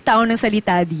sabihin, salita ako ng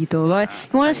salita dito.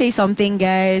 You wanna say something,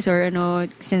 guys? Or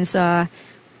since I'm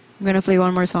gonna play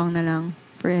one more song na lang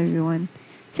for everyone.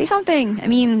 Say something. I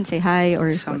mean, say hi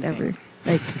or Something. whatever.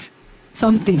 Like,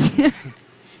 something.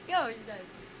 Yo, you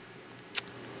guys.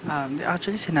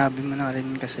 Actually, sinabi mo na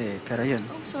rin kasi. Pero yun.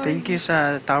 Oh, sorry. Thank you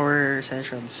sa Tower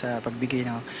Sessions sa pagbigay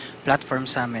ng platform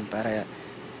sa amin para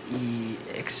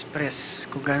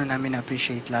i-express kung gaano namin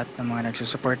appreciate lahat ng mga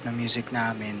nagsusupport ng music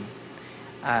namin.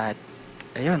 At,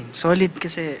 ayun, solid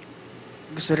kasi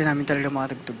gusto rin namin talaga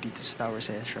makatugtog dito sa Tower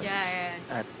Sessions.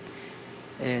 Yes. At,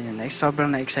 Ayun, sobrang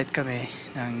na-excite kami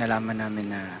nang nalaman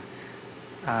namin na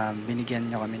binigyan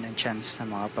nyo kami ng chance na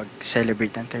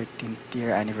makapag-celebrate ng 13th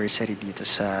year anniversary dito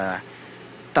sa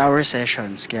Tower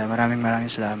Sessions. Kaya maraming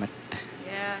salamat.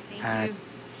 Yeah, thank At, you.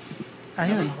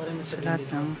 ayun, Ako rin sa lahat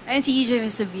ng... Ayun, si EJ may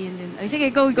sabihin din. Ay, sige,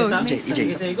 go. EJ.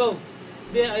 Sige, go.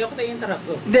 Hindi, ayoko tayo interrupt.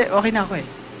 Go. Hindi, okay na ako eh.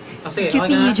 Sige, Cute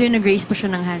okay ni na. EJ, nag-raise pa siya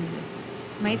ng hand.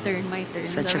 My turn.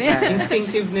 Such a Sabi niya. badass.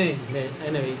 Instinctive na eh. Hindi,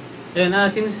 anyway. Ayun,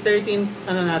 since 13th,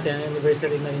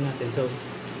 anniversary na rin natin. So,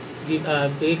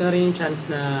 bigay ko na rin yung chance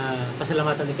na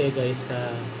pasalamatan ni kayo guys sa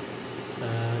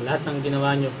lahat ng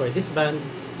ginawa nyo for this band.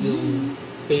 Yung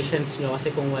patience nyo,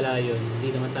 kasi kung wala yun,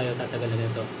 hindi naman tayo tatagalan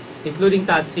nito. Including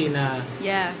Tatsi na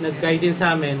Yeah. nag-guide din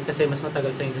sa amin kasi mas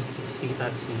matagal sa industry si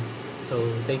Tatsi. So,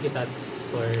 thank you Tats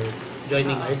for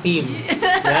joining our team.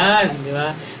 Yan, di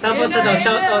ba? Tapos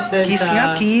shout out din Kiss sa... nga,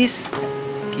 kiss.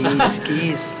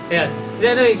 Kiss. Ayan.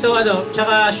 Anyway, so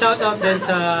tsaka shout out din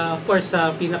sa, of course,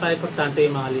 sa pinaka-importante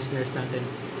yung mga listeners natin.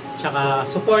 Tsaka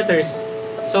supporters.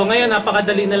 So ngayon,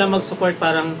 napakadali na lang mag-support,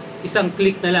 parang isang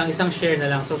click na lang, isang share na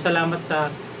lang. So salamat sa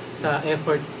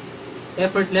effort.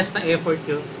 Effortless na effort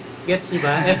yun. Gets niyo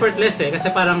ba? Effortless eh.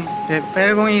 Kasi parang...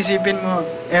 Pero kung isipin mo,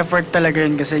 effort talaga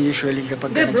yun kasi usually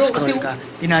kapag Hindi, bro, nag-scroll kasi ka,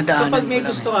 dinadaanan kapag may mo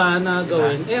lang gusto eh. ka na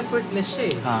gawin, effortless siya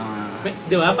eh. Ah.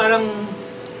 Di ba? Parang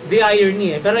the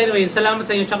irony eh. Pero anyway, salamat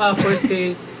sa inyo. Tsaka of course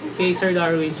kay Sir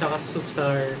Darwin, tsaka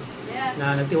Superstar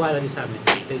na nagtiwala din sa amin.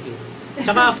 Thank you.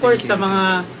 Tsaka of course sa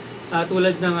mga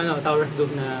tulad ng Tower of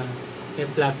Doom na may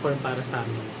platform para sa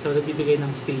amin. So nagbibigay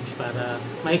ng stage para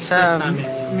ma-express Sa namin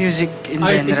yung music in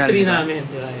general. artistry diba? namin.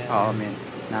 Diba? Yan. Oo, men.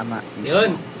 Nama. Mismo.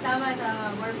 Yun. Tama.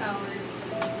 More power.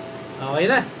 Okay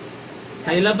na.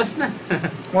 Nailabas na.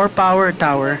 More power,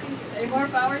 Tower.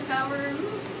 More power, tower.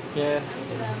 Yes.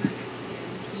 Salamat.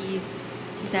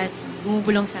 Si Tatsi,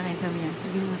 bumubulong sa akin, sabi niya,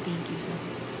 sabi mo thank you sa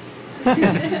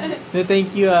Thank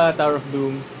you, Tower of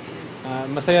Doom.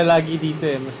 Masaya lagi dito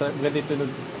eh. Maganda ito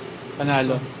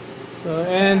panalo. So,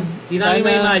 and Di namin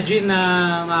ma-imagine na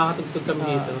makakatugtug kami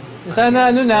dito.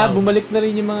 sana Wow. bumalik na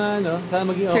rin yung mga sana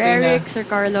maging Sir okay Eric, na. Sir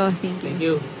Carlo, thank Thank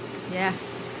you. you. Yeah.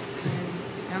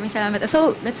 Maraming salamat.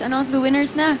 So, let's announce the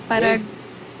winners na para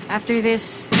after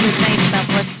this good night,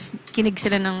 tapos kinig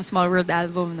sila ng Small World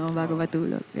album, no, bago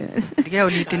matulog. Yeah. Hindi kaya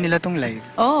ulitin nila tong live.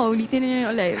 Ulitin niyo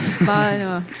yung live.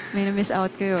 Baka, may na-miss out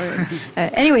kayo.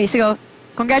 Anyway, so,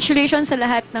 congratulations sa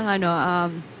lahat ng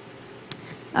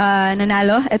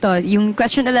nanalo. Ito, yung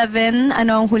question 11,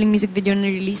 ano ang huling music video na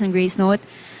release ng Gracenote?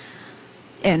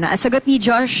 Ayun, sagot ni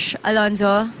Josh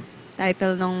Alonzo.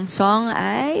 Title ng song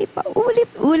ay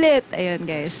Paulit-Ulit. Ayun,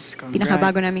 guys. Congrats.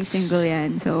 Pinakabago naming single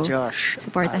yan. So, Josh.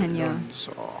 supportahan nyo.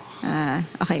 Alonso.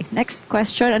 Okay, next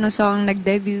question. Anong song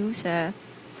nag-debut sa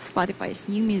Spotify's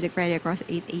New Music Friday across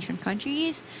 8 Asian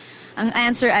countries? Ang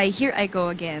answer ay Here I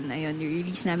Go Again. Ayun,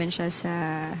 release namin siya sa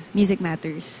Music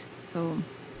Matters. So,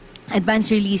 advance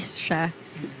release siya.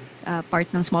 Part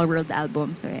ng Small World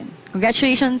album. So, ayan.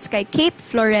 Congratulations kay Kate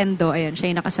Florendo. Ayun, siya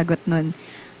yung nakasagot nun.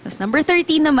 Tapos number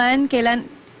 13 naman, kailan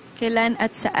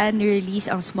at saan release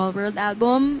ang Small World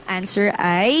album? Answer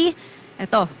ay,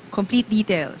 eto, complete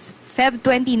details. Feb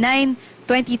 29,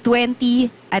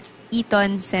 2020 at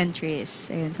Eton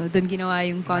Centris. Ayun, so doon ginawa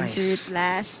yung concert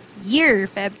last year,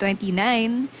 Feb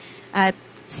 29. At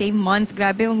same month,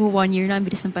 grabe, 1 year na, ang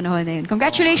bilis ng panahon na yun.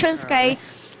 Congratulations kay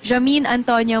Jameen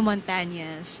Antonio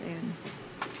Montañez. Ayun.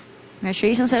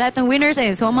 Congratulations sa lahat ng winners.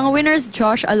 Ayun. So, ang mga winners,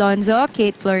 Josh Alonzo,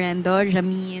 Kate Florendo,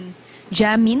 Jamin,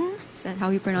 is that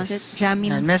how you pronounce it?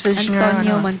 Jamin Message ano,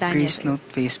 Antonio nyo, Montañez. Gracenote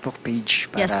Facebook page.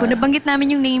 Para Yes, kung nabanggit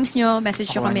namin yung names nyo,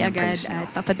 message nyo Kukuha kami ng agad prize nyo. at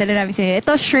papadala namin sa inyo.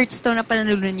 Ito, shirts to na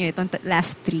panalunan nyo, itong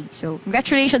last 3. So,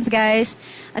 congratulations guys.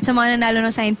 At sa mga nanalo ng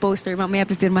signed poster, mamaya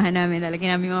pipirmahan namin,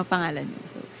 lalagyan namin yung mga pangalan nyo.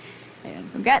 So, ayun,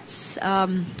 congrats.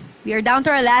 We are down to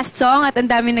our last song at ang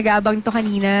dami nag-abang to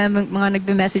kanina, mga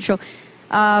nagbe-message. So,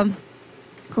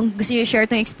 kung gusto nyo share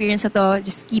itong experience na to,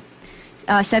 just keep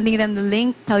sending them the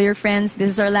link. Tell your friends,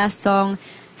 this is our last song.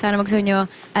 Sana magustuhan nyo.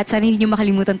 At sana hindi nyo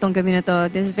makalimutan tong gabi na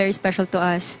to. This is very special to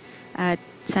us. At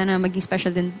sana maging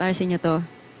special din para sa inyo to.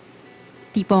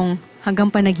 Tipong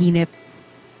hanggang panaginip,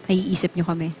 naiisip nyo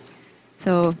kami.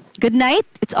 So, good night.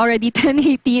 It's already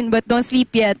 10:18, but don't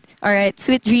sleep yet. Alright,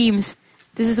 sweet dreams.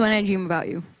 This is when I dream about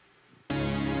you.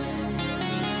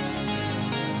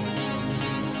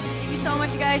 Thank you so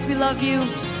much, guys. We love you.